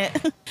 I can't."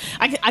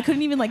 I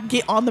couldn't even like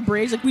get on the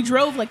bridge. Like we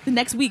drove like the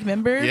next week.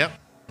 Remember? Yep.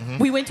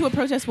 We went to a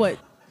protest. What?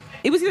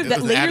 It was either It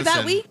was later that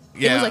Addison. week.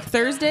 It Yeah. was like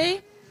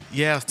Thursday.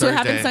 Yeah. It's So Thursday. it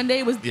happened Sunday.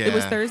 It was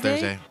Yeah,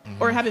 Thursday,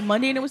 or it happened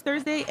Monday and it was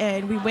Thursday.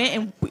 And we went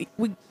and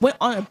we went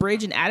on a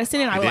bridge in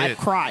Addison, and I We like did.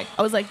 cried.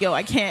 I was like, "Yo,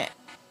 I can't."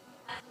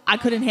 I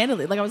couldn't handle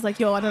it. Like I was like,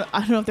 "Yo, I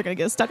don't know if they're gonna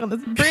get stuck on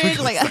this bridge."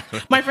 Like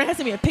my friend had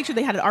sent me a picture.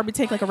 They had an army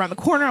tank like around the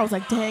corner. I was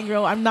like, "Dang,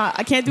 girl,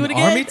 I can't do it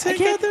again." Army I tank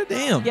can't. out there?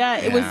 Damn. Yeah,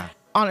 it was Yeah.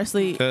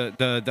 honestly.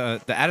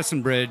 The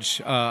Addison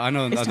Bridge. I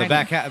know It's the tiny.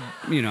 back.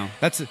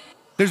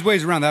 There's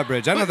ways around that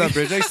bridge. I know that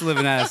bridge. I used to live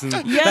in Addison.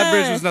 That bridge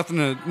Yeah. was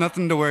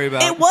nothing to worry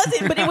about. It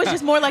wasn't, but it was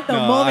just more like the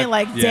No, moment,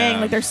 like, yeah.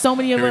 dang, like there's so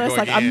many of Here we us. go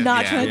Like I'm again.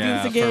 not Yeah. trying to do Yeah,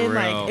 this for again.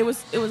 real.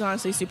 Like it was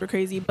honestly super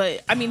crazy.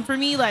 But I mean, for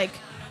me, like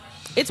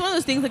it's one of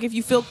those things. Like if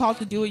you feel called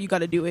to do it, you got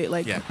to do it.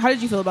 Like Yeah. how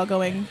did you feel about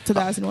going to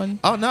the Addison one?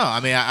 Oh no! I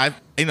mean, I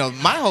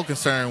my whole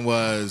concern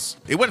was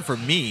it wasn't for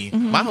me.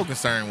 Mm-hmm. My whole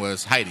concern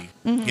was Heidi.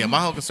 Yeah, my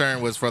whole concern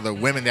was for the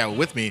women that were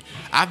with me.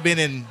 I've been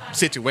in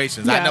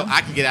situations. I Yeah. know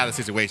I can get out of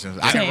situations.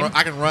 Same.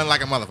 I can run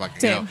like a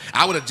motherfucker. You know? Same.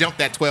 I would have jumped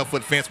that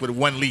 12-foot fence with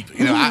one leap.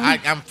 You know,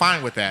 I'm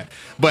fine with that.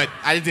 But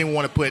I just didn't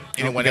want to put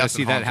We anyone gotta else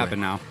see in that harm's way.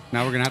 happen now.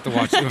 Now we're gonna have to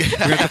watch. We're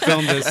gonna have to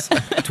film this.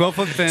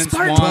 12-foot fence.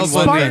 Spartan, one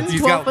Spartan, leap.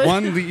 He's 12 got foot.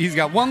 one. He's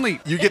got one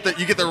leap. You get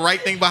the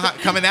right thing behind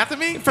coming after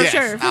me. For Yes,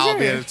 sure, for I'll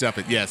be sure. able to jump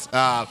it. Yes,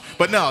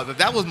 but no,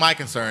 that was my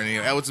concern. You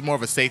know, that was more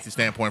of a safety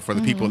standpoint for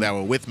the people that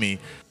were with me,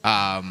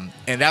 and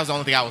that was the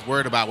only thing I was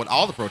worried about with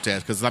all the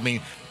protests. Because I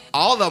mean,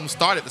 all of them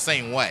started the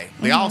same way.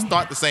 They all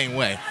start the same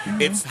way.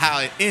 It's how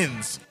it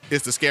ends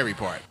is the scary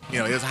part. You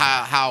know, it's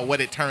how what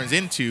it turns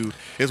into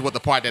is what the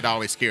part that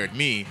always scared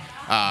me,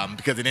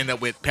 because it ended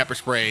up with pepper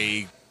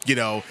spray. You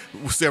know,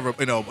 silver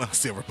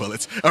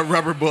bullets,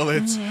 rubber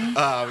bullets.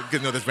 Because you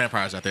know, there's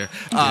vampires out there.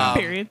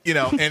 Period. You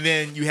know, and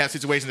then you have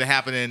situations that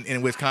happen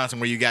in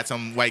Wisconsin where you got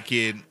some white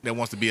kid that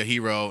wants to be a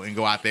hero and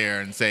go out there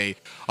and say,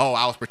 "Oh,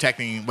 I was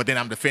protecting, but then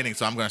I'm defending,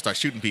 so I'm going to start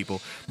shooting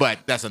people." But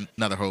that's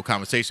another whole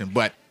conversation.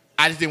 But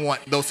I just didn't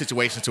want those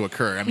situations to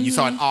occur. I mean, you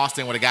saw in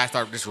Austin where the guy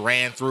just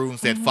ran through and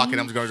said, "Fuck it,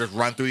 I'm just gonna just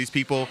run through these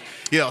people."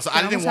 You know, so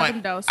I didn't almost want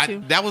happened to Dallas,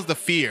 too. that was the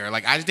fear.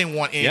 Like I just didn't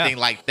want anything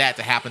like that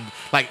to happen.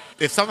 Like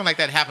if something like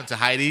that happened to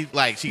Heidi,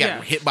 like she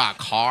got hit by a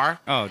car.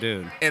 Oh,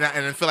 dude. And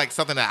I feel like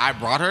something that I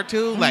brought her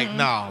to, like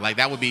no, like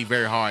that would be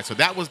very hard. So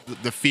that was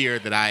the fear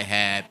that I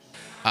had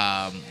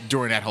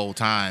during that whole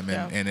time,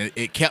 and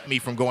it kept me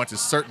from going to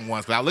certain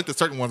ones. Because I looked at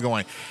certain ones,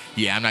 going,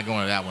 "Yeah, I'm not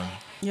going to that one."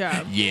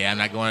 Yeah, I'm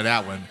not going to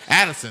that one.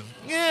 Addison.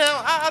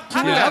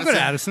 I'll go to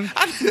Addison.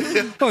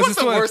 What's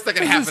the worst that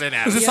can happen in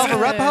Addison? Is this off a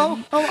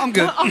Repo? Oh, I'm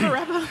good. Off a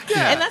Repo.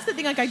 Yeah. And that's the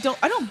thing. Like, I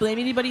don't blame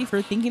anybody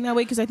for thinking that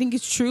way because I think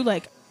it's true.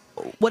 Like,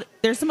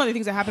 there's some other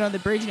things that happened on the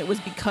bridge, and it was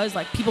because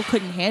like people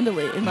couldn't handle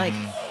it, and like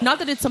not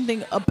that it's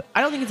something.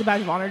 I don't think it's a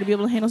badge of honor to be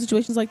able to handle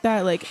situations like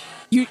that. Like,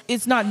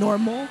 it's not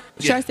normal.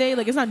 Should I say?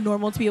 Like, it's not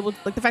normal to be able to,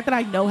 like, the fact that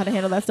I know how to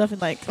handle that stuff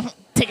and like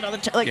take it on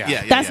the like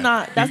that's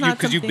not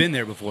because you've been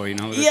there before, you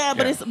know.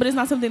 But it's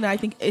not something that I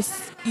think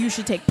you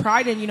should take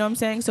pride in. You know what I'm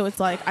saying? So it's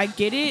like I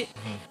get it,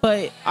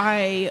 but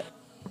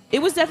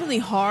it was definitely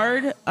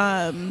hard.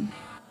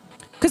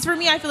 Because for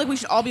me, I feel like we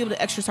should all be able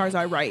to exercise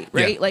our right?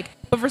 Yeah. Like,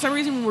 but for some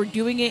reason, when we're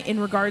doing it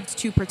in regards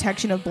to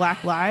protection of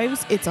Black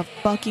lives, it's a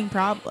fucking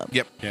problem.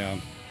 Yep. Yeah.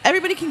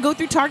 Everybody can go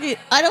through Target.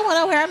 I don't want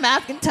to wear a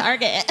mask in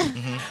Target.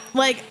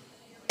 Like,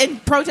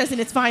 and protesting,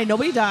 it's fine.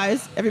 Nobody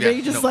dies.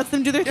 Everybody just lets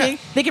them do their thing.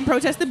 They can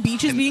protest the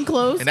beaches being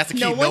closed. And that's the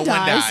key. No one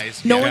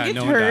dies. No one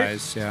gets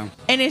hurt.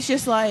 And it's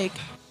just like,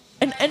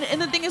 and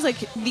the thing is, like,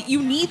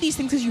 you need these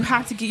things because you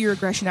have to get your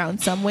aggression out in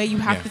some way. You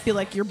have to feel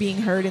like you're being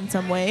heard in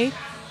some way.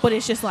 But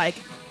it's just like,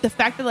 the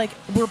fact that like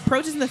we're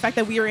protesting the fact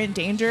that we are in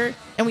danger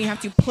and we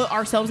have to put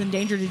ourselves in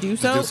danger to do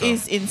so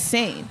is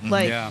insane.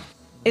 Like,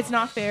 it's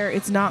not fair.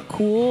 It's not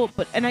cool.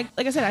 But like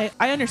I said,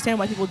 I understand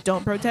why people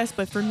don't protest.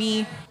 But for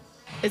me,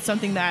 it's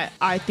something that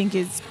I think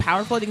is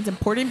powerful. I think it's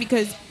important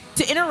because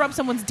to interrupt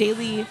someone's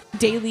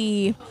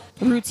daily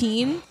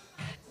routine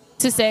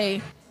to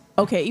say,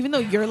 okay, even though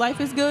your life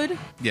is good,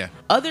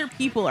 other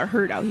people are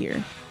hurt out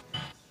here.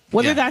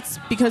 Whether that's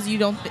because you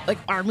don't like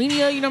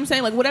Armenia, you know what I'm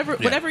saying? Like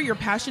whatever you're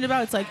passionate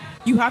about, it's like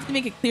you have to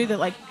make it clear that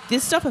like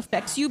this stuff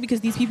affects you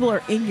because these people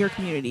are in your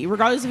community.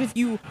 Regardless of if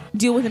you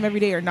deal with them every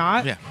day or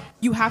not,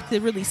 you have to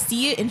really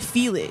see it and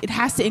feel it. It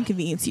has to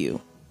inconvenience you.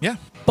 Yeah.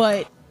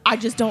 But I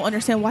just don't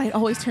understand why it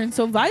always turns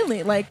so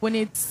violent. Like when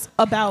it's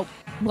about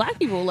Black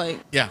people, like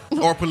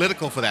or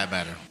political for that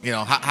matter. You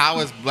know, how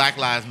is Black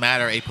Lives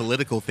Matter a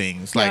political thing?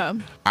 It's like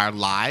our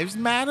lives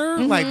matter.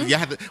 Like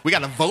we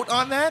got to vote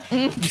on that.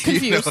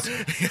 Confused.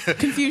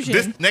 Confusion.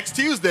 This next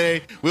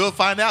Tuesday we'll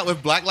find out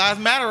if Black Lives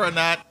Matter or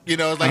not. You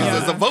know, it's like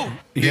there's a vote.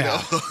 You know,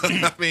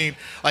 I mean,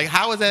 like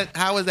how is that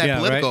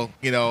political? Right?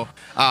 You know,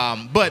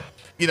 but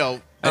you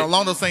know,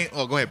 along those same.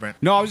 Oh, go ahead, Brent.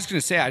 No, I was just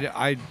gonna say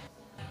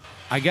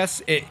I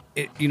guess it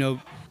you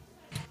know,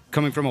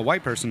 coming from a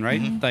white person,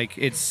 right? Like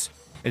it's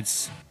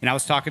and I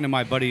was talking to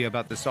my buddy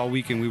about this all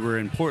week, and we were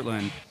in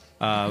Portland.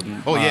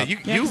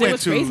 You went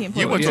to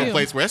a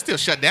place where it's still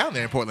shut down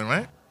there in Portland,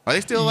 right? Are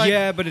they still like?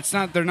 Yeah, but it's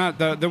not. They're not.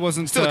 There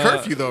wasn't still a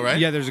curfew though, right?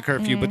 Yeah, there's a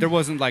curfew, but there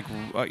wasn't like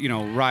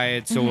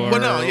riots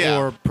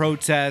or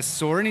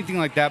protests or anything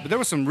like that. But there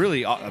was some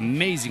really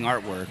amazing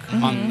artwork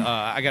on.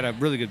 I got a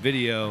really good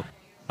video,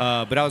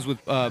 but I was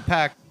with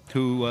Pac,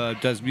 who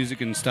does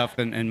music and stuff,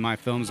 and my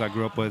films I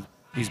grew up with.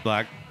 He's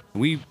Black.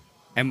 We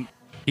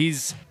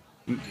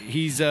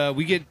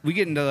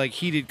get into like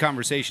heated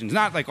conversations,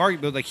 not like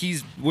argument, but like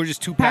we're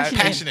just too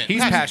passionate.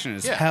 He's passionate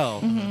as hell,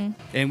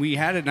 and we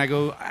had it. And I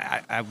go,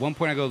 at one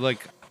point, I go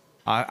like,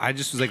 I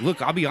just was like,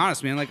 look, I'll be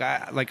honest, man.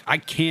 I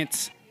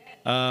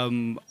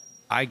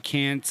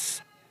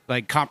can't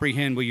like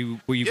comprehend what you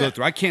go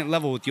through. I can't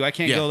level with you. I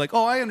can't go like,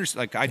 oh, I understand.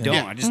 Like I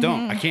don't. I just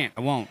don't. I can't.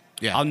 I won't.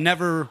 Yeah. I'll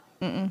never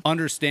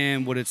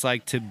understand what it's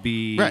like to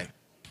be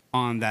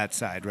on that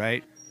side,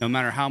 right? No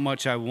matter how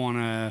much I want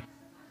to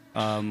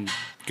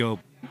go,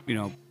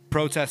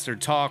 protest or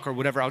talk or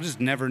whatever, I'll just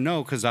never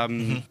know because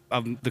I'm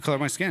the color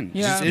of my skin.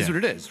 It just is what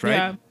it is, right?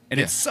 Yeah. And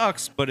it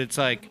sucks, but it's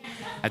like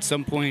at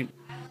some point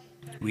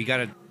we got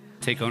to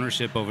take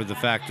ownership over the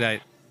fact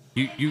that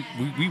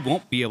we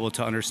won't be able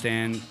to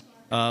understand.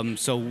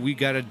 So we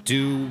got to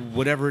do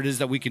whatever it is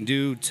that we can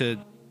do to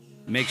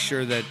make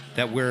sure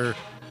that we're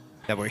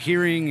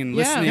hearing and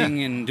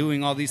listening and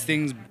doing all these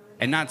things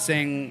and not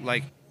saying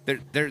like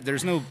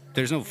there's no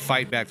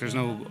fight back, there's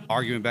no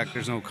argument back,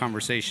 there's no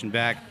conversation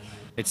back.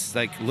 It's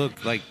like,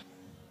 look, like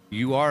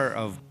you are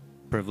of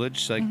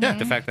privilege, like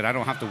the fact that I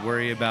don't have to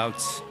worry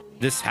about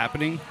this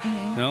happening.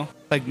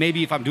 Like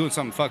maybe if I'm doing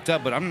something fucked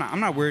up, but I'm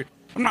not worried.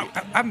 I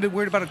haven't been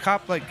worried about a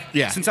cop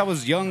since I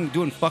was young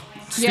doing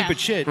stupid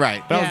shit.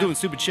 Right. But I was doing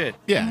stupid shit.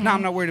 Yeah. No,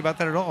 I'm not worried about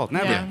that at all.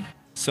 Never. Yeah.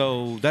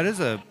 So that is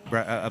a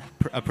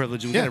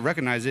privilege, and we got to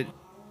recognize it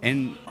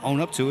and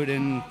own up to it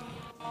and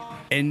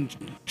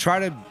try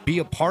to be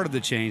a part of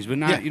the change, but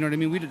not, you know what I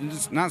mean?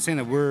 It's not saying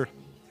that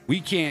we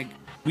can't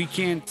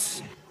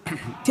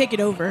take it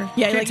over.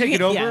 Yeah, can't like take you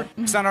it over. Yeah.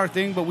 It's not our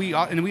thing, but we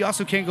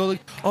also can't go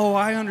like, oh,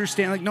 I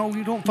understand. Like, no,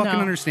 you don't fucking No.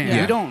 understand.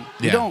 Yeah. You don't.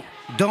 You Yeah.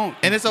 don't.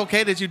 And it's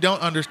okay that you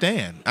don't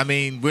understand. I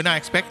mean, we're not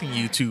expecting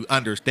you to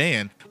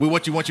understand.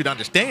 What you want you to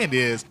understand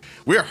is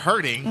we're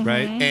hurting,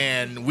 Right.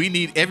 And we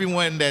need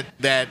everyone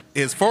that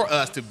is for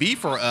us to be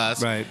for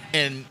us, Right.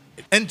 And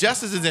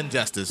injustice is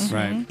injustice,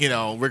 Right. You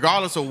know,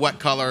 regardless of what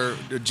color,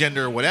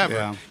 gender, whatever.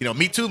 Yeah. You know,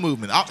 Me Too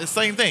movement, the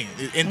same thing.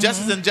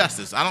 Injustice is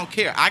injustice. I don't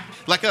care.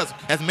 Like us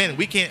as men,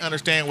 we can't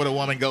understand what a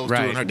woman goes through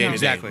Right. in her day to day.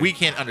 Exactly. We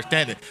can't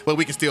understand it, but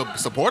we can still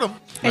support them.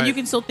 And you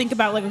can still think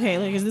about like, okay,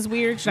 like, is this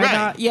weird? Should Right. I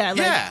not? Yeah, like,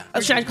 Yeah.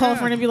 should I call a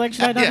friend and be like,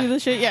 should I not Yeah. do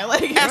this shit? Yeah,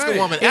 like, Ask a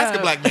woman, ask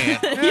a black man.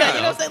 yeah, you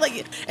know what I'm saying?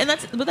 Like, and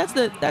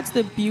that's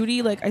the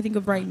beauty, like, I think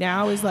of right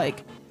now is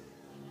like,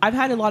 I've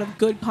had a lot of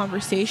good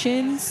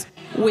conversations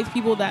with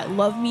people that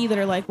love me that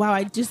are like, wow,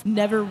 I just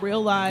never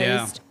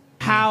realized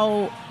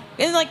how,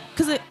 and like,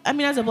 cause I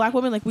mean, as a black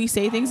woman, like we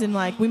say things and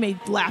like we may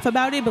laugh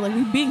about it, but like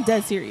we being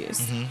dead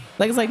serious.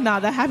 Like, it's like, nah,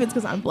 that happens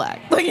cause I'm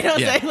black. Like, you know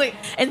what I'm saying? Like,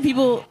 and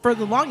people for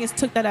the longest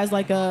took that as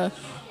like a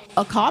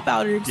cop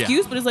out or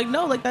excuse, but it's like,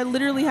 no, like that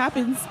literally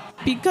happens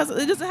because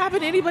it doesn't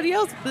happen to anybody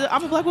else.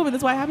 I'm a black woman.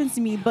 That's why it happens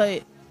to me.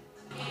 But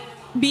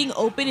being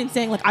open and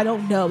saying like, I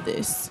don't know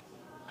this,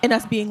 and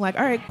us being like,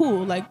 all right,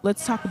 cool, like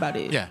let's talk about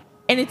it. Yeah.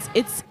 And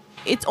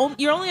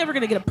you're only ever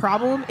gonna get a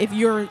problem if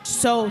you're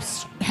so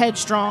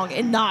headstrong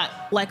and not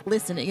like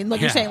listening and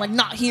like you're saying like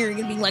not hearing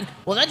and being like,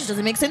 well, that just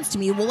doesn't make sense to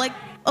me. Well, like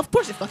of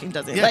course it fucking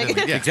doesn't. Yeah, Like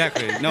yeah.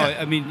 Exactly. No,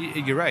 I mean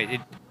you're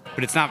right.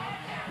 But it's not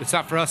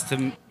for us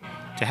to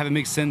have it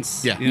make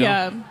sense. Yeah. You know?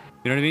 Yeah.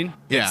 You know what I mean?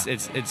 Yeah.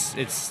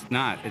 It's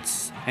not.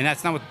 And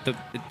that's not what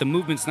the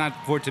movement's not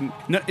for it to.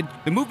 No,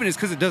 the movement is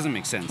because it doesn't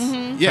make sense.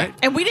 Yeah. Right?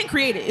 And we didn't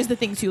create it is the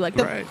thing too. Like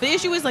Right. the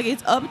issue is like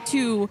it's up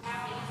to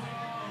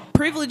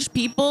privileged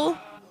people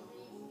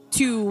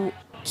to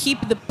keep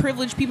the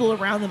privileged people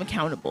around them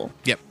accountable.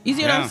 Yep. You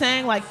see what Yeah. I'm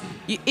saying? Like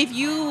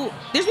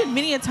there's been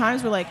many a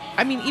times where like,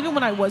 I mean, even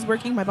when I was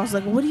working, my boss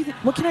was like, well,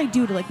 what can I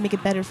do to like make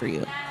it better for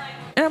you?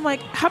 And I'm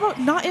like, how about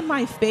not in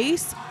my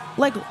face?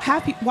 Like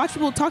watch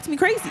people talk to me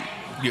crazy.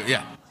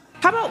 Yeah.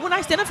 How about when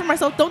I stand up for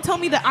myself, don't tell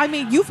me that I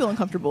made you feel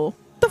uncomfortable.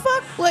 The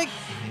fuck? Like,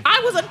 I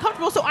was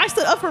uncomfortable, so I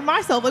stood up for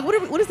myself. Like,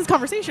 what is this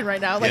conversation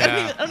right now? Like,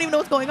 Yeah. I don't even know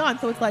what's going on.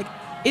 So it's like,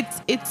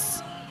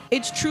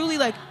 it's truly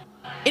like,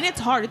 and it's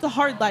hard. It's a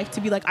hard life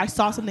to be like, I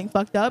saw something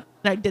fucked up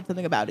and I did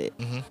something about it.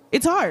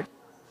 It's hard.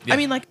 Yeah. I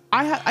mean, like,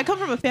 I come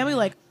from a family,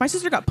 like, my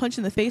sister got punched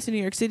in the face in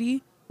New York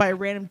City by a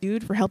random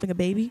dude for helping a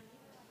baby.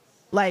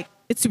 Like,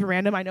 it's super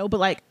random, I know, but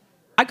like,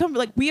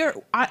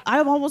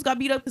 I've almost got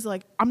beat up because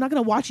like I'm not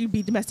gonna watch you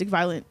be domestic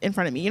violent in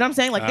front of me. You know what I'm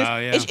saying? Like this, Oh,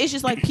 yeah. it's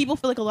just like people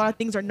feel like a lot of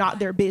things are not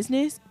their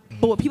business.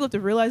 But what people have to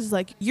realize is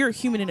like you're a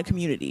human in a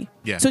community.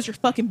 Yeah. So it's your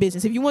fucking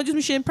business. If you want to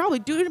do some shit, probably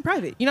do it in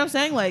private. You know what I'm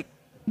saying? Like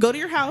go to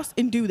your house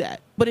and do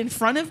that. But in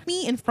front of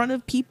me, in front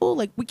of people,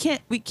 like we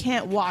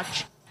can't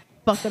watch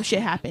fucked up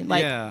shit happen.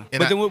 Like yeah. And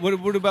But then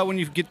what about when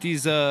you get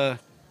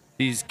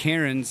these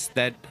Karens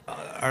that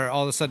are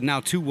all of a sudden now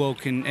too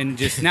woke and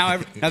just now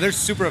they're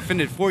super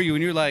offended for you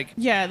and you're like,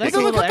 yeah, that's nigga,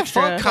 a look little what the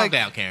extra. fuck? Calm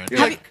down, Karen. You're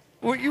like,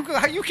 well, you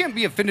can't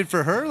be offended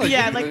for her. Like,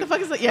 Yeah, like the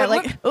fuck is that? Yeah,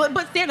 What- like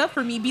but stand up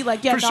for me. Be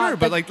like, yeah, For sure,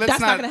 but like let's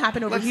that's not gonna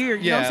happen over let's- here.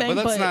 You yeah, know what I'm saying?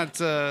 but let's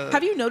not.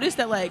 Have you noticed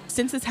that like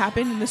since this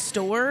happened in the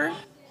store,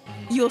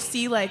 you'll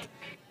see like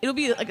it'll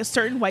be like a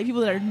certain white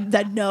people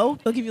that know,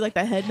 they'll give you like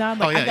that head nod,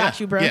 like Oh, yeah, I got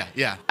yeah. you, bro.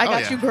 Yeah. I Oh,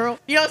 got yeah. you, girl.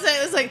 You know what I'm saying?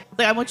 It's like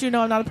I want you to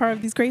know I'm not a part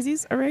of these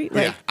crazies. All right,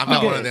 like Yeah, I'm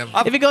not you one good. of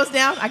them. If it goes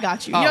down, I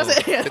got you. You know what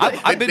I'm saying? Like,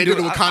 I've been they do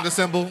doing- the Wakanda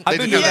symbol. I've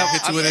They been just doing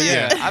hit you with it.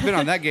 yeah, I've been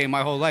on that game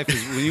my whole life.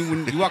 Is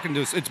when you walk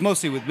into it's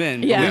mostly with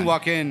men. Yeah. When you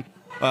walk in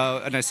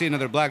and I see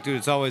another black dude,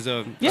 it's always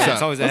a yeah,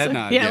 it's always a head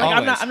nod. Yeah, like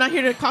always. I'm not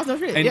here to cause no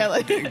shit. And Yeah,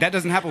 like that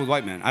doesn't happen with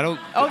white men. I don't.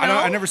 Oh, no?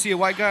 I never see a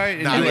white guy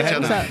and Nah, do a they head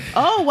tell nod. us.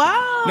 oh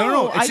wow.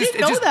 No. It's I just,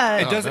 didn't know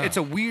that. It does. no. It's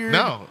a weird.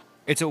 No.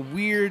 It's a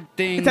weird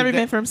thing. It's every that-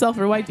 man for himself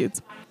for white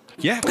dudes.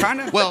 Yeah, kind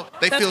of. Well,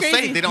 they That's feel crazy.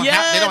 safe. They don't Yeah,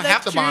 have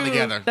that's to bond true.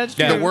 together. That's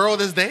true. The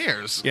world is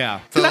theirs.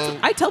 Yeah. So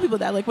I tell people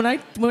that, like when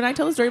I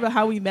tell the story about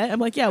how we met, I'm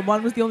like, yeah,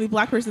 Juan was the only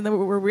black person that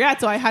where we're at,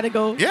 so I had to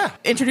go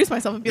introduce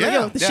myself and be like, Yeah.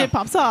 yo, if the Yeah. shit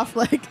pops off,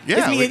 like Yeah,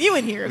 it's me we- and you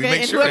in here, we okay,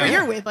 make and sure, whoever yeah.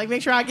 you're with, like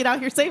make sure I get out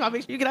here safe. I'll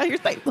make sure you get out here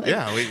safe. Like,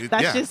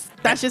 Yeah,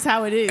 that's just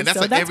how it is. and that's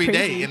so an that's everyday,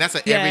 crazy. and that's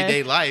an Yeah.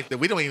 everyday life that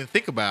we don't even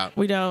think about.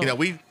 We don't.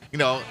 You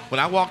know, when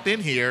I walked in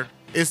here,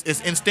 it's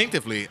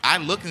instinctively. I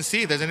look and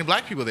see if there's any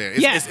black people there. It's,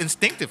 Yeah. it's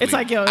instinctively. It's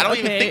like, yo, I don't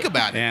even okay. think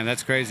about it. Man,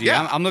 that's crazy.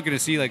 Yeah. I'm looking to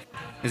see like,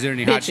 is there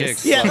any hot Bitches.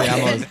 chicks? Yeah, I'm like,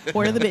 on-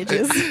 where are the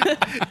bitches?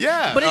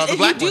 Yeah, But the you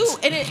black do, ones.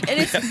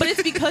 but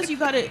it's because you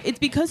gotta. It's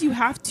because you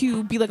have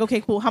to be like, okay,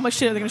 cool. How much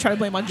shit are they gonna try to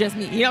blame on just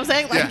me? You know what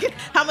I'm saying? Like,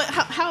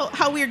 Yeah.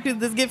 how weird could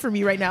this get for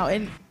me right now?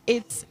 And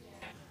it's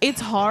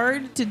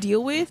hard to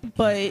deal with,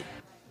 but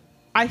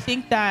I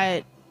think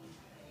that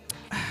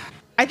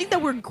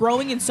we're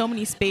growing in so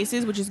many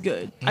spaces, which is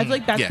good. I feel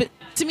like that's Yeah. but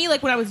to me,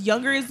 like when I was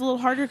younger, it's a little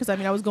harder because I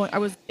mean, I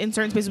was in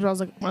certain spaces where I was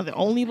like one of the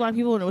only black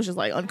people, and it was just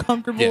like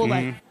uncomfortable, Yeah.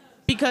 like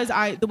because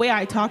the way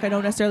I talk, I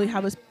don't necessarily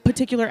have a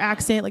particular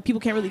accent. Like people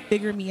can't really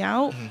figure me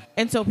out,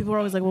 and so people are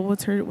always like, "Well,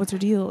 what's her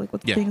deal? Like,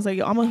 what's the things like?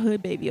 I'm a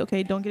hood baby,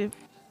 okay? Don't get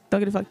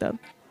it fucked up.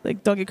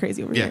 Like, don't get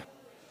crazy over here."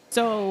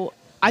 So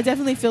I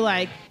definitely feel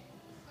like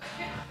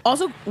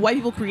also white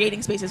people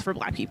creating spaces for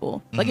black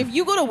people. Like if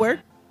you go to work,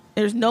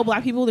 there's no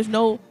black people, there's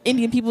no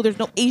Indian people, there's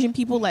no Asian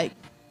people. Like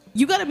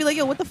you gotta be like,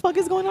 "Yo, what the fuck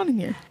is going on in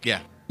here?" Yeah.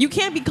 You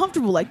can't be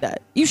comfortable like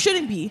that. You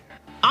shouldn't be.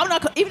 I'm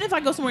not. Even if I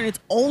go somewhere and it's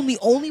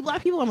only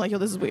black people, I'm like, yo,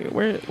 this is weird.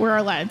 Where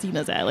are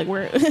Latinas at? Like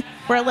where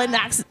are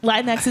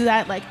Latinx is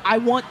at? Like I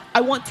want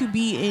to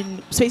be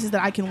in spaces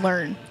that I can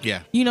learn.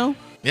 Yeah. You know.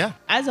 Yeah.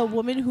 As a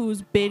woman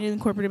who's been in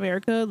corporate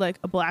America, like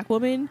a black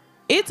woman,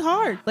 it's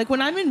hard. Like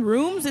when I'm in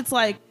rooms, it's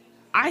like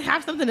I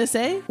have something to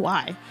say.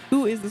 Why?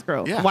 Who is this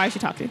girl? Yeah. Why is she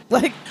talking?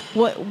 Like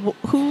what?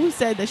 Who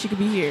said that she could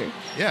be here?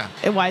 Yeah.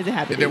 And why is it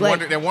happening? They're like,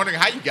 wondering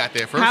how you got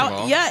there. First of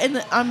all. Yeah, and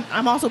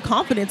I'm also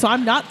confident, so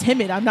I'm not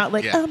timid. I'm not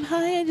like, Yeah.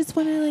 Hi, I just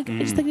want to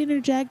just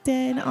interject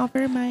and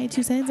offer my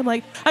 2 cents. I'm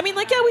like, yeah,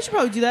 we should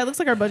probably do that. Looks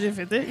like our budget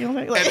fits it. You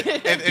know, like,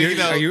 And you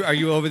know, Are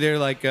you over there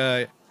like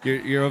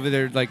you're over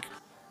there like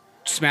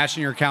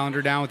smashing your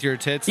calendar down with your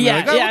tits? And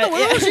yeah, they're like, yeah,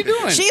 what is she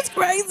doing? She's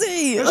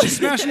crazy. She's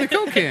smashing the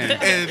coke can.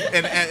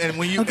 and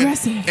when you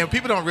Aggressive. and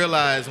people don't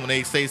realize when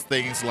they say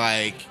things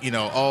like,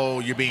 oh,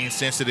 you're being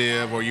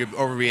sensitive or you're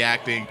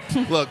overreacting.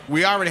 Look,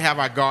 we already have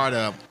our guard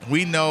up.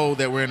 We know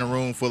that we're in a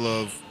room full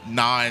of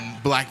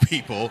non-black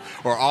people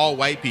or all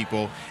white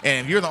people,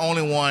 and if you're the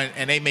only one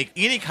and they make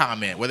any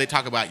comment where they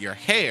talk about your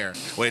hair,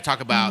 where they talk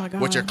my about God.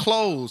 what your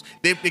clothes,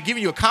 they're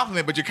giving you a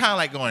compliment, but you're kind of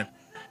like going,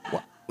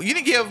 well, you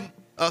didn't give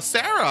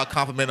Sarah a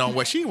compliment on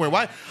what she wearing.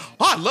 Why?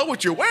 Oh, I love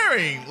what you're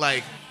wearing.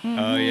 Like,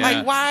 Oh yeah.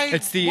 Like, why-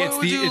 It's the why it's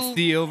would the you- it's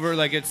the over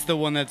like it's the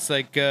one that's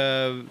like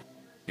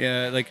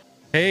like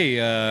hey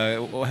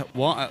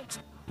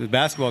the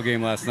basketball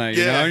game last night.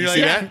 You Yeah, know? And you you're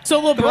see like, that?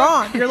 So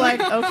LeBron, you're like,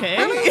 okay.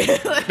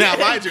 now,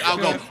 mind you, I'll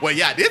go, well,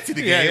 yeah, I did see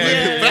the game,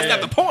 yeah, but that's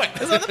not the point.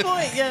 That's not the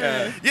point.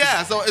 Yeah.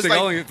 Yeah, so it's It's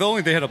like, if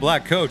only they had a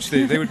black coach,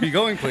 they would be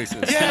going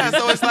places. yeah,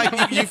 so it's like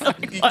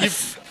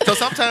so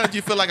sometimes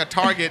you feel like a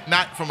target,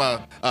 not from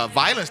a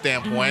violent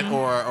standpoint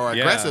or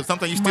Yeah. aggressive.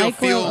 Sometimes you still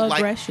feel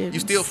like Microaggressions. you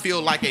still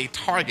feel like a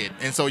target,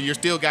 and so you're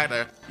still got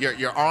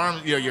your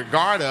arm, your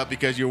guard up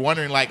because you're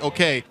wondering like,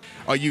 okay,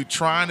 are you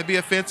trying to be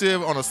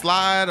offensive on a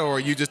slide, or are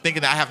you just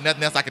thinking that I have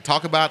nothing else I could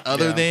talk about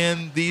other Yeah.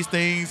 than these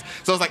things?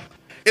 So it's like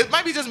it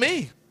might be just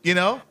me.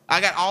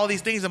 I got all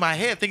these things in my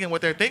head thinking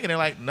what they're thinking. They're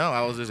like, no,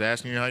 I was just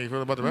asking you how you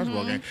feel about the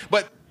basketball game.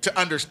 But to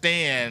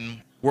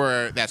understand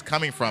where that's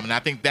coming from, and I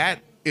think that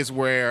is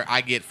where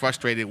I get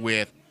frustrated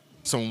with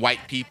some white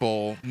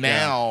people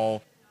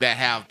now that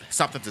have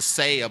something to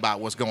say about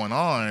what's going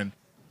on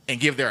and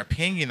give their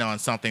opinion on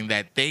something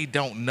that they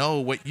don't know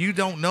what you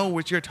don't know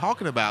what you're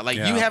talking about. Like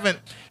Yeah.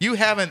 you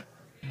haven't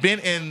been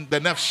in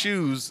enough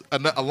shoes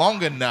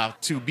long enough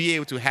to be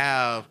able to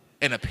have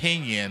an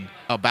opinion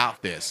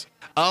about this.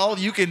 All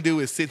you can do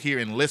is sit here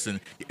and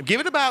listen. Give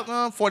it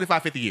about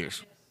 45, 50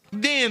 years.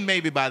 Then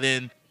maybe by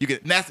then you can.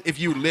 That's if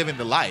you live in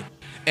the life.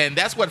 And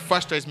that's what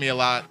frustrates me a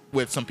lot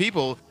with some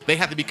people. They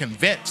have to be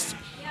convinced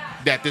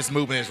that this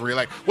movement is real.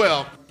 Like,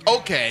 well,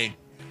 okay,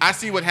 I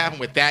see what happened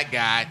with that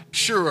guy.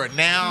 Sure,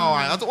 now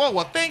I was,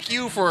 well, thank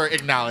you for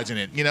acknowledging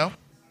it.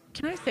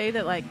 Can I say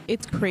that like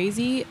it's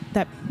crazy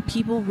that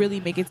people really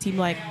make it seem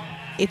like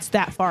it's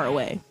that far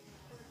away?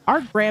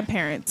 Our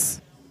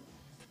grandparents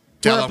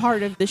Tell were a 'em.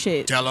 part of the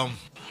shit. Tell them.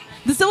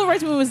 The civil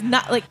rights movement was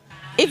not like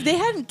if they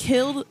hadn't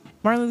killed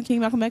Martin Luther King,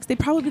 Malcolm X, they'd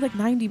probably be like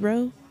 90,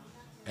 bro.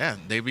 Yeah,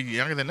 they'd be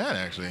younger than that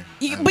actually.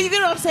 But you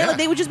get what I'm saying? Yeah. Like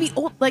they would just be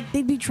old, like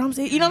they'd be Trump's.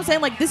 You know what I'm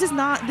saying? Like this is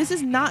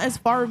not as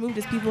far removed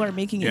as people are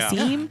making it Yeah.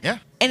 seem. Yeah.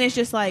 And it's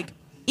just like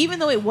even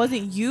though it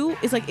wasn't you,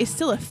 it's like it's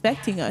still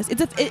affecting us. It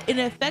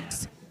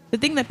affects the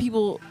thing that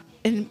people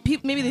and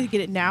people maybe they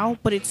get it now,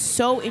 but it's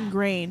so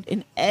ingrained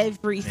in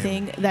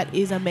everything that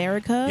is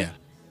America. Yeah.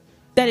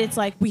 That it's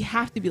like we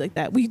have to be like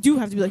that. We do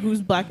have to be like,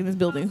 who's black in this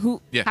building?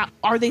 Yeah.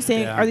 Are they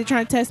saying? Yeah. Are they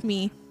trying to test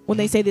me when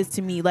they say this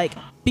to me? Like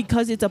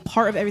because it's a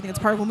part of everything. It's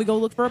part of when we go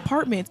look for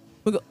apartments.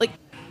 We go like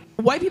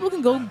white people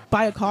can go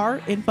buy a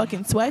car in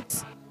fucking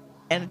sweats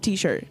and a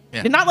t-shirt.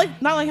 Yeah. And not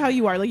like how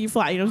you are, like you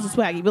fly, it's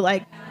swaggy, but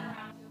like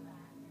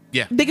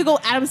Yeah. they could go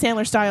Adam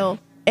Sandler style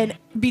and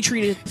be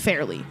treated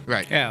fairly.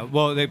 Right. Yeah,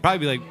 well, they'd probably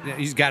be like,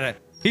 he's got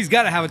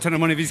to have a ton of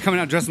money if he's coming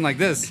out dressing like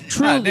this.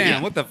 Truly. God damn,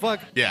 Yeah. what the fuck?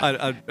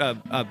 Yeah.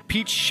 A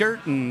peach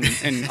shirt and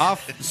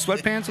off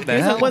sweatpants. What the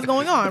Here's hell? what's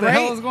going on, What the right?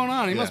 hell is going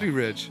on? He must Yeah. be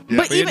rich.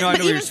 But you even, know, I know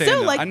what you're even saying. still,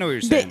 though. like I know what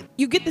you're they- saying.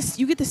 you get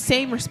the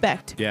same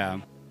respect. Yeah.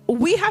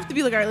 We have to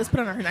be like, all right, let's put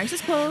on our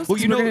nicest clothes. Well,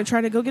 'cause you we're know, gonna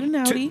try to go get an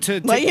Audi.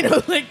 To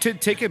like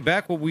take it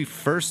back, what we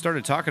first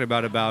started talking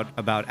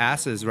about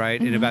asses, right,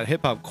 and about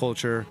hip hop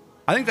culture.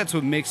 I think that's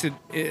what makes it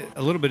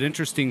a little bit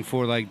interesting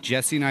for like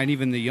Jesse and I, and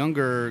even the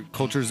younger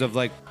cultures of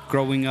like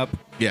growing up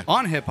Yeah.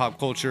 on hip hop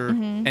culture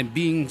and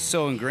being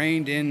so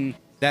ingrained in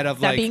that of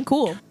that like being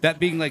cool. that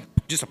being like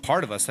just a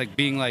part of us, like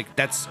being like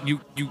that's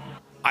you.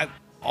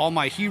 all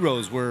my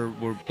heroes were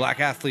black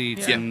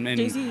athletes Yeah. and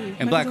Jay-Z,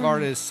 and black Michael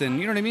Jordan. artists, and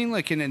you know what I mean,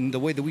 like and the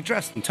way that we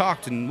dressed and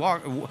talked and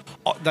walked,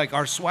 like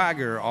our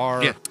swagger,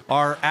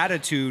 our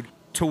attitude,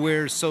 to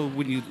where so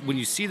when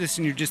you see this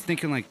and you're just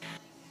thinking like,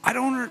 I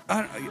don't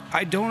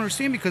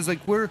understand, because like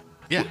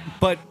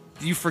but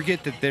you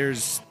forget that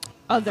there's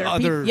Other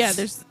other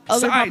there's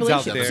other sides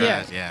out populations.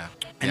 there. Yeah.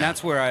 and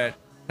that's where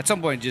at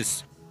some point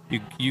just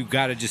you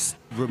got to just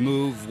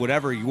remove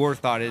whatever your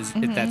thought is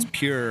if that's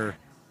pure,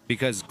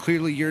 because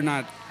clearly you're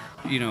not,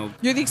 you're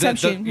the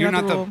exception, you're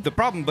not not the rule. the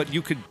problem, but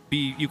you could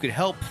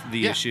help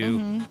the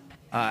issue.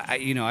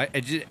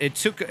 It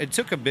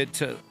took a bit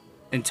to,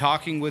 in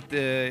talking with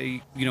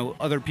the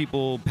other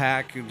people,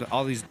 Pac,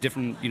 all these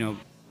different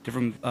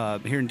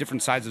hearing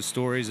different sides of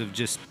stories of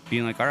just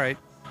being like, all right,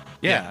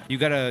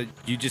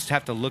 you just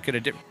have to look at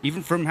it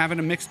even from having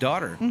a mixed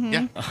daughter.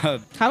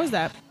 How is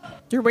that?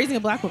 You're raising a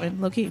black woman,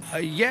 low key.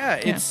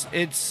 It's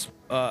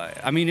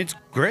I mean, it's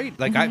great.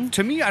 Like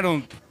to me I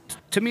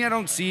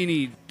don't see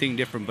anything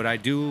different, but I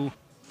do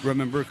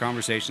remember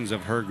conversations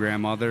of her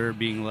grandmother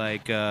being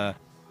like,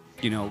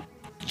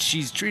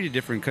 she's treated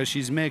different because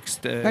she's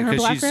mixed. Like her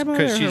black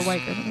grandmother or her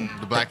white grandmother?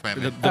 The black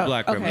family. The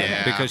black okay. grandmother,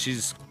 Yeah. because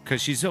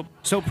she's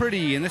so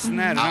pretty and this and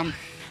that,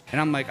 and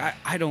I'm like, I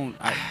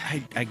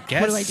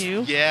guess. What do I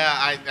do?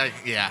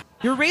 Yeah.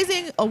 You're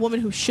raising a woman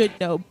who should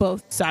know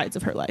both sides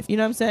of her life. You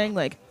know what I'm saying?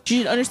 Like, she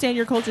should understand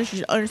your culture. She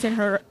should understand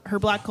her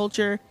black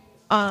culture.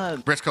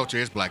 Breast culture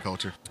is black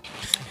culture.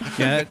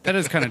 Yeah, that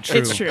is kind of true.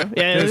 It's true.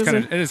 Yeah,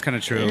 it is kind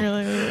of true. You're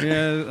like,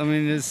 Yeah, I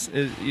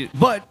mean,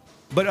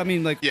 but I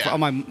mean, like on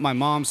my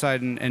mom's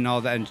side and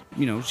all that,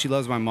 and she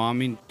loves my mom. I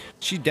mean,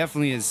 she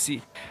definitely is.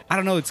 I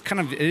don't know.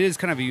 It is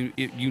kind of a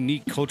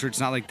unique culture. It's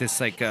not like this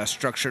like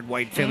structured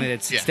white family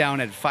that sits down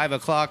at 5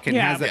 o'clock and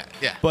has that.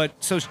 Yeah. But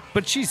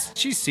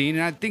she's seen,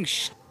 and I think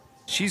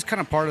she's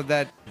kind of part of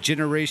that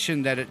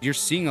generation that you're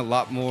seeing a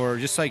lot more.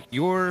 Just like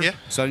your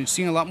son, you're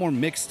seeing a lot more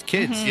mixed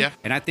kids. Yeah.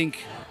 And I think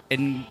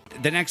in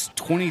the next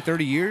 20,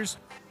 30 years.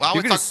 Well,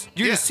 You're gonna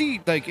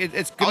see like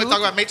it's. I always talk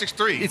about Matrix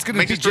 3. It's gonna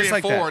Matrix be 3 just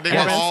and like 4. that. They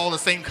Yes. were all the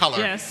same color.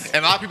 Yes.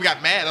 And a lot of people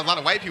got mad. A lot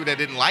of white people that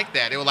didn't like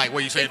that. They were like,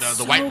 "What are you saying? It's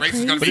The white so race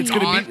is going to crazy. be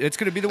But gone?" it's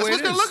gonna be the way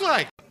That's what it it's is. going to look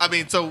like. I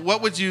mean, so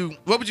what would you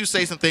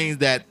say some things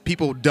that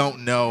people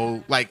don't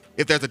know, like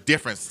if there's a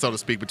difference, so to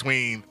speak,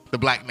 between the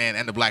black man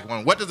and the black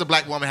woman? What does a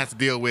black woman have to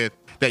deal with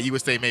that you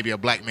would say maybe a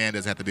black man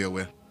doesn't have to deal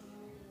with?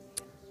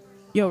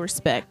 yo,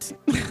 respect.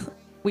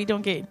 We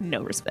don't get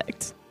no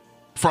respect.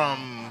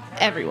 From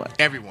Everyone.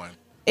 everyone.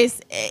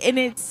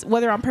 It's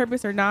whether on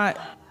purpose or not.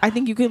 I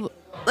think you can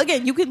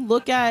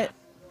look at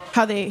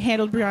how they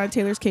handled Breonna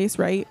Taylor's case,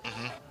 right?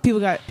 People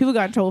got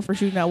in trouble for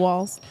shooting at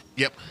walls.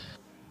 Yep.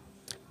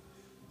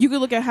 You could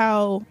look at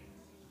how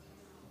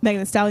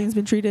Megan Thee Stallion's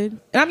been treated,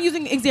 and I'm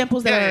using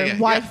examples that are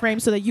wide frame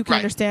so that you can Right.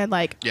 understand.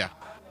 Like, Yeah.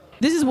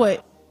 this is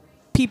what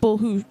people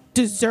who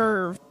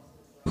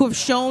have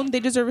shown they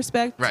deserve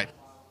respect, Right.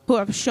 who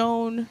have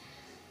shown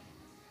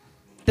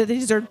that they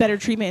deserve better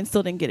treatment and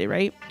still didn't get it,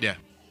 right? Yeah.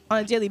 On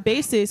a daily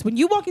basis, when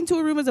you walk into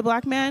a room as a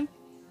black man,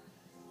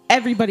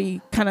 everybody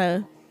kind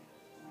of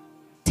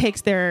takes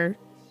their,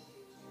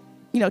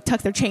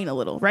 tucks their chain a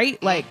little,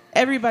 right? Like,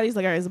 everybody's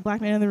like, all right, there's a black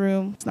man in the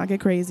room. Let's not get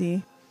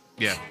crazy.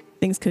 Yeah.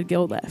 Things could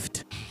go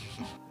left.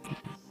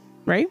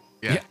 Right?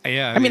 Yeah.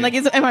 Yeah. I mean, like,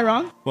 am I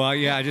wrong? Well,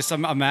 yeah.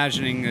 I'm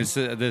imagining this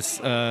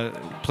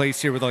place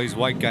here with all these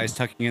white guys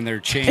tucking in their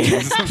chains.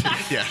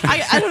 Yeah.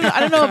 I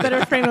don't know a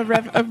better frame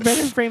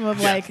of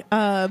like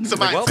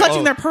Somebody-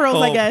 clutching their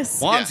pearls, I guess.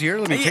 Juan's here.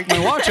 Let me take my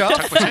watch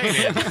off.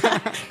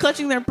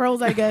 Clutching their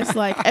pearls, I guess.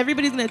 Like,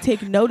 everybody's gonna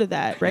take note of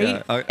that, right?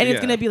 Yeah, and it's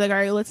yeah. gonna be like, all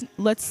right,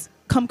 let's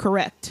come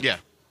correct. Yeah.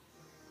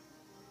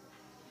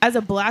 As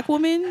a black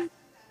woman,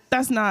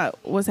 that's not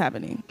what's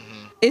happening.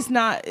 It's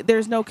not.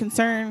 There's no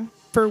concern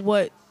for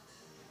what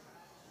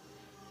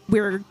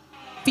we're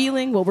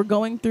feeling, what we're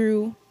going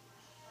through.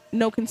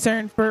 No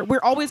concern for.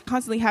 We're always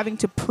constantly having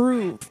to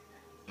prove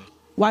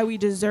why we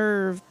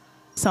deserve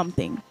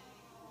something.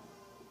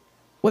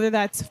 Whether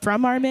that's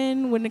from our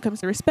men when it comes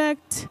to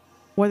respect,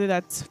 whether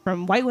that's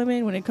from white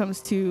women when it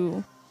comes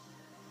to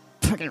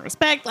fucking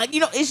respect. Like,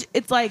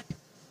 it's like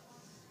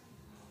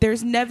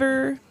there's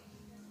never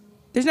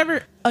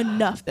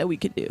enough that we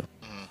could do.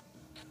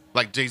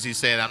 Like Jay-Z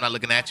said, I'm not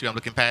looking at you, I'm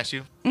looking past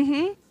you.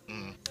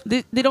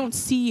 They don't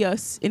see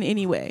us in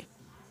any way.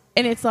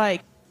 And it's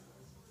like,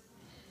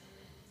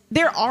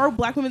 there are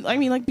black women, I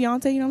mean, like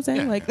Beyonce, you know what I'm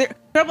saying? Yeah. Like, there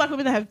are black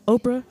women that have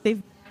Oprah.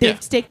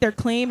 They've staked their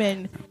claim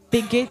and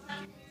they get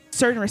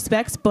certain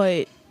respects,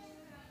 but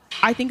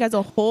I think as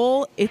a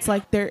whole, it's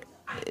like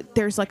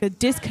there's like a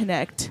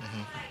disconnect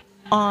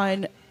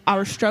on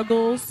our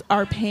struggles,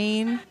 our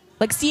pain,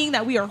 like seeing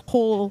that we are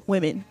whole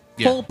women,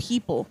 whole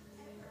people.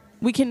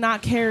 We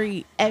cannot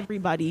carry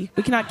everybody.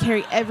 We cannot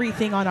carry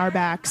everything on our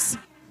backs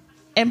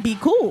and be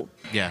cool.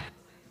 Yeah.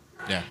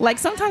 Yeah. Like,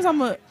 sometimes I'm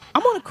gonna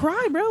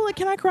cry, bro. Like,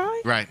 can I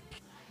cry? Right.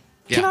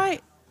 Yeah.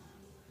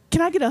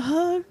 Can I get a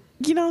hug?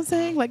 You know what I'm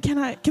saying? Like,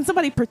 can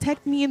somebody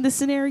protect me in this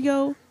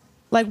scenario?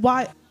 Like,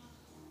 why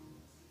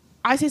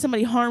I say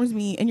somebody harms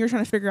me and you're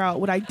trying to figure out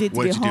what I did to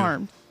What get did you do?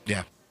 harmed.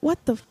 Yeah.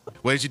 what the fuck?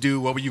 What did you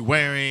do? What were you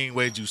wearing?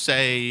 What did you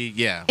say?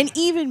 Yeah. And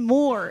even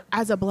more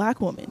as a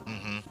black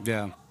woman.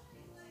 Yeah.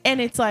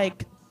 And it's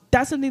like,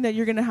 that's something that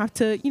you're going to have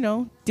to,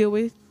 deal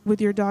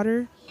with your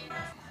daughter.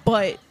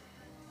 But,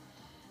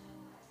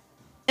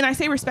 and I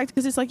say respect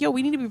because it's like, yo,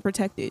 we need to be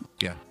protected.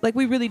 Yeah. Like,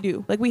 we really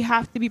do. Like, we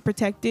have to be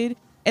protected.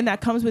 And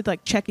that comes with,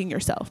 like, checking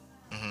yourself.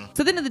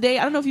 So at the end of the day,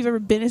 I don't know if you've ever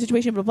been in a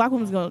situation, but a black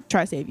woman's going to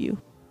try to save you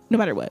no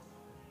matter what.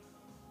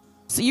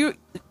 So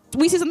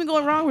we see something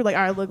going wrong. We're like,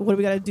 all right, look, what do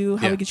we got to do?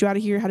 How do we get you out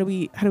of here? How do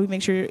we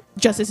make sure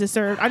justice is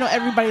served? I know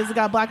everybody's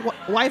got a black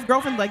wife,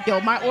 girlfriend, like, yo,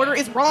 my order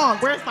is wrong.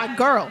 Where's my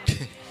girl?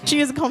 She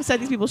doesn't come set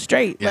these people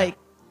straight. Yeah. Like,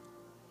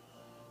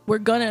 we're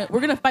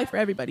gonna fight for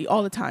everybody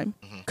all the time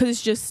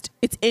because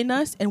it's in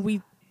us, and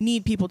we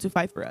need people to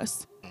fight for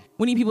us.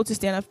 We need people to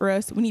stand up for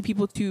us. We need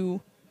people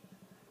to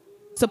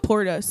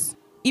support us.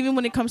 Even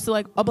when it comes to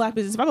like a black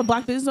business, if I'm a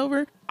black business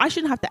owner, I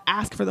shouldn't have to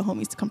ask for the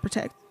homies to come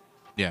protect.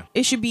 Yeah.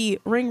 It should be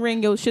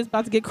ring, yo, shit's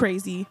about to get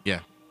crazy. Yeah.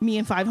 Me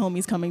and 5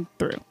 homies coming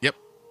through. Yep.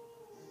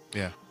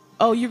 Yeah.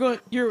 Oh,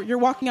 you're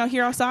walking out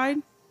here outside?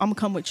 I'm gonna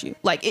come with you.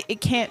 Like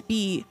it can't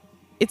be.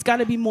 It's got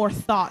to be more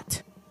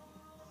thought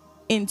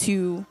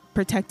into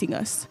protecting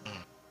us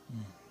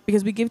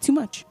because we give too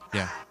much.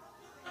 Yeah.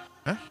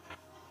 Huh?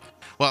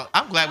 Well,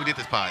 I'm glad we did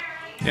this pod.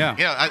 Yeah.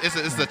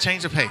 It's a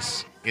change of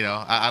pace.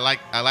 I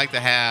like to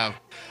have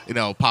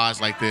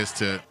pods like this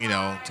to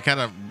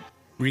kind of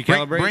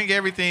Recalibrate. bring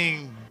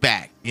everything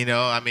back.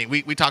 I mean,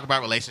 we talk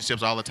about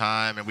relationships all the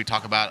time, and we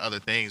talk about other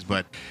things,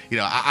 but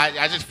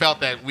I just felt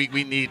that we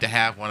need to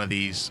have one of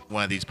these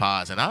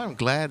pods, and I'm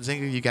glad,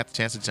 Zinga, you got the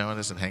chance to join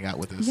us and hang out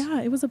with us.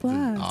 Yeah, it was a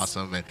blast.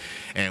 Awesome,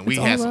 and we It's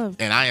all had love.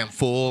 and I am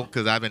full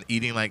because I've been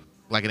eating like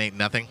it ain't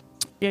nothing.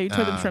 Yeah, you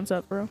tore them shrimps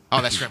up, bro.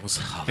 Oh, that shrimp was.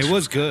 It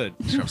was good.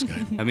 Shrimp was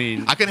good. I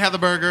mean, I couldn't have the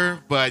burger,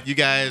 but you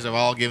guys have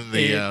all given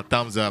the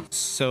thumbs up.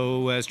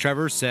 so as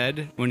Trevor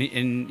said, when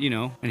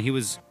he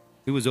was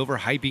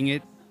overhyping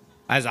it,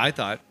 as I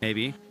thought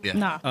maybe. Yeah.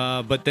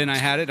 Nah. But then I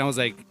had it and I was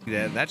like,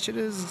 yeah, that shit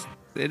is.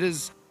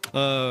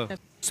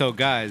 So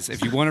guys,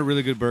 if you want a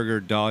really good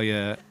burger,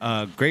 Dahlia,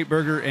 great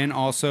burger and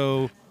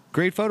also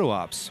great photo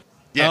ops.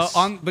 Yes.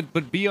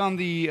 But be on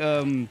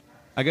the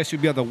I guess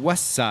you'd be on the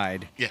west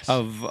side. Yes.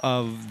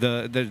 Of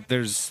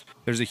there's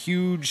a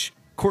huge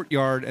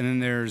courtyard and then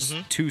there's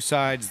two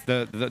sides.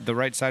 The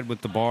right side with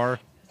the bar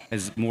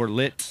is more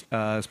lit.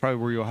 It's probably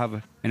where you'll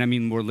have and I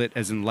mean more lit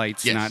as in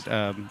lights, Yes.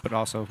 not but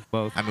also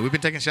both. I mean, we've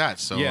been taking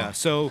shots, so Yeah.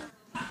 So,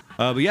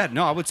 but yeah,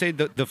 no, I would say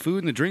the food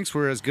and the drinks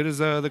were as good as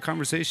the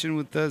conversation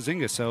with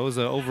Zynga. So it was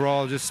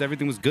overall just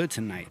everything was good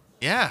tonight.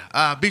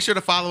 Yeah. Be sure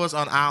to follow us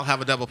on I'll Have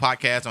a Double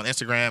Podcast on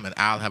Instagram and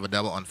I'll Have a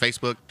Double on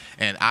Facebook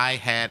and I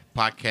Had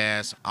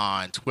Podcast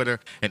on Twitter.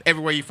 And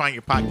everywhere you find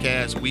your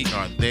podcast, we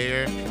are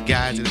there.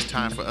 Guys, it is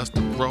time for us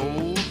to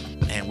roll.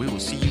 And we will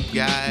see you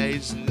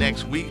guys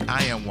next week.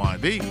 I am Juan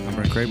B. I'm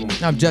Brent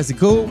Crable. I'm Jesse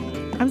Cool.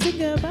 I'm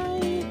Zinga.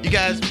 Bye. You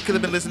guys could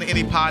have been listening to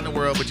any pod in the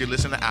world, but you're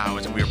listening to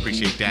ours, and we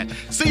appreciate that.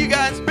 See you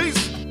guys.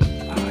 Peace.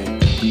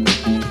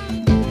 Bye.